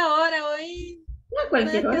toda hora hoy. No a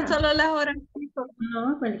cualquier No es hora. que solo las horas. No,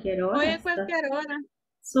 a cualquier hora. Hoy a está cualquier hora.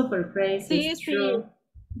 Súper crazy. Sí, it's sí. true.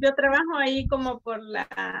 Yo trabajo ahí como por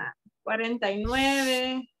la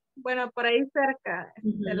 49. Bueno, por ahí cerca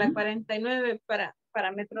de la 49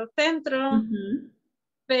 para Metrocentro.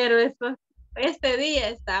 Pero este día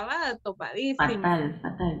estaba topadísimo. Fatal.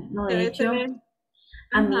 No, Se de ve, hecho, a mí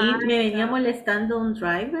Ajá, me venía exacto. molestando un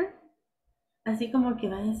driver, así como que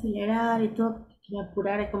vaya a acelerar y todo, que me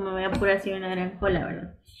apurara, como me voy a apurar si hay una gran cola,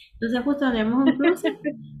 ¿verdad? Entonces justo tenemos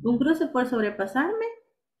un cruce por sobrepasarme,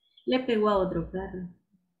 le pegó a otro carro.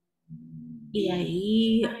 Y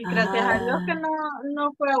ahí... Ay, gracias a Dios que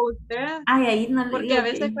no fue a usted. Ay, ahí no le Porque digo a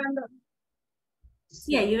veces que... cuando...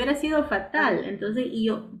 Sí, ahí hubiera sido fatal. Entonces,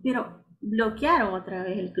 pero bloquearon otra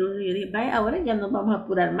vez el cruce. Y yo dije, vaya, ahora ya nos vamos a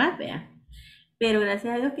apurar más, vea. Pero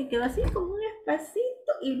gracias a Dios que quedó así como un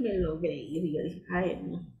espacito y me logré ir. Y yo dije, ay,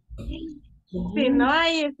 no. Si no,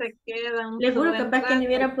 ahí se quedan. Le juro, capaz que ni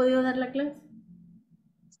hubiera podido dar la clase.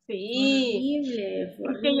 Sí. Horrible, fue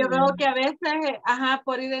Porque yo horrible. veo que a veces,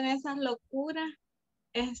 por ir en esas locuras,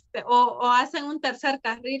 o hacen un tercer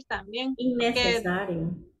carril también.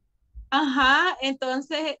 Innecesario.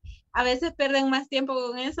 Entonces a veces pierden más tiempo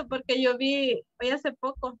con eso porque yo vi hoy hace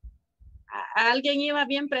poco, alguien iba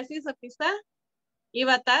bien preciso quizás,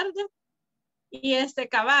 iba tarde y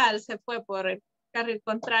cabal se fue por el carril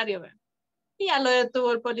contrario, ¿verdad? Y ya lo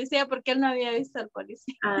detuvo el policía porque él no había visto al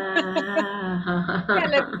policía. Ya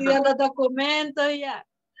le pidió los documentos y ya.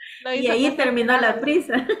 Lo Y hizo ahí pasar terminó por la algo.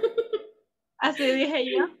 prisa. Así dije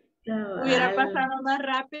yo. Cabal. Hubiera pasado más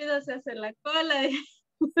rápido, se hace la cola.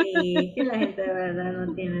 Sí, que la gente de verdad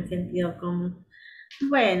no tiene sentido común.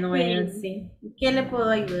 Bueno, sí. ¿Qué le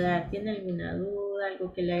puedo ayudar? ¿Tiene alguna duda?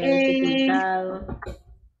 ¿Algo que le haya dificultado?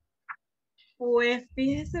 Pues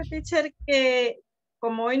fíjese, teacher, que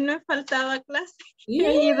como hoy no he faltado a clase,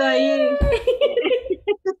 he ido ahí.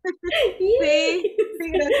 Sí,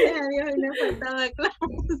 gracias a Dios, hoy no he faltado a clase.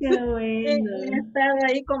 Qué bueno. He estado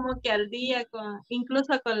ahí como que al día,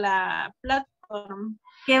 incluso con la plataforma.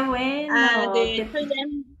 Qué bueno. De hecho,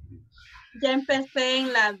 ya empecé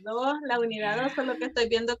en la unidad 2, solo que estoy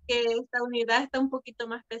viendo que esta unidad está un poquito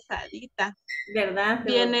más pesadita. ¿Verdad?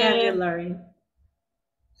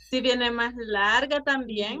 Sí, viene más larga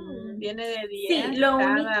también, viene de 10. Sí, lo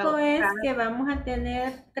único es que vamos a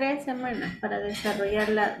tener 3 semanas para desarrollar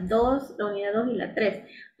la unidad 2 y la 3.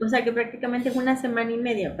 O sea que prácticamente es una semana y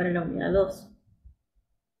media para la unidad 2.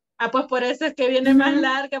 Pues por eso es que viene más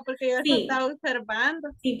larga, porque yo Sí. estaba observando.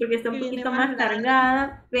 Sí, porque está un poquito más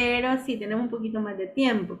cargada, pero sí tenemos un poquito más de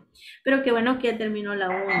tiempo. Pero qué bueno que ya terminó la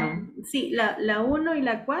 1. Sí, la 1 y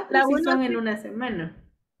la 4 sí son en una semana.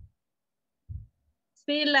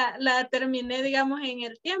 Sí, la terminé, digamos, en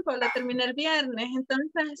el tiempo, la terminé el viernes,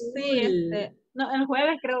 entonces sí, no, el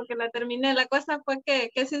jueves creo que la terminé. La cosa fue que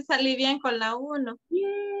sí salí bien con la 1.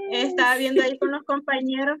 Estaba viendo ahí con los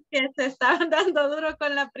compañeros que se estaban dando duro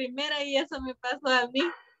con la primera y eso me pasó a mí.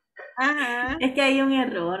 Es que hay un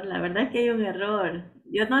error, la verdad es que hay un error.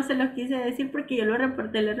 Yo no se los quise decir porque yo lo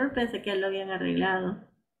reporté el error, pensé que lo habían arreglado.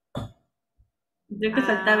 Creo que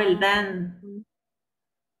faltaba el Ah, dan.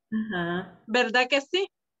 Ajá. ¿verdad que sí?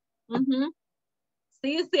 Ujú.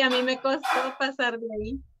 Sí, sí, a mí me costó pasar de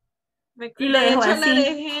ahí. Sí, lo De dejo hecho, así,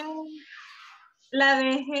 la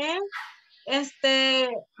dejé,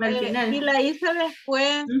 al y final. la hice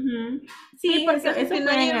después. Ujú. Sí, Sí, porque si eso no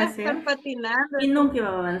pueden iba a hacer. estar patinando. Y nunca iba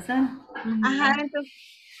a avanzar. Ajá, Ujú. entonces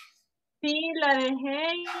sí, la dejé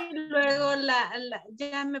y luego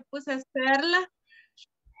ya me puse a hacerla,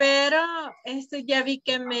 pero ya vi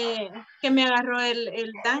que me agarró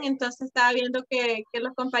el Dan, entonces estaba viendo que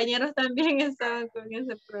los compañeros también estaban con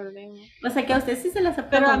ese problema. O sea que a usted sí se lo aceptó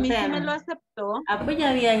Pero a con mí sí me TEM. lo aceptó. Ah, pues ya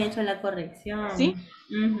habían hecho la corrección. Sí.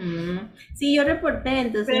 Ujú. Sí, yo reporté,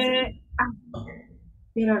 entonces, Pe-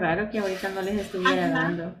 pero raro que ahorita no les estuviera ajá,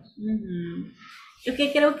 dando. Ujú. Yo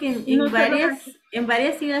que creo que no se lo en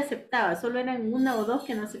varias sí la aceptaba, solo eran una o dos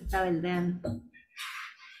que no aceptaba el DEN.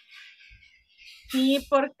 sí,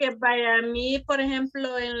 porque para mí, por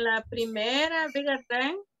ejemplo, en la primera Bigger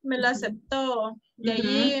Than me lo aceptó. De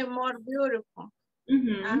allí More Beautiful.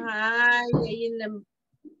 Ujú. Ajá,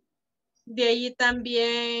 de allí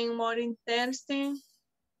también More Interesting,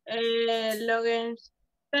 Logan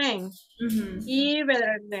Ujú. y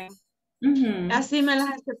Better Than. Ujú. Así me las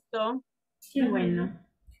aceptó. Qué Ujú. bueno.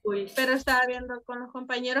 Pues Pero estaba viendo con los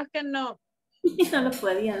compañeros que no. no lo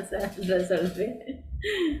podían resolver.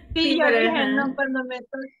 Sí, Sí, yo pero dije, no, ajá. cuando me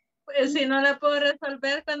toque, pues, si no la puedo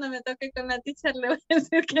resolver, cuando me toque con la teacher le voy a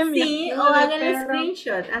decir que me Sí, o ayude, hagan el pero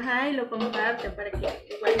screenshot, ajá, y lo comparte para que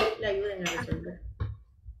igual le ayuden a resolver.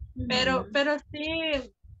 Pero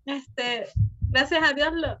sí, gracias a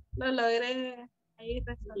Dios lo logré ahí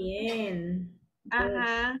resolver. Bien.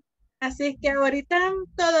 Ajá. Así es que ahorita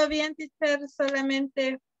todo bien, teacher,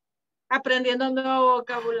 solamente aprendiendo un nuevo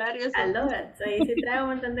vocabulario. I love it. Sí, sí trae un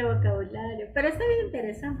montón de vocabulario, pero está bien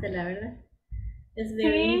interesante, la verdad. Es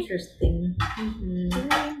very Sí, interesting. Ujú.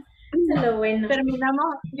 sí. Eso es lo bueno.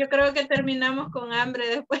 Yo creo que terminamos con hambre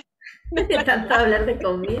después. De tanto hablar de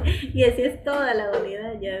comida. Y así es toda la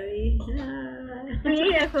unidad, ya vi. Ah. Sí,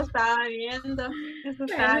 eso estaba viendo. Eso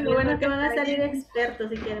estaba Bueno, lo bueno viendo es que que van está a salir ahí. expertos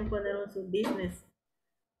si quieren poner un su business.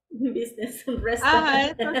 Un business, un restaurant. Ajá,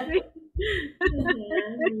 eso sí. Ajá,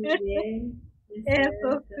 muy bien. Eso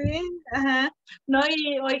Exacto. sí, ajá. No,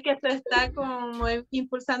 y hoy que se está como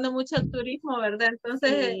impulsando mucho el turismo, ¿verdad?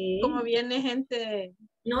 Entonces, como Sí. viene gente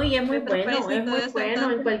No, y de otros países y es todo muy eso, bueno. En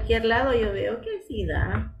entonces, cualquier lado yo veo que sí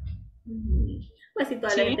da. Ujú. Pues si toda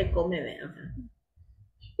la sí, gente come, vea. O sea,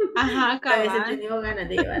 ajá, a veces he cabal. tenido ganas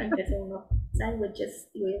de llevar aunque sea unos sándwiches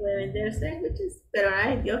y voy a vender sándwiches. Pero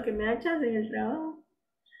ay, Dios, que me da chance en el trabajo.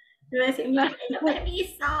 Me va a decir, no tengo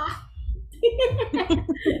permiso.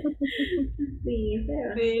 Sí,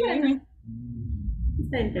 pero bueno, Sí,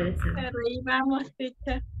 está interesante. pero ahí vamos,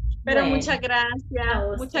 teacher. Pero Bueno, a muchas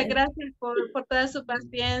usted. gracias por toda su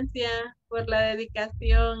paciencia, por la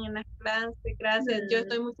dedicación en las clases, gracias. Yo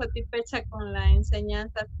estoy muy satisfecha con la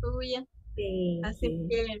enseñanza suya, Sí, así sí.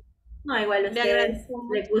 que No, igual a le ustedes agradezco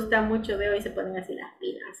les mucho. gusta mucho, veo, y se ponen así las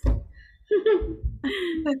pilas.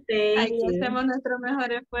 Ahí Thank you. hacemos nuestro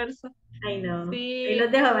mejor esfuerzo. I know. Ahí Sí,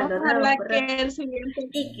 los dejo abandonados ojalá por que rato. el siguiente.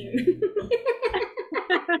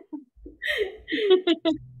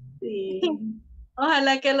 Sí.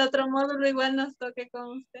 Ojalá que el otro módulo igual nos toque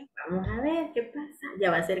con usted. Vamos a ver qué pasa.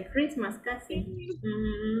 Ya va a ser Christmas casi. Sí,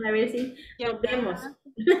 A ver si ya nos vemos. casi.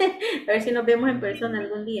 A ver si nos vemos en Sí, persona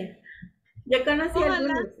algún día. Ya conocí a ojalá.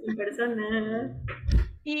 algunos en persona.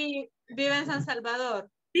 Y vive en San Salvador,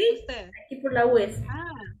 Sí, usted. aquí por la UES. Ah,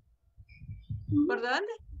 ¿por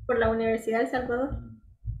dónde? Por la Universidad de El Salvador.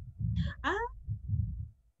 Ah,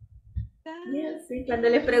 Yes, sí, cuando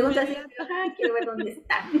les pregunto así, inmediato. quiero ver dónde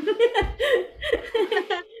está.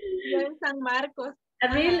 Yo en San Marcos.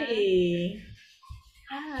 Ajá. Really?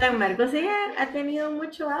 Ajá. San Marcos sí ha tenido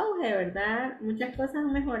mucho auge, ¿verdad? Muchas cosas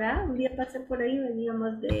han mejorado. Un día pasé por ahí,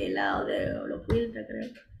 veníamos del lado de Olofuilta, creo.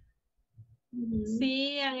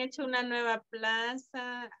 Sí, han hecho una nueva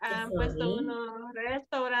plaza, han Eso puesto vi. unos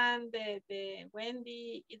restaurantes de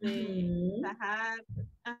Wendy y de Sahar.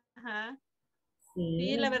 Ajá.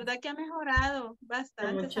 Sí, la Sí, verdad que ha mejorado está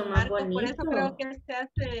bastante mucho San más Marcos, por eso creo bonito. que se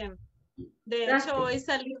hace, de hecho Tráfico. hoy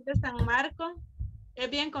salir de San Marcos es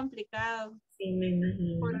bien complicado Sí, me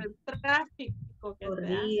por imagino. el tráfico que se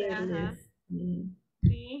hace, ajá, Horribles. Sí.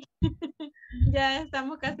 sí. Ya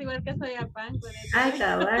estamos casi igual que Soyapango, Ay,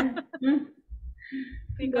 cabal.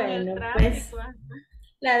 sí, con el Bueno, pues tráfico. Ajá.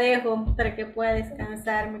 la dejo para que pueda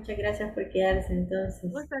descansar. Muchas gracias por quedarse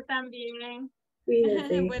entonces. Usted también.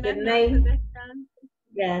 Cuídese. Buenas Good noches, night. descanse.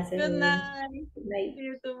 Gracias. Good Bebé. night. Good night. See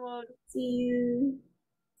you tomorrow. See you.